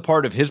about the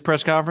part of his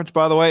press conference,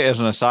 by the way, as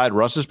an aside,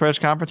 Russ's press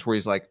conference, where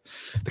he's like,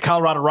 the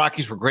Colorado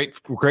Rockies were great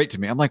to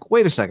me. I'm like,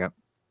 wait a second.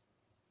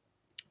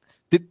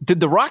 Did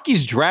the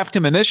Rockies draft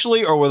him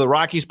initially, or were the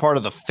Rockies part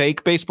of the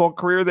fake baseball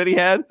career that he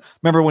had?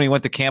 Remember when he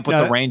went to camp with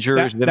the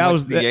Rangers? That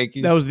was the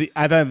Yankees.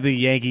 I thought the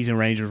Yankees and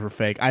Rangers were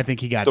fake. I think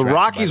he got the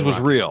Rockies was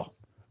real.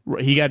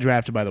 He got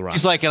drafted by the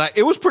Rockies. He's like, and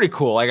it was pretty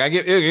cool. Like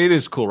it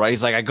is cool, right?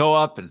 He's like, I go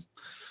up and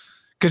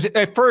because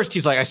at first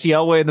he's like, I see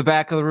Elway in the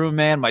back of the room,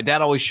 man. My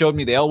dad always showed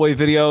me the Elway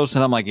videos,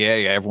 and I'm like, yeah,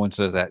 everyone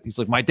says that. He's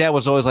like, my dad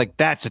was always like,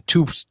 that's a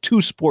two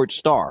sport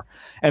star,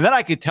 and then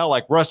I could tell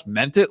like Russ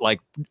meant it,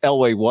 like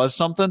Elway was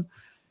something.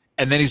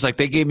 And then he's like,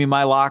 they gave me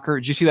my locker.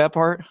 Did you see that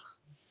part?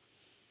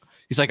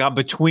 He's like, I'm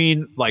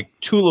between like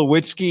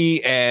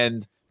Tulowitzki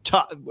and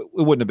Todd. It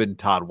wouldn't have been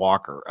Todd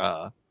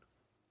Walker.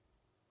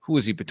 Who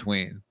was he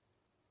between?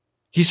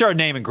 He started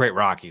naming great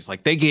Rockies.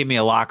 Like they gave me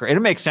a locker. And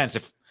it makes sense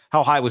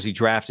how high was he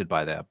drafted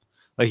by them?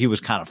 Like he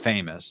was kind of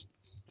famous.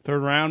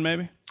 3rd round,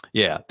 maybe?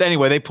 Yeah.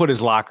 Anyway, they put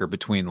his locker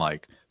between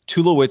like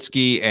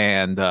Tulowitzki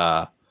and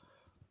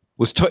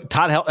was Todd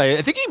Helton.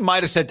 I think he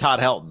might have said Todd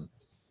Helton.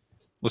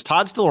 Was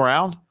Todd still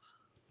around?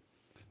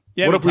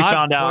 Yeah, what if we Todd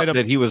found out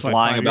that he was like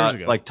lying about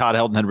like Todd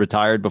Helton had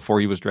retired before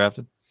he was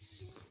drafted?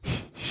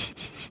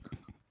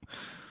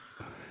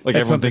 Like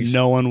that's something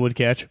no one would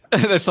catch.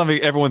 That's something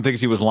everyone thinks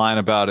he was lying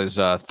about is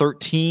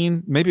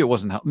 13. Maybe it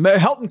wasn't Helton.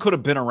 Helton could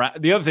have been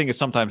around. The other thing is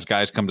sometimes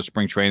guys come to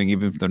spring training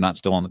even if they're not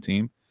still on the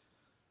team.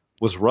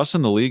 Was Russ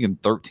in the league in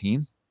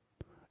 13?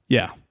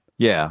 Yeah.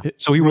 Yeah.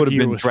 So he would have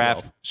been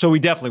drafted. So he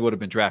definitely would have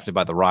been drafted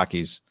by the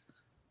Rockies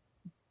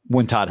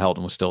when Todd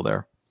Helton was still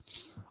there.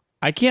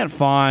 I can't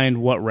find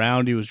what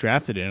round he was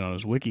drafted in on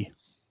his wiki.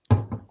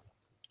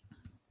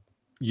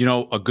 You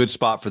know, a good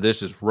spot for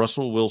this is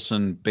Russell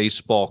Wilson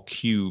Baseball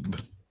Cube.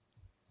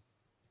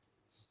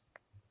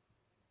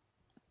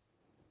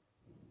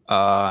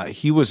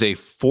 He was a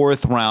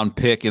 4th round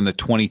pick in the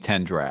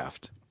 2010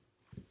 draft.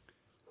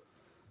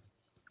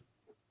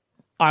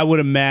 I would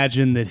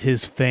imagine that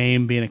his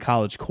fame being a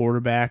college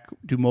quarterback,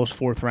 do most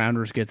 4th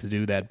rounders get to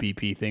do that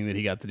BP thing that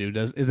he got to do?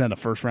 Isn't that a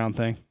 1st round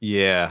thing?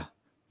 Yeah.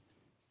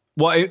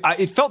 Well,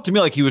 it felt to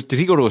me like did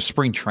he go to a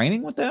spring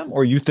training with them?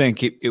 Or you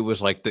think it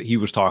was like that he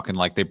was talking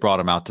like they brought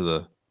him out to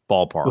the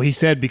ballpark? Well, he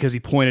said because he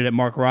pointed at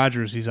Mark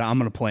Rogers, he's like, I'm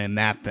going to play in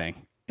that thing.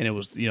 And it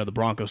was, the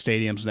Bronco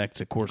Stadium's next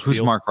to Coors Field.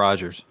 Who's Mark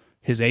Rogers?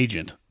 His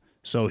agent.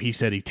 So he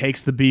said he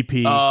takes the BP.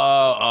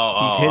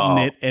 He's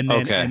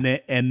hitting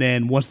it, and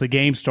then once the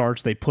game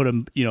starts, they put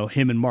him,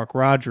 him and Mark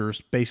Rogers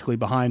basically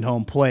behind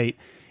home plate.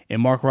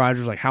 And Mark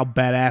Rogers like, how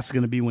badass is it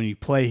going to be when you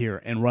play here?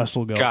 And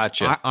Russell goes,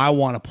 gotcha. I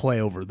want to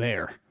play over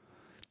there,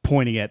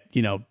 pointing at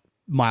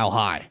Mile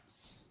High.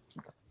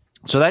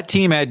 So that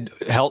team had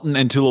Helton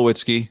and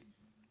Tulowitzki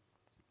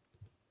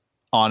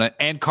on it,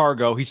 and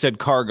Cargo. He said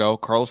Cargo.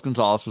 Carlos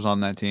Gonzalez was on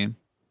that team.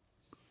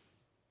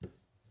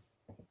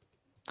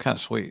 Kind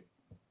of sweet.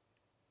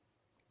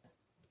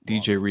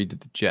 DJ Reed to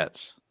the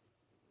Jets.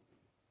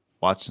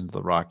 Watson to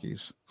the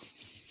Rockies.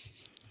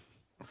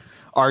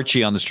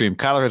 Archie on the stream.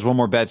 Kyler has one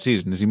more bad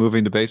season. Is he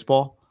moving to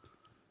baseball?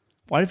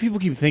 Why do people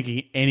keep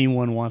thinking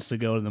anyone wants to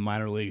go to the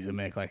minor leagues and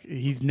make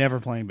he's never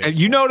playing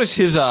baseball? You notice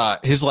his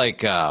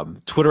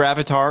Twitter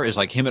avatar is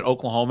like him at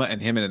Oklahoma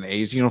and him in an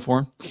A's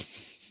uniform?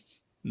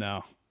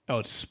 No. Oh,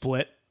 it's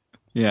split?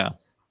 Yeah.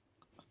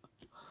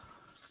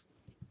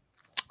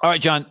 All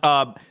right, John.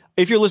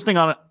 If you're listening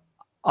on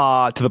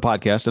to the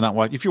podcast and not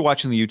watch, if you're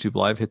watching the YouTube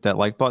live, hit that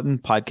like button,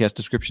 podcast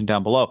description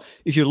down below.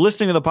 If you're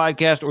listening to the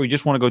podcast or you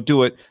just want to go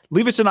do it,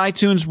 leave us an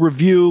iTunes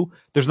review.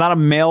 There's not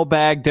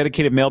a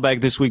dedicated mailbag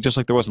this week, just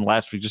like there wasn't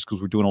last week, just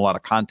because we're doing a lot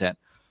of content.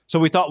 So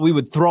we thought we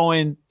would throw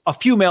in a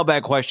few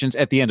mailbag questions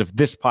at the end of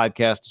this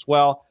podcast as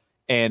well.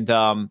 And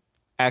there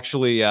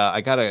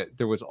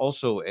was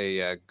also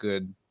a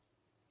good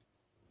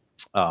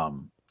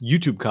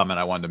YouTube comment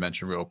I wanted to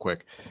mention real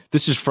quick.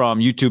 This is from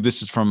YouTube.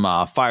 This is from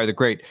Fire the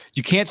Great.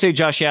 You can't say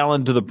Josh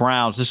Allen to the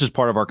Browns. This is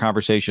part of our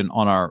conversation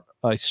on our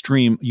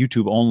stream,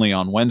 YouTube only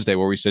on Wednesday,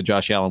 where we said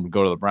Josh Allen would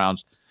go to the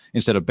Browns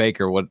instead of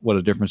Baker. What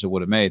a difference it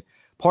would have made.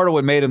 Part of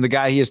what made him the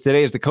guy he is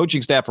today is the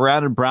coaching staff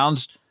around him.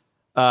 Browns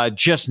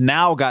just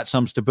now got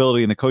some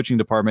stability in the coaching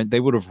department.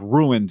 They would have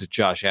ruined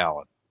Josh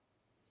Allen.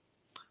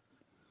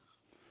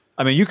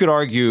 I mean, you could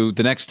argue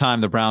the next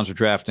time the Browns are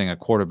drafting a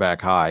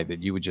quarterback high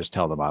that you would just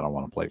tell them, I don't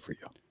want to play for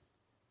you.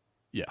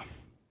 Yeah.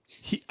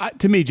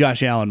 To me,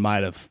 Josh Allen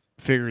might have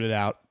figured it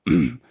out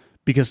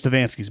because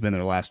Stefanski's been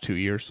there the last 2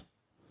 years.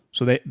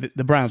 So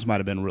the Browns might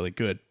have been really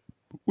good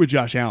with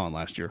Josh Allen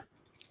last year.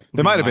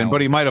 They might have been,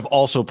 but he might have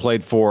also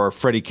played for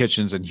Freddie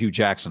Kitchens and Hugh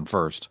Jackson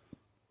first.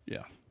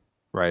 Yeah.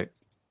 Right.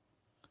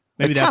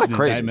 Maybe that's an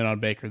indictment on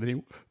Baker that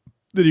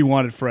he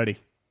wanted Freddie.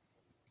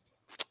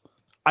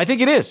 I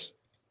think it is.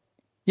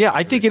 Yeah,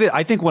 I think it is.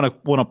 I think when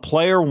a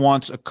player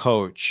wants a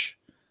coach,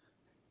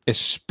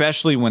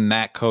 especially when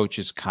that coach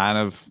is kind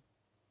of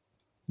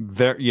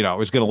there,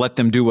 is going to let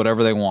them do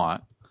whatever they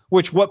want,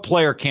 which what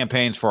player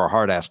campaigns for a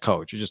hard-ass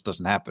coach? It just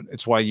doesn't happen.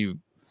 It's why you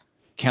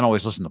can't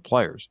always listen to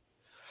players.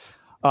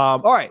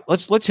 All right,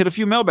 let's hit a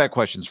few mailbag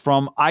questions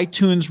from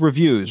iTunes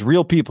reviews.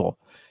 Real people.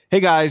 Hey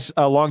guys,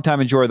 a long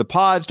time enjoyer of the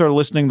pod. Started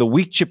listening the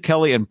week Chip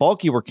Kelly and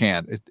Bulky were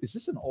canned. Is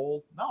this an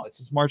old? No,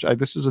 it's March.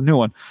 This is a new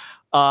one.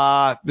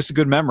 This is a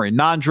good memory.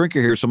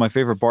 Non-drinker here, so my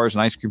favorite bar is an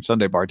ice cream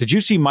sundae bar. Did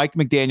you see Mike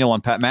McDaniel on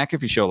Pat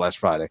McAfee show last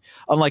Friday?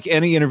 Unlike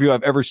any interview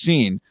I've ever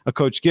seen a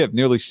coach give,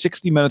 nearly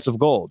 60 minutes of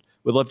gold.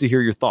 Would love to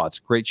hear your thoughts.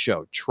 Great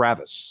show,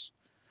 Travis.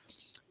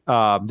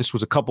 This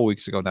was a couple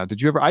weeks ago now. Did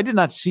you ever? I did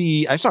not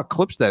see. I saw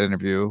clips of that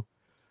interview.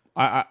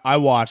 I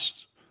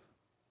watched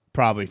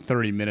probably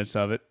 30 minutes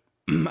of it.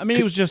 I mean,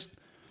 he's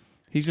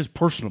just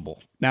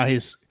personable. Now I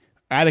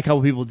had a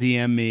couple people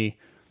DM me.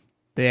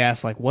 They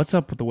asked like, "What's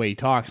up with the way he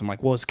talks?" I'm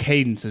like, "Well, his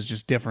cadence is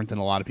just different than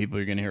a lot of people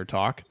you're going to hear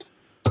talk."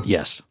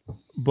 Yes,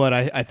 but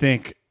I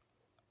think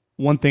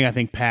one thing I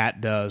think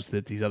Pat does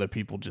that these other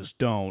people just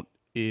don't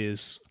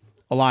is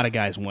a lot of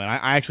guys win.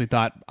 I actually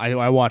thought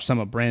I watched some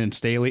of Brandon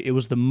Staley. It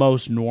was the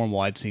most normal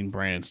I'd seen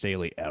Brandon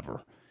Staley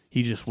ever.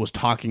 He just was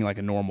talking like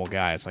a normal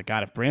guy. It's like,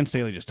 God, if Brandon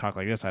Staley just talked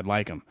like this, I'd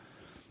like him.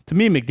 To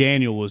me,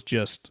 McDaniel was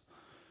just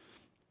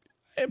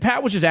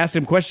Pat was just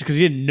asking him questions because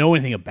he didn't know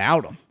anything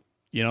about him,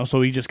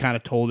 So he just kind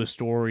of told his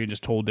story and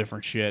just told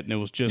different shit, and it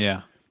was just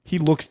he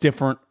looks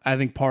different. I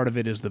think part of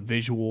it is the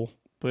visual,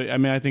 but I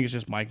mean, I think it's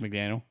just Mike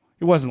McDaniel.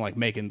 It wasn't like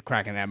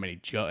cracking that many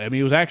jokes. I mean,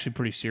 he was actually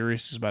pretty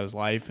serious about his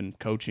life and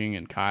coaching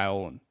and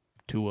Kyle and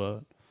Tua.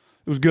 It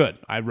was good.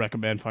 I'd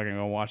recommend fucking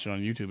go watch it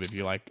on YouTube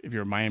if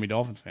you're a Miami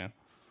Dolphins fan.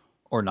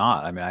 Or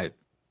not. I mean,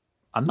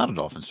 I'm not a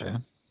Dolphins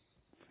fan.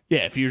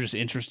 Yeah, if you're just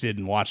interested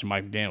in watching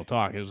Mike McDaniel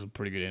talk, it was a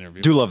pretty good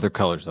interview. Do love their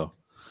colors, though.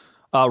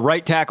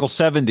 Right Tackle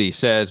 70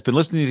 says, been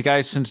listening to these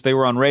guys since they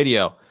were on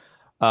radio.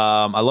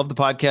 I love the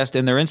podcast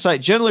and their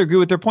insight. Generally agree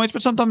with their points,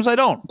 but sometimes I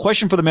don't.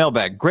 Question for the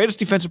mailbag. Greatest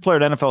defensive player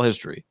in NFL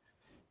history.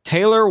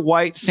 Taylor,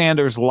 White,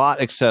 Sanders,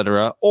 Lott,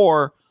 etc.,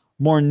 or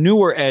more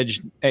newer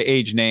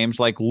age names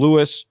like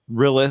Lewis,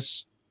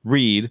 Rillis,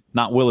 Reed,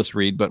 not Willis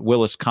Reed, but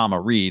Willis,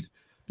 Reed,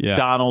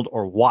 Donald,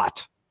 or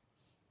Watt.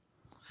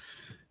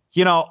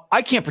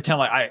 I can't pretend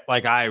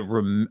like I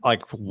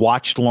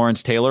watched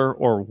Lawrence Taylor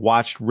or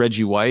watched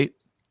Reggie White.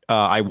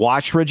 I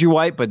watched Reggie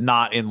White, but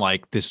not in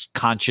like this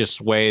conscious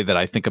way that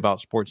I think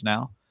about sports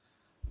now.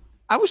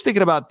 I was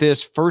thinking about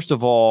this. First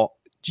of all,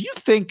 do you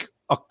think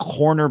a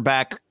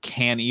cornerback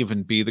can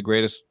even be the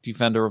greatest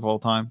defender of all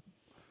time?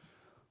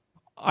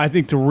 I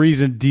think the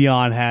reason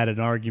Dion had an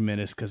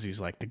argument is because he's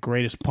like the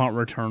greatest punt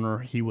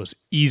returner. He was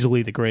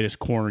easily the greatest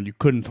corner. You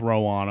couldn't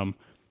throw on him.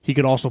 He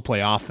could also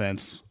play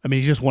offense. I mean,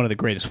 he's just one of the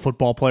greatest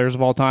football players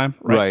of all time.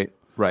 Right.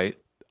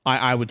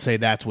 I would say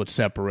that's what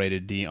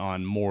separated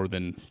Dion more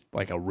than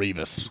like a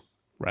Revis,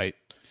 right?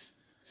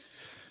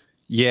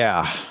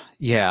 Yeah.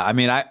 I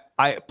mean,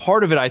 I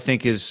part of it I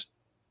think is,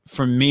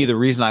 for me, the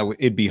reason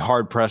it'd be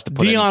hard pressed to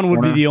put Dion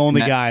would be the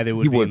only guy that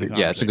would be in the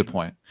yeah, it's a good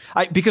point.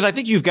 Because I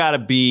think you've got to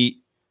be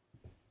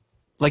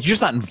like, you're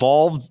just not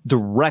involved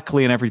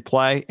directly in every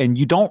play, and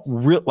you don't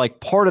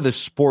part of the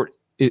sport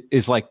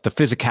is like the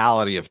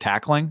physicality of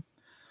tackling.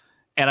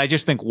 And I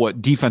just think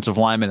what defensive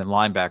linemen and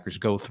linebackers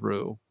go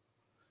through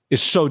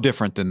is so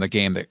different than the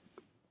game that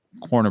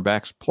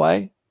cornerbacks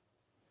play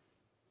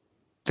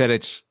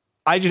that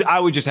I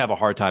would just have a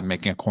hard time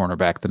making a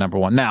cornerback the number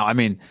one. Now, I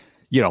mean,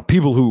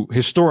 people who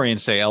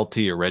historians say LT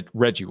or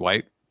Reggie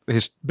White,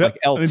 LT.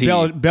 I mean,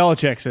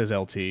 Belichick says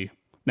LT.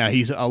 Now,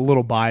 he's a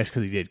little biased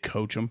because he did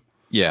coach him.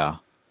 Yeah.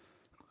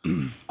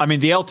 I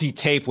mean, the LT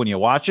tape, when you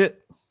watch it,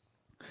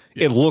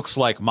 it looks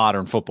like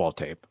modern football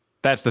tape.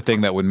 That's the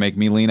thing that would make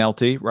me lean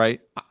LT,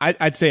 right?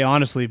 I'd say,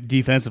 honestly,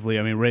 defensively,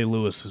 I mean, Ray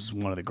Lewis is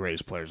one of the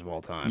greatest players of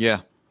all time.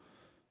 Yeah.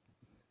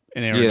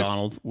 And Aaron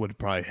Donald would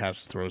probably have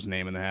to throw his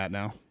name in the hat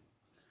now.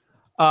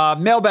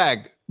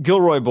 Mailbag,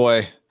 Gilroy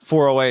Boy,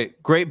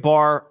 408. Great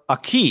bar,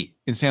 Aki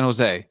in San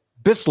Jose.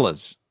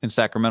 Bisla's in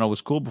Sacramento was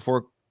cool before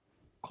it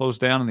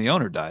closed down and the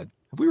owner died.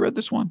 Have we read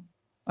this one?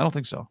 I don't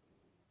think so.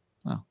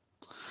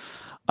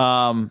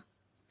 No.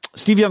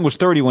 Steve Young was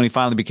 30 when he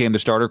finally became the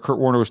starter. Kurt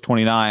Warner was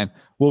 29.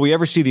 Will we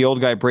ever see the old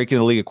guy break into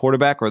the league at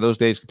quarterback, or are those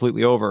days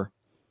completely over?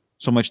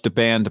 So much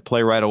demand to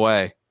play right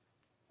away.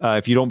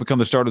 If you don't become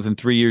the starter within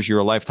 3 years, you're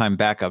a lifetime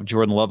backup.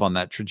 Jordan Love on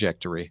that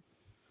trajectory.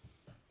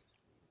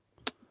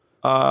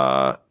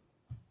 I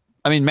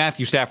mean,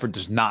 Matthew Stafford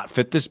does not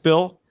fit this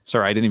bill.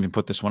 Sorry, I didn't even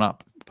put this one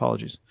up.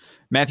 Apologies.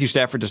 Matthew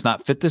Stafford does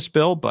not fit this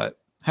bill, but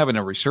having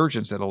a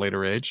resurgence at a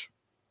later age.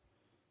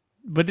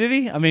 But did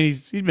he? I mean,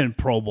 he's been in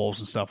Pro Bowls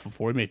and stuff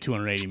before. He made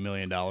 $280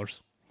 million.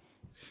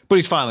 But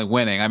he's finally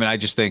winning. I mean, I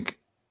just think,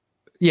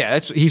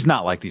 he's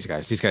not like these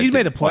guys. These guys. He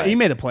made the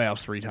playoffs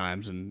 3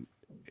 times, and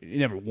he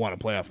never won a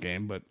playoff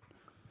game. But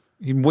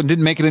he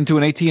didn't make it into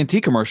an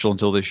AT&T commercial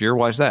until this year.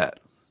 Why is that?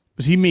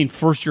 Does he mean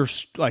first year,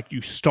 like you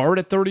start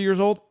at 30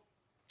 years old?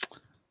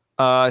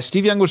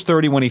 Steve Young was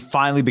 30 when he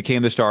finally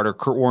became the starter.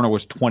 Kurt Warner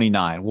was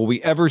 29. Will we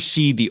ever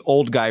see the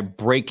old guy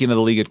break into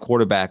the league at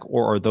quarterback,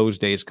 or are those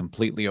days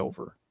completely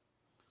over?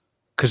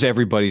 Because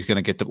everybody's going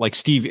to get like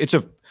Steve. It's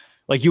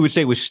like you would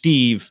say with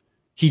Steve,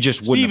 he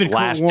just wouldn't have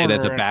lasted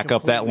as a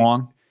backup that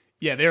long.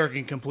 Yeah, they're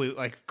completely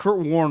like Kurt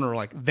Warner.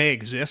 Like they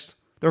exist,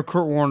 There are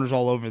Kurt Warners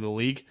all over the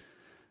league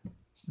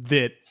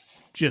that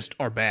just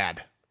are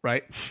bad,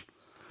 right?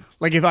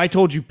 Like if I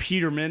told you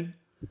Peterman,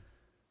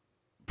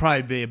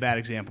 probably be a bad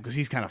example because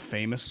he's kind of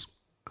famous.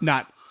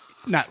 Not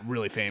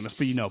really famous,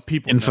 but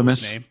people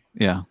infamous. know his name.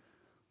 Yeah.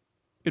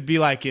 It'd be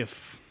like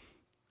if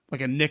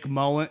a Nick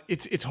Mullen.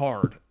 It's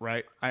hard,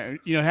 right?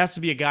 It has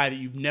to be a guy that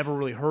you've never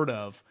really heard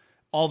of.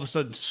 All of a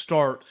sudden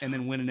start and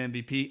then win an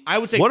MVP. I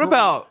would say what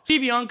about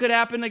Steve Young could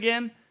happen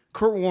again.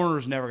 Kurt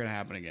Warner's never going to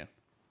happen again.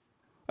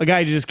 A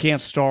guy who just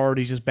can't start.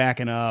 He's just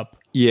backing up.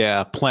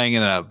 Yeah, playing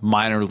in a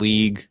minor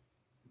league.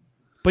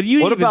 But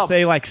you'd even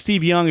say like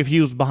Steve Young if he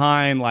was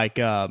behind like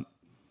Tom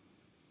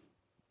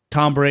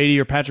Brady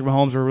or Patrick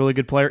Mahomes are a really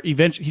good player.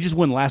 Eventually, he just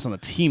wouldn't last on the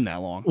team that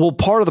long. Well,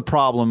 part of the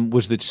problem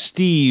was that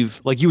Steve,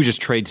 like you would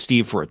just trade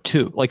Steve for a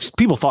 2. Like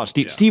people thought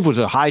Steve was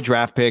a high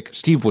draft pick.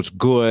 Steve was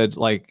good.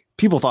 Like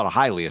people thought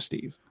highly of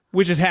Steve.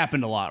 Which has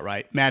happened a lot,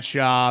 right? Matt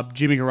Schaub,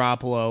 Jimmy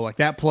Garoppolo, like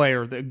that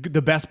player,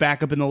 the best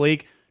backup in the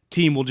league,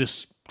 team will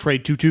just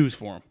trade 2 2s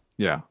for him.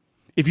 Yeah.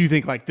 If you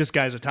think like this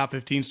guy's a top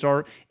 15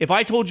 starter. If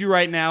I told you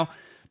right now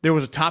there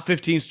was a top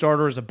 15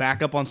 starter as a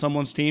backup on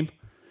someone's team,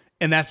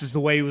 and that's just the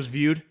way he was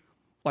viewed,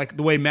 like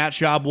the way Matt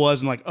Schaub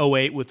was in like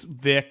 08 with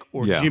Vic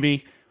or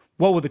Jimmy,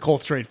 what would the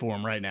Colts trade for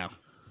him right now?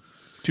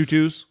 2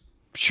 2s?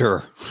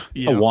 Sure.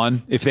 A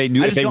 1. If they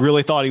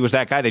really thought he was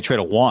that guy, they trade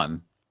a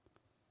 1.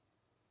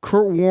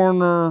 Kurt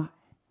Warner,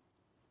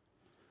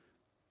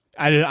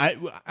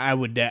 I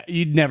would.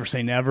 You'd never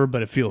say never,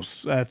 but it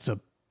feels that's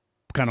a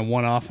kind of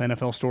one-off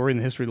NFL story in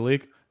the history of the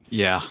league.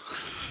 Yeah,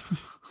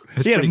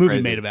 he had a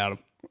movie made about him.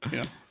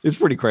 Yeah, it's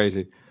pretty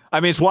crazy.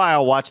 I mean, it's why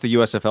I'll watch the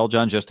USFL,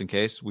 John, just in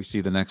case we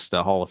see the next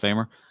Hall of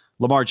Famer.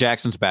 Lamar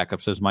Jackson's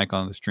backup, says Mike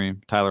on the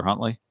stream. Tyler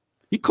Huntley,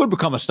 he could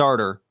become a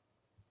starter,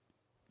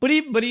 but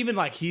even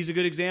like he's a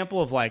good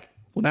example of like,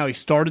 well, now he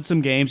started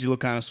some games. He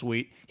looked kind of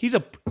sweet.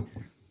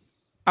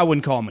 I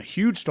wouldn't call him a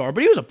huge star,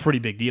 but he was a pretty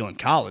big deal in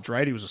college,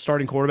 right? He was a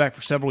starting quarterback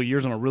for several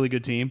years on a really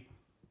good team.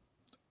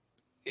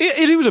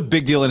 He was a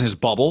big deal in his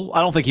bubble.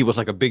 I don't think he was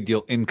like a big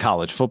deal in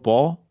college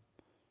football.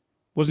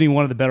 Wasn't he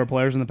one of the better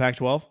players in the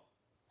Pac-12?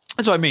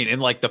 That's what I mean.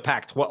 In like the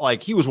Pac-12,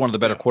 like he was one of the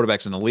better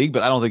quarterbacks in the league,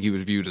 but I don't think he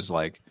was viewed as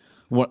like.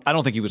 I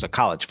don't think he was a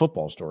college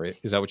football story.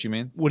 Is that what you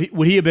mean?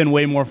 Would he have been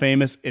way more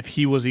famous if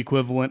he was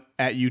equivalent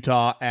at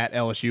Utah at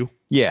LSU?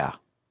 Yeah.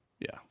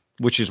 Yeah.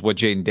 Which is what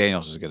Jaden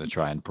Daniels is going to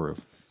try and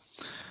prove.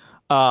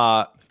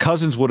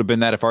 Cousins would have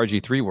been that if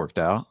RG3 worked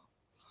out.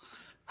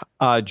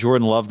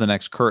 Jordan Love, the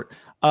next Kurt.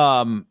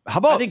 How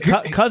about? I think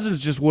Cousins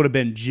just would have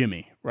been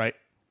Jimmy, right?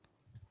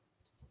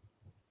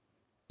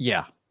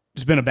 Yeah,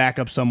 just been a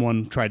backup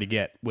someone tried to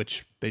get,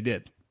 which they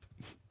did.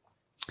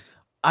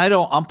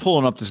 I'm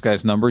pulling up this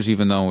guy's numbers,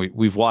 even though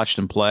we've watched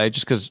him play,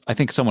 just because I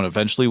think someone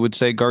eventually would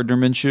say Gardner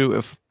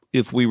Minshew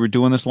if we were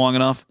doing this long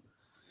enough.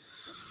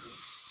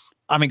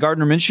 I mean,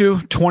 Gardner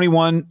Minshew,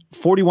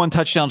 41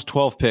 touchdowns,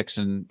 12 picks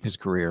in his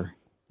career.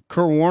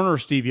 Kurt Warner or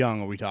Steve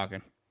Young, are we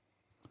talking?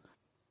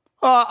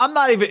 I'm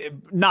not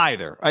even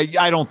neither.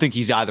 I don't think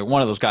he's either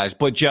one of those guys,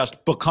 but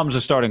just becomes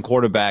a starting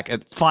quarterback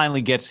and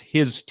finally gets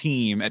his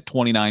team at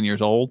 29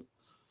 years old.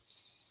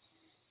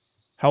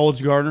 How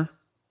old's Gardner?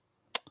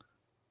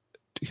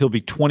 He'll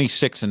be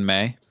 26 in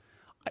May.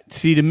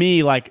 See, to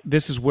me, like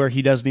this is where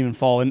he doesn't even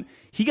fall in.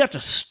 He got to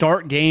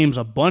start games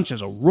a bunch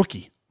as a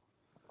rookie.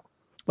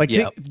 Like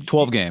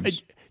 12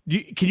 games.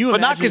 Can you?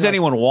 But not because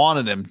anyone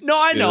wanted him. No,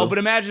 I know. But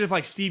imagine if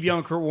like Steve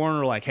Young, Kurt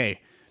Warner, like,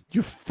 hey,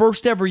 your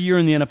first ever year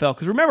in the NFL.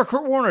 Because remember,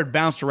 Kurt Warner had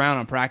bounced around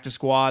on practice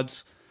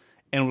squads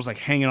and was like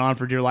hanging on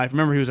for dear life.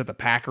 Remember, he was at the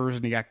Packers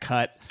and he got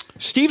cut.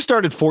 Steve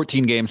started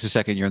 14 games his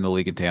second year in the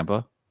league in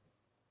Tampa.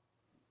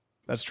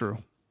 That's true.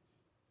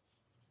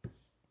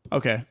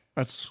 Okay,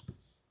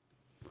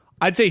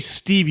 I'd say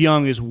Steve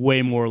Young is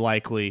way more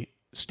likely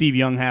Steve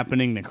Young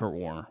happening than Kurt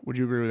Warner. Would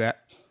you agree with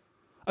that?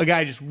 A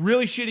guy just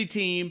really shitty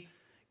team,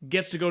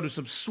 gets to go to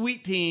some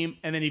sweet team,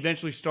 and then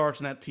eventually starts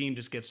and that team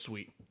just gets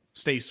sweet.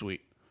 Stays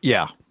sweet.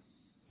 Yeah.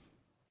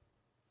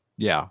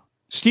 Yeah.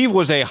 Steve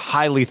was a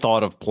highly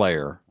thought of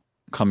player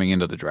coming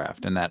into the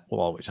draft, and that will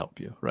always help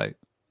you, right?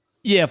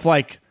 Yeah, if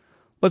like,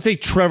 let's say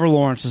Trevor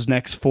Lawrence's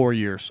next 4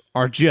 years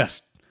are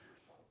just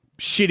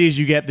shitty as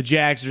you get. The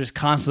Jags are just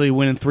constantly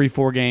winning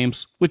 3-4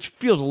 games, which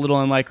feels a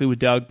little unlikely with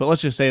Doug, but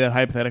let's just say that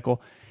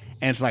hypothetical.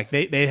 And it's like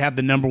they have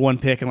the number 1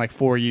 pick in like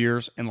 4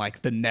 years, and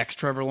like the next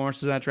Trevor Lawrence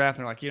is in that draft.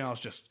 And they're like,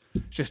 it's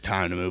just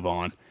time to move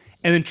on.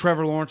 And then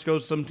Trevor Lawrence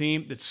goes to some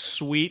team that's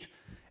sweet,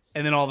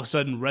 and then all of a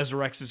sudden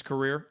resurrects his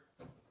career.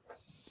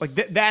 Like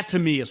that to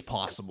me is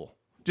possible,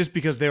 just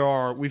because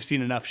we've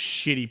seen enough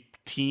shitty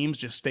teams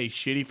just stay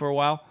shitty for a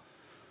while.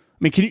 I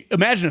mean, can you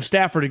imagine if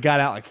Stafford had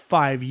got out like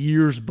 5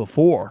 years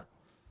before?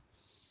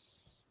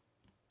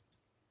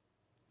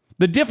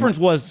 The difference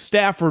was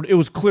Stafford, it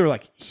was clear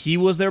like he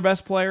was their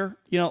best player.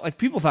 Like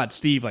people thought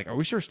Steve, like, are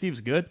we sure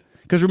Steve's good?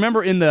 Because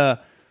remember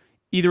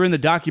either in the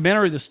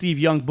documentary or the Steve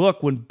Young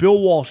book, when Bill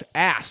Walsh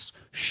asked,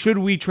 should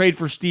we trade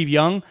for Steve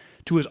Young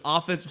to his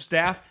offensive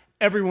staff,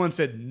 everyone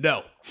said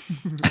no.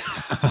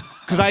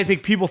 Because I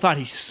think people thought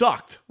he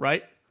sucked,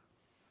 right?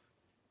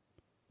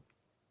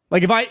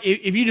 Like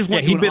if you just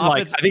went to he'd an been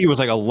offense, I think it was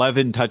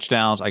 11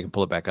 touchdowns. I can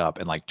pull it back up,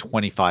 and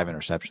 25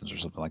 interceptions or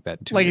something like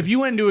that. Like if you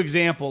went into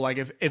example, like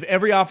if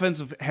every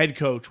offensive head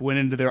coach went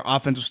into their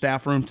offensive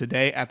staff room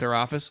today at their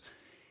office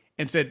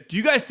and said, "Do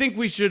you guys think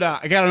we should?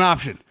 I got an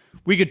option.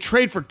 We could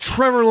trade for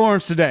Trevor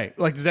Lawrence today."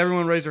 Like, does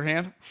everyone raise their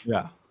hand?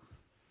 Yeah.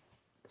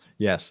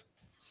 Yes.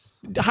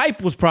 The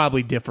hype was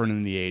probably different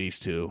in the 80s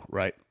too,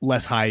 right?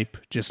 Less hype,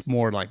 just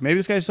more like maybe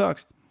this guy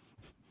sucks.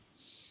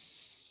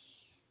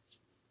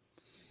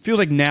 Feels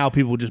like now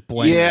people just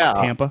blame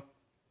Tampa.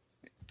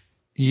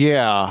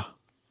 Yeah.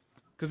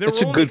 Because there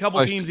were only a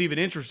couple teams even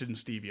interested in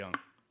Steve Young.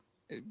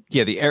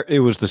 Yeah,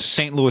 it was the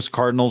St. Louis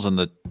Cardinals and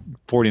the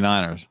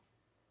 49ers.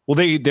 Well,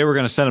 they were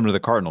going to send him to the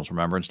Cardinals,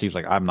 remember? And Steve's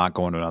like, I'm not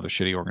going to another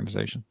shitty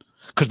organization.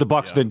 Because the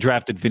Bucs then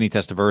drafted Vinny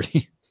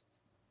Testaverde.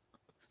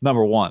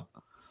 Number 1.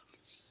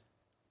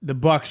 The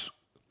Bucs,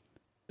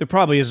 there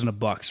probably isn't a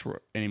Bucs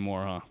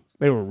anymore, huh?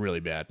 They were really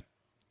bad.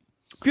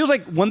 Feels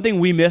like one thing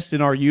we missed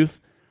in our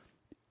youth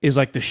is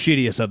like the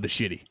shittiest of the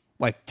shitty.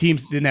 Like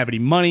teams didn't have any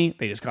money.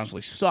 They just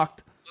constantly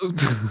sucked.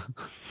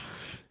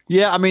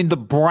 Yeah, I mean,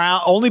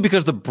 only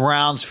because the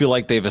Browns feel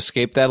like they've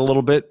escaped that a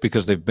little bit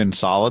because they've been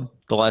solid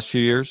the last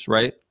few years,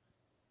 right?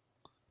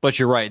 But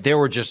you're right. They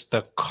were just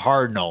the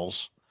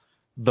Cardinals,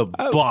 the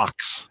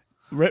Bucs.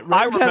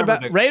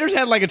 Raiders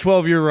had like a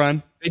 12-year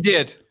run. They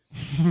did.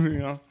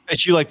 You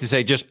As you like to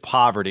say, just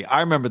poverty. I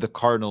remember the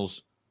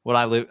Cardinals when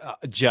I lived,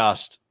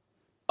 just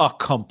a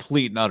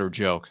complete and utter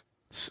joke.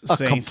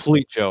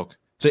 Complete joke.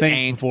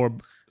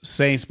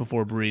 Saints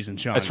before Breeze and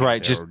Sean. That's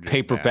right. Just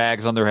paper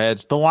bags on their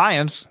heads. The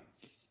Lions.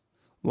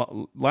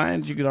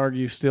 Lions, you could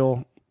argue,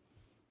 still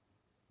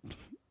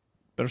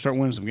better start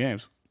winning some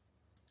games.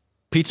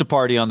 Pizza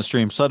party on the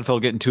stream.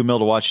 Sudfeld getting $2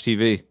 million to watch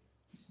TV.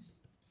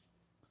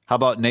 How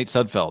about Nate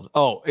Sudfeld?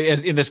 Oh,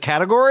 in this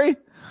category,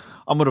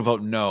 I'm gonna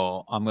vote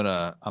no. I'm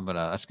gonna.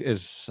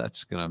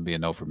 That's gonna be a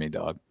no for me,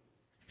 dog.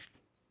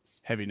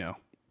 Heavy no.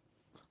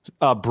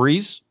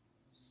 Breeze.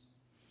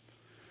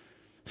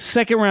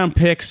 Second round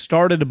pick,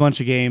 started a bunch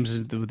of games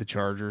with the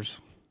Chargers.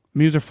 I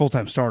mean, he was their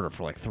full-time starter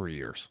for like 3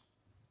 years.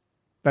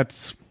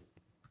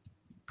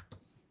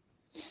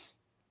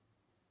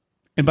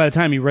 And by the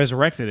time he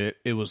resurrected it,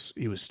 he was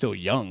still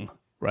young,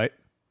 right?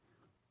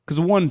 Because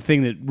the one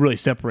thing that really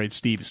separates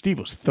Steve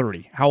was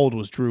 30. How old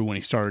was Drew when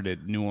he started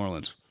at New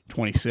Orleans?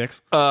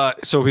 26?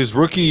 So his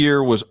rookie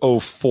year was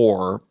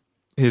 04.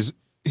 His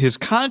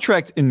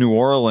contract in New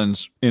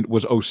Orleans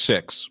was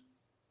 06.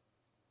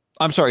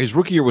 I'm sorry, his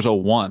rookie year was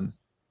 01.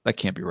 That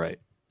can't be right.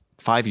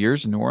 5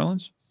 years in New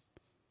Orleans?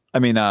 I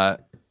mean,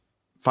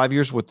 5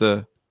 years with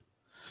the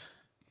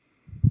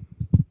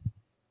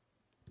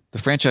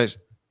franchise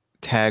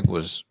tag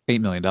was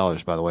 $8 million,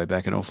 by the way,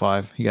 back in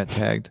 05. He got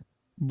tagged.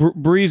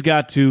 Breeze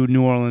got to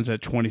New Orleans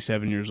at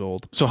 27 years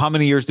old. So how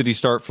many years did he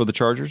start for the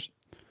Chargers?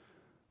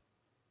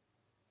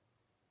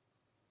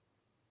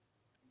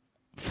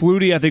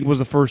 Flutie, I think, was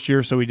the first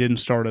year, so he didn't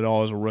start at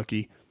all as a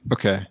rookie.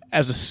 Okay.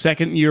 As a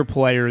second-year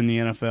player in the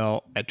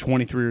NFL, at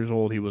 23 years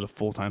old, he was a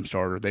full-time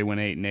starter. They went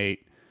 8-8.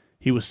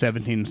 He was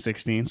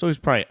 17-16, so he's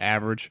probably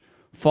average.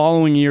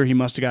 Following year, he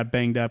must have got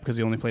banged up because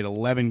he only played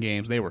 11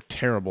 games. They were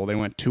terrible. They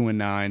went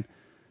 2-9.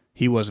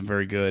 He wasn't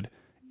very good.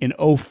 In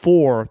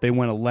 04, they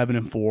went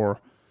 11-4.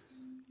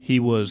 He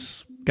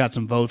got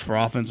some votes for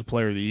Offensive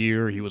Player of the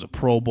Year. He was a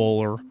Pro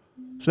Bowler.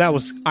 So that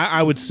was,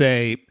 I would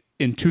say,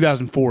 in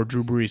 2004,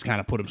 Drew Brees kind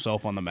of put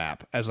himself on the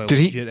map as a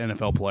legit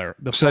NFL player.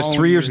 So that's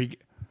 3 years.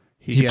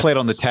 He played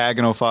on the tag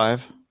in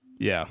 05?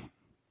 Yeah.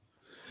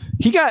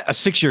 He got a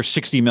 6-year,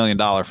 $60 million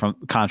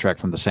contract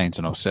from the Saints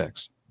in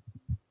 06.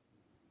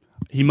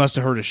 He must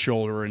have hurt his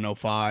shoulder in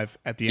 05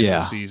 at the end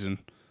of the season.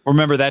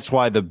 Remember, that's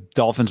why the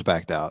Dolphins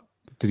backed out.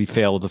 Did he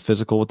fail the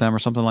physical with them or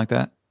something like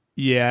that?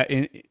 Yeah,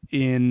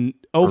 in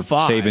 05.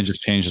 Saban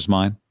just changed his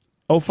mind.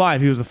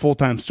 05, he was the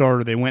full-time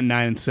starter. They went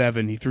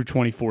 9-7. He threw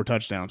 24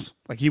 touchdowns.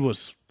 Like he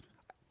was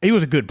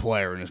a good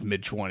player in his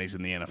mid-20s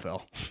in the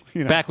NFL.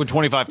 You know? Back when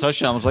 25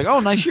 touchdowns was like, oh,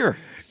 nice year.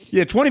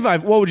 Yeah,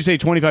 25. What would you say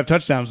 25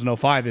 touchdowns in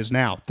 05 is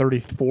now?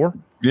 34?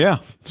 Yeah,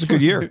 it's a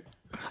good year.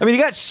 I mean,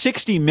 he got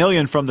 $60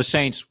 million from the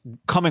Saints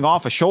coming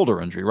off a shoulder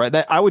injury, right?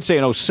 That I would say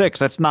in 06,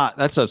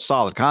 that's a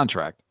solid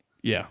contract.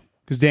 Yeah,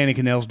 because Danny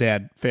Cannell's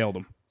dad failed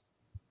him.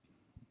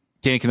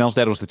 Danny Cannell's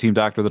dad was the team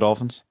doctor of the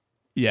Dolphins?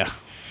 Yeah.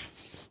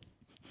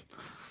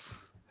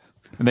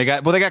 And they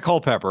got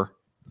Culpepper.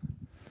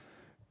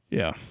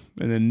 Yeah.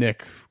 And then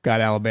Nick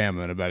got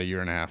Alabama in about a year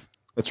and a half.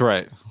 That's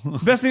right.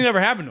 Best thing that ever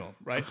happened to him,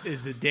 right?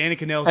 Is that Danny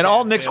Cannell's and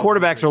all Nick's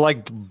quarterbacks are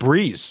like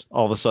Breeze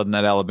all of a sudden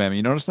at Alabama.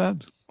 You notice that?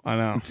 I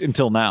know.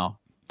 Until now.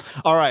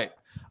 All right.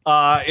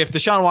 If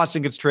Deshaun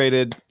Watson gets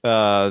traded,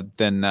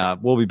 then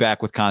we'll be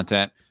back with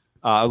content.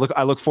 I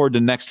look forward to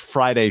next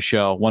Friday's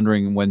show,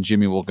 wondering when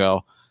Jimmy will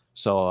go.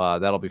 So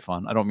that'll be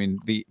fun. I don't mean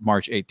the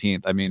March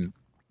 18th. I mean,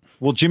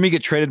 will Jimmy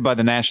get traded by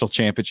the national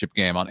championship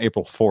game on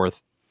April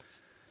 4th?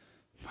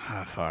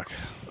 Ah, fuck.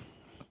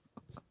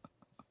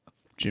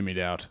 Jimmy'd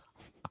out.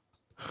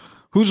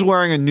 Who's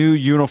wearing a new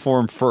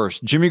uniform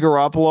first, Jimmy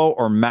Garoppolo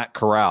or Matt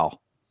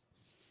Corral?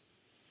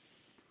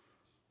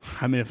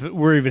 I mean, if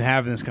we're even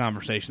having this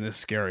conversation, this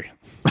is scary.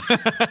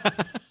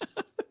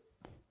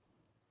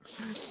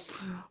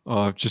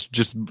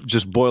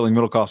 Just boiling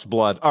middle class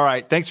blood. All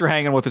right. Thanks for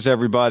hanging with us,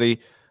 everybody.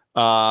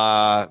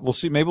 We'll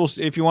see. Maybe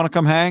if you want to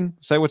come hang,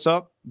 say what's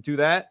up, do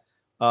that.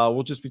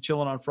 We'll just be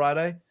chilling on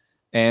Friday.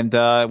 And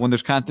when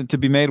there's content to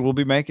be made, we'll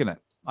be making it.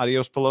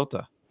 Adios,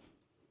 pelota.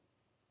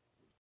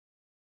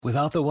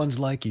 Without the ones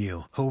like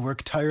you, who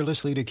work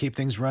tirelessly to keep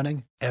things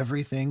running,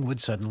 everything would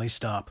suddenly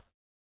stop.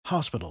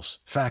 Hospitals,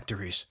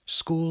 factories,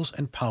 schools,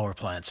 and power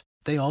plants,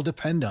 they all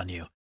depend on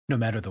you. No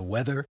matter the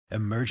weather,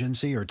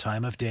 emergency, or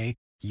time of day,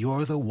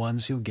 you're the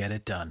ones who get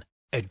it done.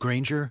 At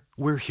Grainger,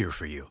 we're here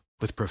for you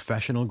with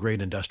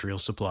professional-grade industrial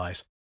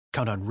supplies.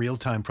 Count on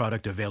real-time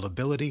product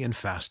availability and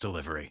fast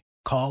delivery.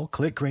 Call,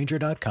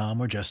 clickgrainger.com,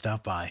 or just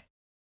stop by.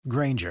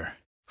 Grainger,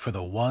 for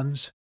the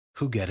ones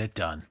who get it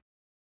done.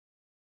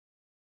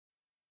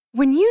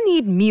 When you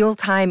need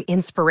mealtime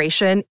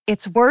inspiration,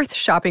 it's worth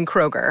shopping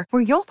Kroger,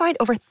 where you'll find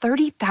over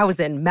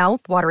 30,000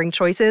 mouth-watering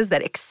choices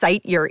that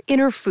excite your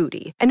inner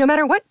foodie. And no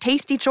matter what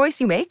tasty choice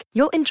you make,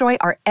 you'll enjoy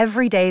our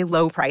everyday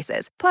low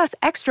prices, plus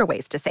extra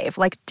ways to save,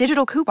 like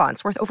digital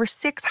coupons worth over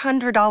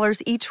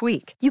 $600 each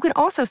week. You can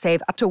also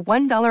save up to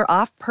 $1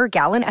 off per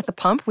gallon at the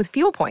pump with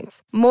fuel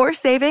points. More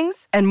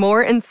savings and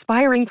more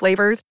inspiring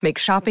flavors make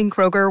shopping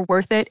Kroger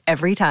worth it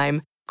every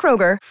time.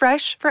 Kroger,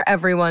 fresh for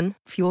everyone.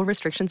 Fuel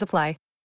restrictions apply.